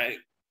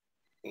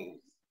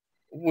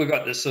 we've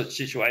got this sort of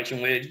situation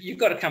where you've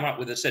got to come up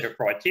with a set of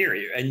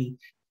criteria, and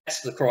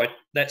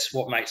that's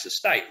what makes a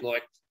state.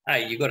 Like,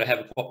 hey, you've got to have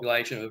a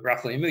population of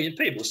roughly 1 million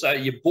people. So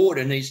your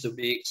border needs to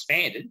be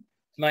expanded to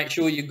make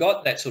sure you've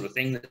got that sort of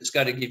thing that's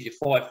going to give you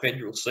 5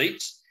 federal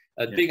seats,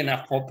 a big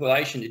enough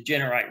population to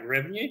generate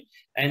revenue,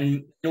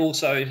 and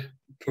also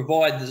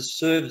provide the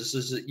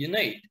services that you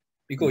need,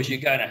 because you're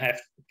going to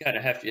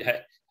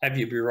have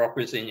your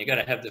bureaucracy, and you're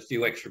going to have the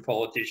few extra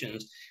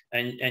politicians,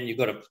 and you've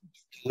got to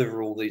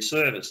deliver all these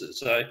services.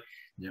 So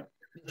the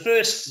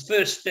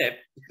first step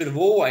could have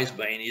always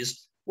been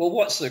is, well,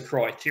 what's the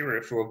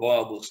criteria for a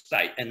viable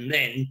state? And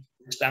then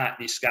start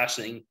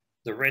discussing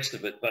the rest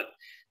of it. But,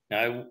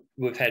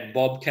 we've had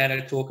Bob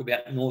Catter talk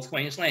about North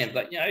Queensland,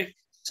 but,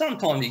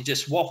 sometimes he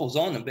just waffles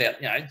on about,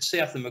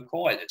 south of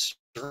Mackay, that's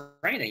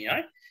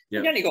Serena, You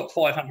only got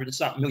 500 and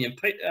something million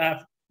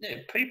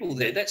people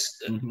there.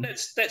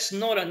 That's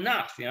not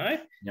enough,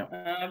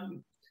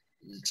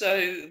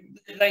 So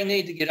they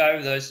need to get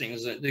over those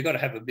things. They've got to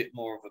have a bit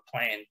more of a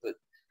plan, but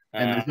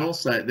and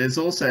there's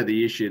also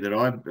the issue that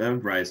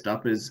I've raised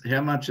up is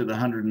how much of the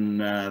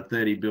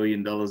 $130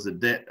 billion of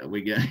debt are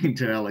we going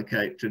to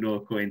allocate to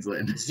North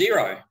Queensland?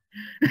 Zero.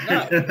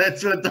 No.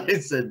 That's what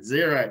they said,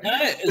 zero.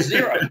 No,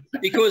 zero.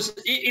 Because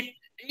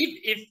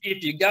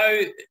if you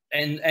go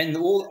and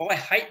all, I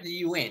hate the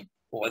UN,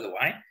 by the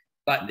way,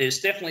 but there's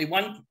definitely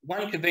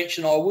one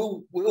convention I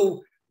will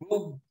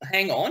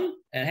hang on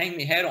and hang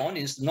my hat on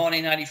is the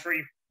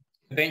 1983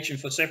 Convention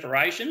for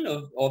Separation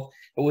of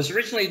it was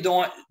originally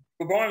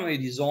primarily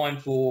designed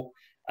for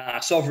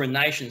sovereign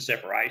nation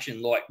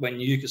separation, like when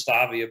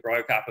Yugoslavia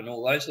broke up and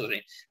all those sort of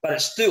things, but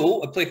it's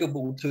still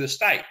applicable to a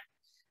state.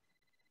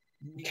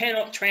 You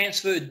cannot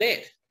transfer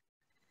debt.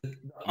 The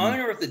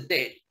owner of the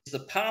debt is the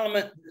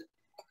parliament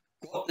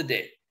that got the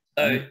debt.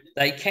 So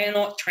they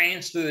cannot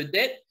transfer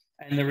debt,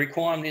 and the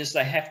requirement is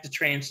they have to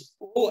transfer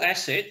all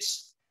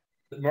assets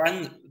that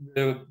run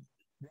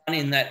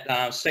in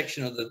that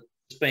section of the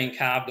being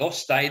carved off,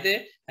 stay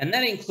there, and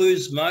that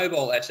includes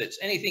mobile assets,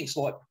 anything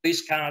like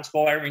police cars,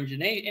 fire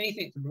engine,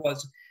 anything that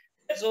provides.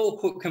 That's all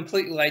put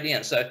completely laid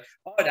down. So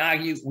I'd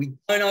argue we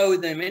don't owe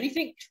them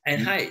anything.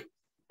 And hey,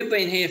 we've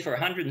been here for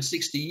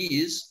 160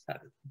 years,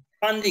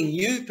 funding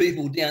you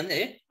people down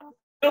there.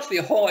 off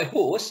your high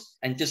horse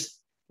and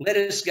just let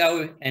us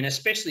go. And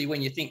especially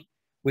when you think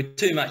we're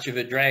too much of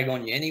a drag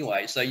on you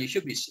anyway, so you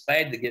should be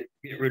glad to get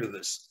rid of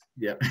us.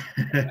 Yep.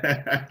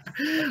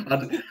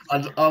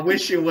 I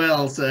wish you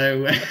well.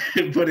 So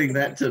putting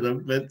that to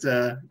them, but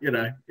you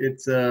know,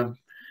 it's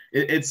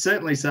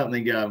certainly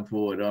something going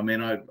forward. I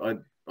mean,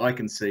 I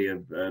can see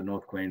a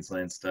North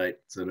Queensland state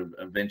sort of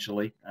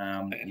eventually.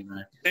 You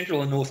know,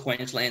 Central and North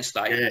Queensland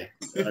state.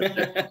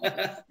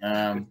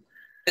 Yeah.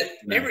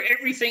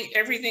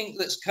 Everything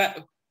that's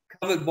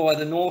covered by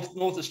the North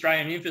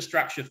Australian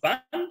Infrastructure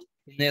Fund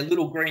in their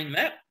little green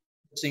map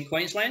that's in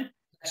Queensland,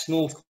 that's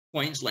North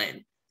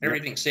Queensland.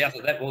 Everything south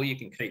of that, well, you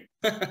can keep.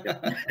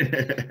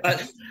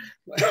 But,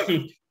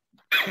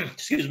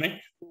 excuse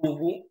me,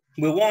 we'll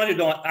wind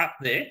it up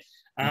there.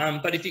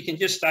 But if you can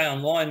just stay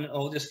online,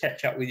 I'll just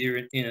catch up with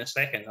you in a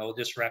second. I'll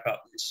just wrap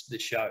up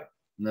this show.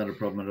 Not a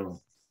problem at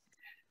all.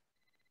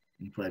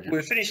 My pleasure.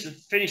 We've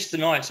finished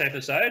tonight's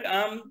episode.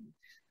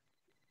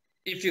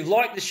 If you've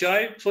liked the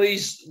show,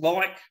 please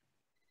like,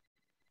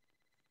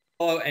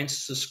 follow, and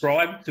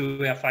subscribe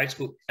to our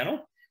Facebook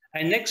channel.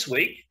 And next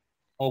week,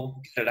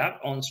 I'll get it up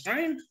on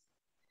screen.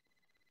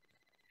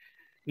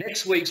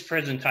 Next week's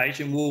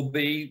presentation will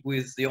be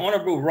with the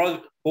Honourable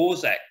Rod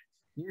Borzak,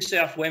 New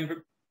South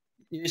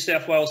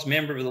Wales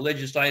member of the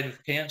Legislative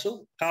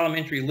Council,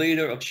 parliamentary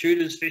leader of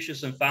Shooters,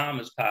 Fishers and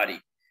Farmers Party.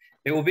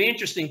 It will be an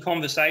interesting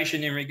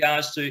conversation in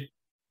regards to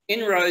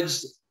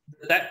inroads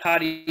that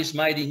party has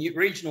made in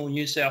regional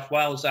New South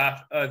Wales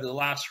over the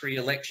last 3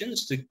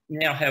 elections to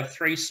now have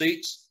 3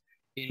 seats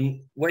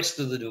in west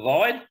of the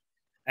divide,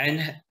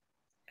 and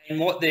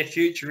what their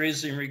future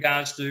is in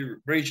regards to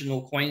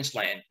regional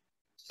Queensland.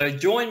 So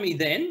join me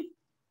then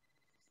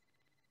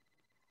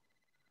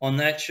on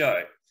that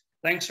show.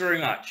 Thanks very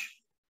much.